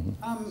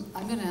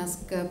 I'm going to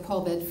ask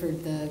Paul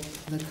Bedford,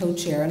 the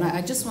co-chair, and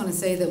I just want to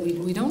say that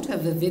we don't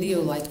have a video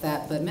like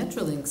that, but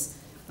Metrolinx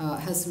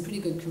has some pretty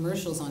good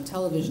commercials on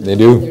television. They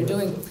do. They're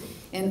doing.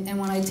 And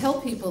when I tell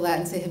people that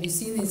and say, have you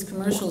seen these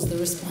commercials, the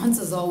response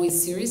is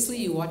always, seriously,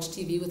 you watch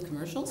TV with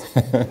commercials?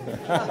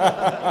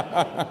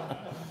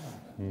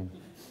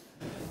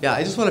 Yeah,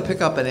 I just want to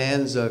pick up on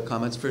Anne's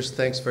comments. First,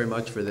 thanks very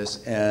much for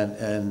this.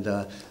 And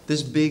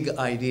this big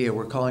idea,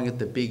 we're calling it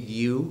the Big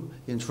U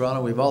in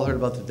Toronto. We've all heard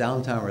about the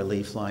Downtown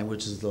Relief Line,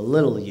 which is the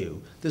little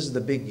U. This is the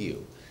Big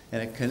U.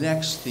 And it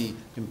connects the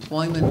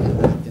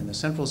employment in the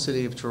central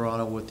city of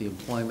Toronto with the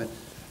employment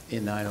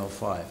in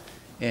 905.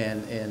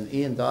 And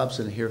Ian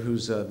Dobson here,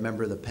 who's a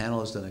member of the panel,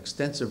 has done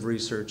extensive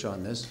research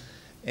on this.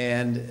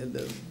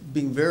 And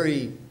being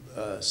very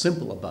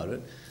simple about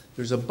it,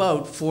 there's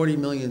about 40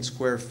 million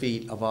square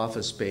feet of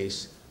office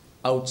space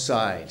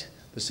outside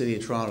the City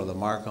of Toronto, the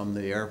Markham,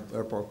 the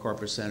Airport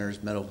Corporate Centres,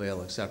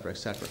 Meadowvale, et cetera, et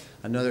cetera.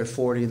 Another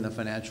 40 in the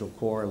financial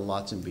core,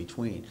 lots in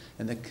between.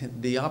 And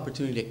the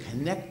opportunity to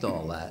connect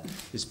all that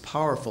is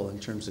powerful in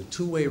terms of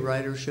two-way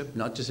ridership,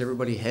 not just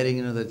everybody heading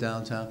into the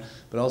downtown,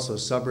 but also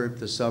suburb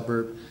to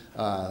suburb.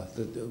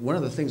 One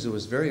of the things that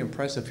was very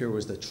impressive here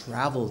was the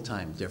travel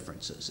time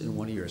differences in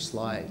one of your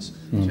slides.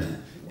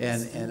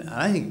 And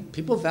I think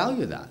people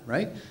value that,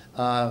 right?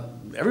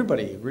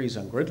 Everybody agrees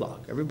on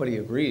gridlock. Everybody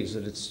agrees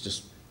that it's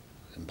just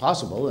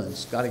impossible and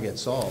it's got to get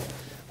solved.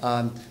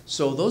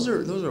 So those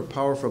are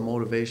powerful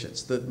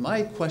motivations.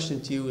 My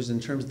question to you is in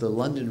terms of the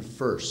London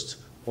First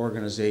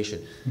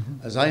organization.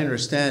 As I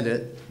understand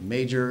it,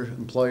 major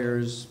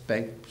employers,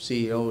 bank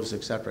CEOs,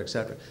 et cetera, et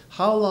cetera.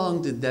 How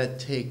long did that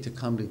take to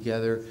come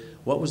together?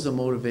 What was the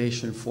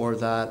motivation for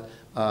that?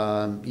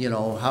 You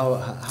know,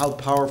 how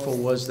powerful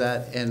was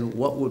that? And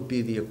what would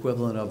be the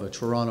equivalent of a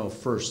Toronto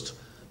First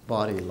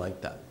body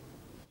like that?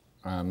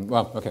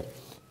 Well, okay.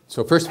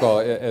 So first of all,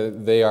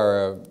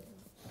 they're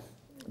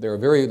a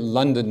very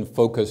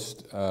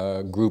London-focused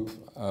group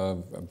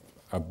of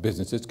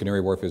businesses.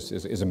 Canary Wharf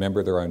is a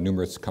member. There are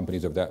numerous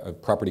companies of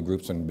that, property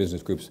groups and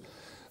business groups.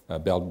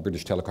 Bell,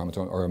 British Telecom, and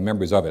so on, are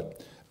members of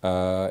it.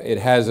 It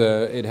has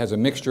a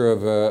mixture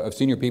of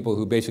senior people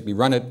who basically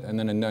run it, and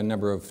then a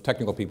number of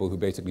technical people who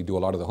basically do a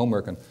lot of the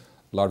homework and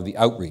a lot of the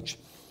outreach.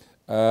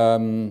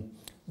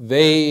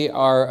 They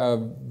are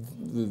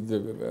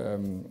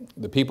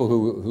the people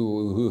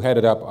who head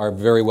it up are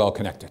very well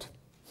connected,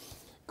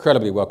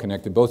 incredibly well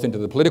connected, both into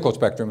the political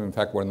spectrum. In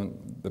fact,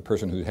 the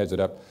person who heads it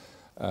up,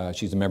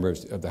 she's a member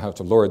of the House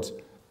of Lords.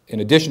 In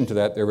addition to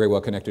that, they're very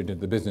well connected to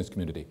the business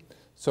community.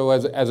 So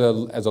as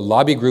a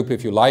lobby group,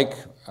 if you like,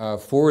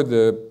 for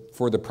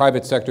the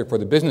private sector, for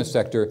the business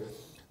sector,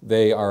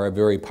 they are a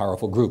very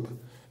powerful group.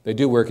 They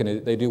do work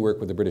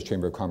with the British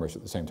Chamber of Commerce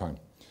at the same time.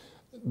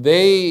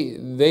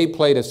 They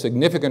played a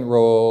significant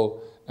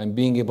role in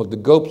being able to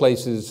go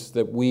places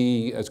that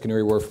we, as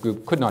Canary Wharf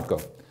Group, could not go.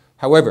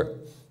 However,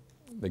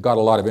 they got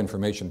a lot of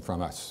information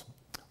from us,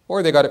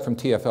 or they got it from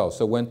TfL.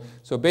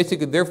 So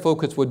basically, their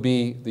focus would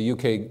be the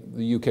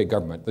UK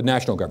government, the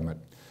national government.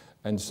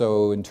 And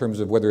so, in terms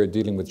of whether it's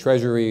dealing with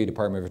Treasury,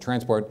 Department of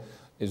Transport,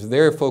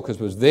 their focus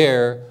was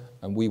there,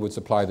 and we would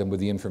supply them with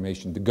the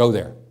information to go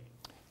there,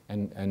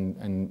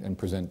 and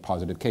present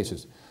positive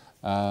cases.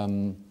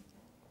 And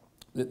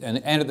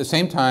at the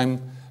same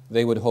time,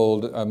 they would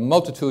hold a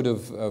multitude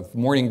of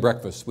morning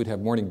breakfasts. We'd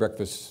have morning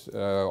breakfasts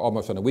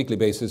almost on a weekly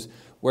basis,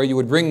 where you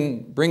would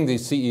bring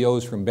these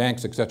CEOs from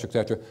banks, et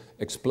cetera,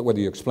 whether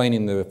you're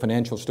explaining the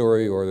financial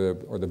story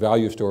or the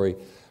value story,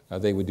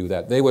 they would do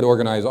that. They would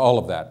organize all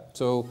of that.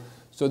 So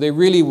they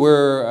really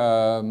were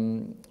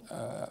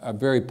a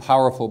very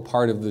powerful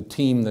part of the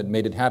team that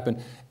made it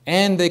happen,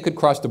 and they could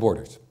cross the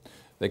borders.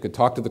 They could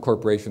talk to the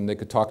corporation, they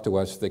could talk to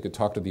us, they could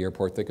talk to the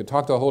airport, they could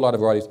talk to a whole lot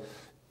of bodies,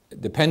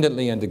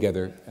 dependently and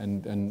together,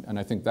 and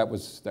I think that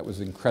was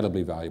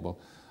incredibly valuable,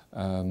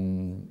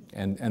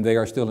 and they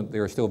are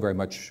still very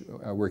much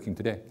working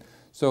today.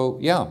 So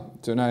yeah,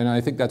 and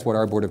I think that's what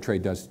our Board of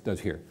Trade does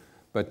here.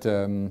 But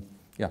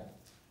yeah.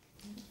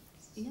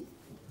 Ian?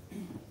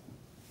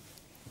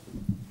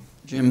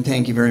 Jim,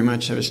 thank you very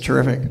much. That was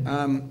terrific.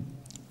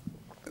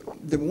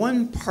 The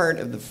one part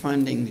of the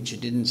funding that you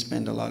didn't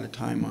spend a lot of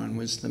time on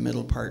was the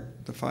middle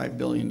part, the $5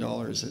 billion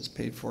that's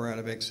paid for out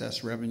of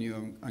excess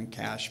revenue on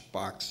cash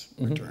box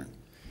return,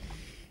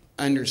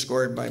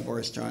 underscored by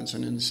Boris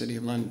Johnson and the City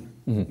of London.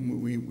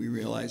 We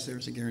realized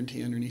there's a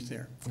guarantee underneath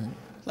there.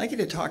 I'd like you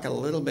to talk a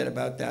little bit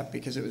about that,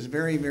 because it was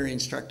very, very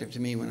instructive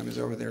to me when I was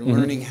over there,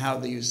 learning how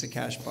they use the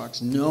cash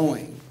box,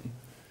 knowing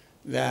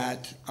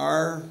that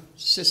our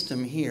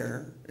system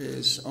here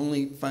is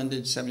only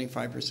funded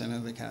 75%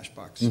 of the cash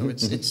box. So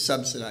it's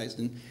subsidized.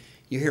 And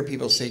you hear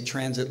people say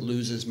transit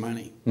loses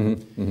money.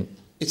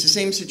 It's the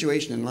same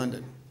situation in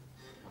London.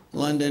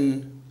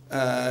 London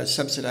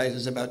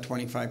subsidizes about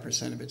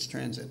 25% of its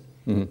transit.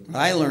 What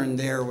I learned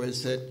there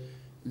was that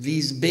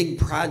these big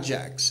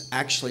projects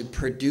actually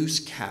produce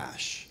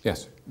cash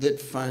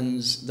that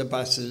funds the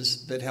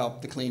buses that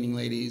help the cleaning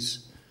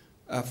ladies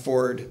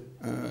afford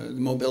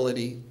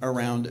mobility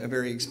around a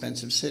very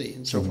expensive city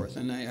and so forth.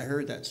 And I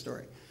heard that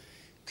story.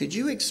 Could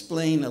you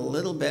explain a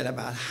little bit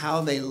about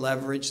how they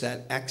leverage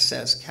that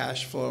excess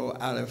cash flow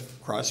out of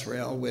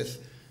Crossrail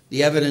with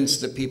the evidence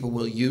that people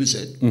will use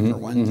it, for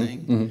one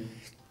thing,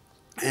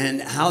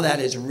 and how that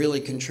has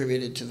really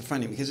contributed to the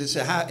funding? Because it's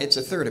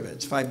a third of it.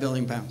 It's £5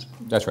 billion.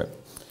 That's right.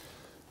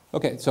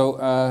 Okay,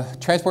 so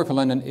Transport for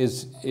London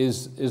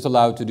is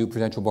allowed to do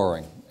prudential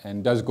borrowing,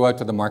 and does go out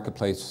to the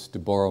marketplace to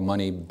borrow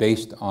money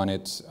based on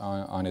its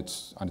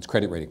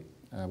credit rating,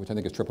 which I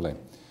think is AAA,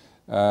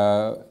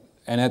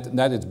 and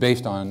that is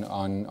based on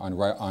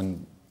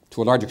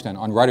to a large extent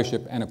on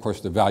ridership and of course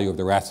the value of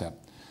their asset.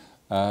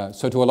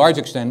 So to a large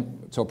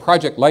extent, so a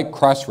project like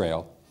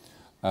Crossrail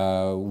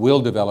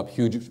will develop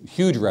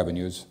huge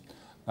revenues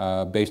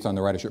based on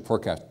the ridership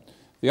forecast.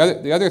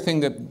 The other thing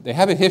that they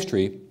have a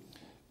history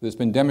that's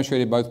been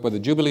demonstrated both by the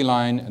Jubilee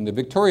Line and the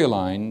Victoria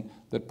Line,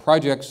 that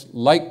projects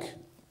like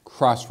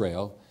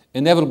Crossrail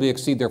inevitably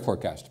exceed their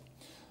forecast.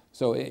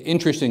 So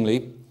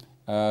interestingly,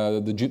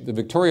 the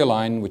Victoria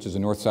line, which is a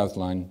north-south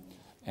line,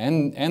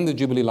 and the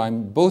Jubilee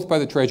line, both by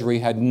the Treasury,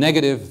 had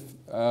negative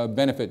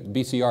benefit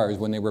BCRs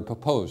when they were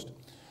proposed.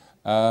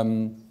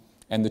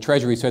 And the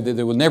Treasury said that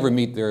they will never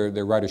meet their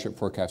ridership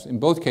forecast. In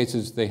both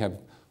cases, they have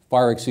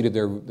far exceeded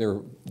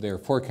their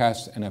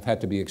forecasts and have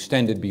had to be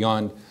extended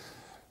beyond.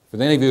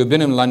 For any of you who have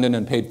been in London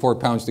and paid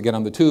 £4 to get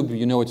on the tube,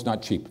 you know it's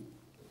not cheap.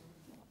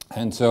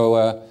 And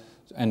so,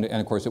 and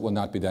of course, it will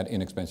not be that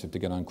inexpensive to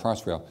get on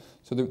Crossrail.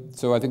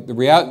 So I think the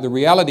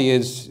reality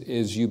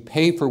is you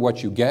pay for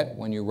what you get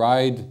when you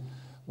ride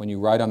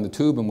on the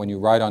tube and when you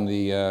ride on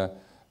the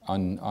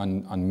on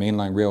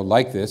mainline rail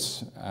like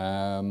this,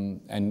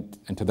 and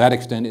to that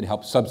extent, it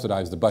helps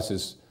subsidize the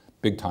buses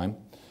big time.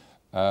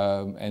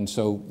 And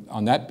so,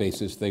 on that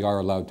basis, they are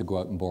allowed to go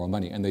out and borrow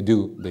money, and they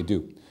do. They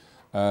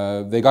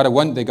got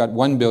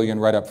 $1 billion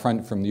right up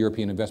front from the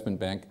European Investment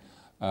Bank,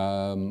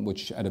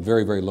 which at a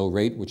very, very low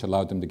rate, which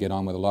allowed them to get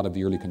on with a lot of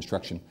the early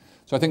construction.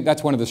 So I think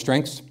that's one of the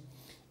strengths,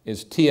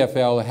 is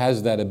TfL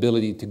has that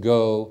ability to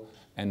go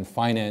and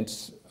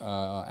finance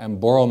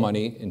and borrow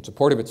money in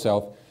support of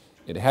itself.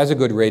 It has a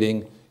good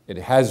rating.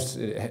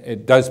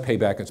 It does pay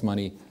back its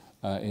money.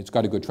 It's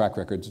got a good track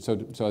record.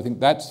 So I think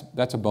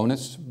that's a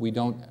bonus. I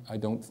don't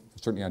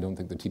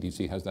think the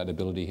TTC has that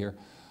ability here,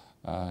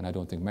 and I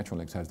don't think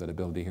Metrolinx has that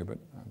ability here. But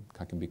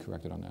I can be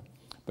corrected on that.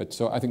 But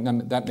so I think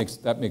that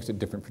makes it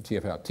different for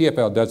TfL.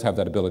 TfL does have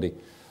that ability,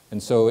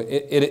 and so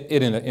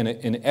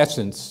in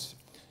essence,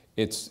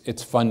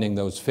 it's funding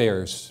those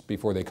fares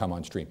before they come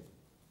on stream.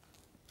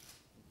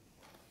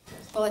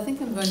 Well, I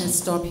think I'm going to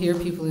stop here.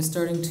 People are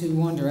starting to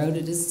wander out.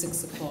 It is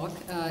 6 o'clock.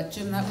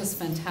 Jim, that was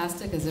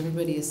fantastic, as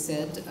everybody has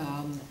said.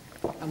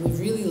 We've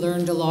really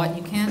learned a lot.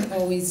 You can't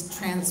always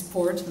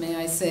transport, may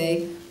I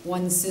say,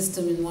 one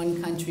system in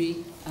one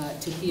country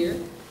to here.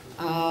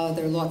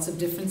 There are lots of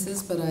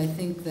differences, but I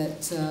think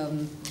that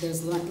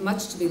there's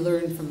much to be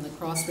learned from the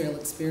Crossrail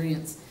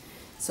experience.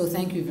 So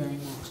thank you very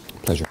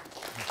much. Pleasure.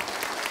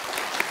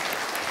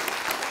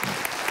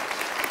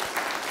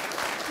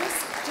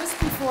 Just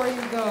before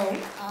you go,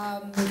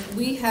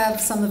 we have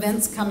some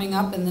events coming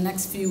up in the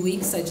next few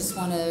weeks I just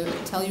want to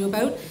tell you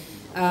about.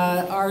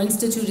 Our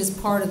institute is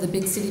part of the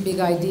Big City, Big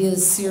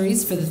Ideas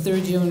series for the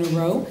 3rd year in a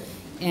row.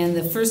 And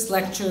the first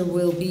lecture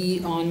will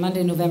be on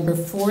Monday, November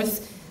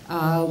 4th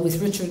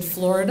with Richard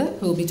Florida,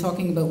 who will be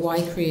talking about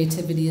why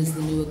creativity is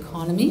the new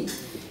economy.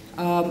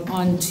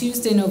 On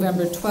Tuesday,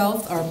 November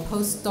 12th, our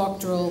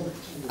postdoctoral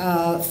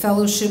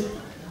fellowship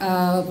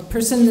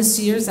person this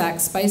year, Zach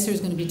Spicer, is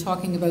going to be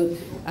talking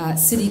about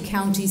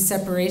city-county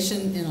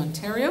separation in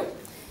Ontario.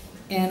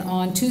 And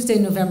on Tuesday,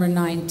 November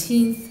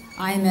 19th,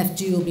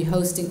 IMFG will be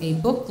hosting a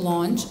book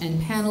launch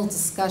and panel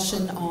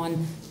discussion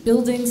on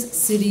Buildings,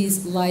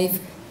 Cities, Life,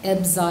 Ebb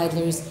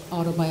Zeidler's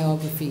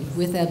autobiography,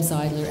 with Ebb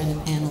Zeidler and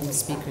a panel of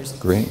speakers.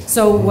 Great.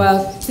 So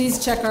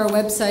please check our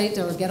website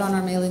or get on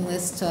our mailing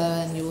list,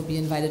 and you will be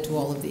invited to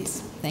all of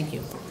these. Thank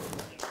you.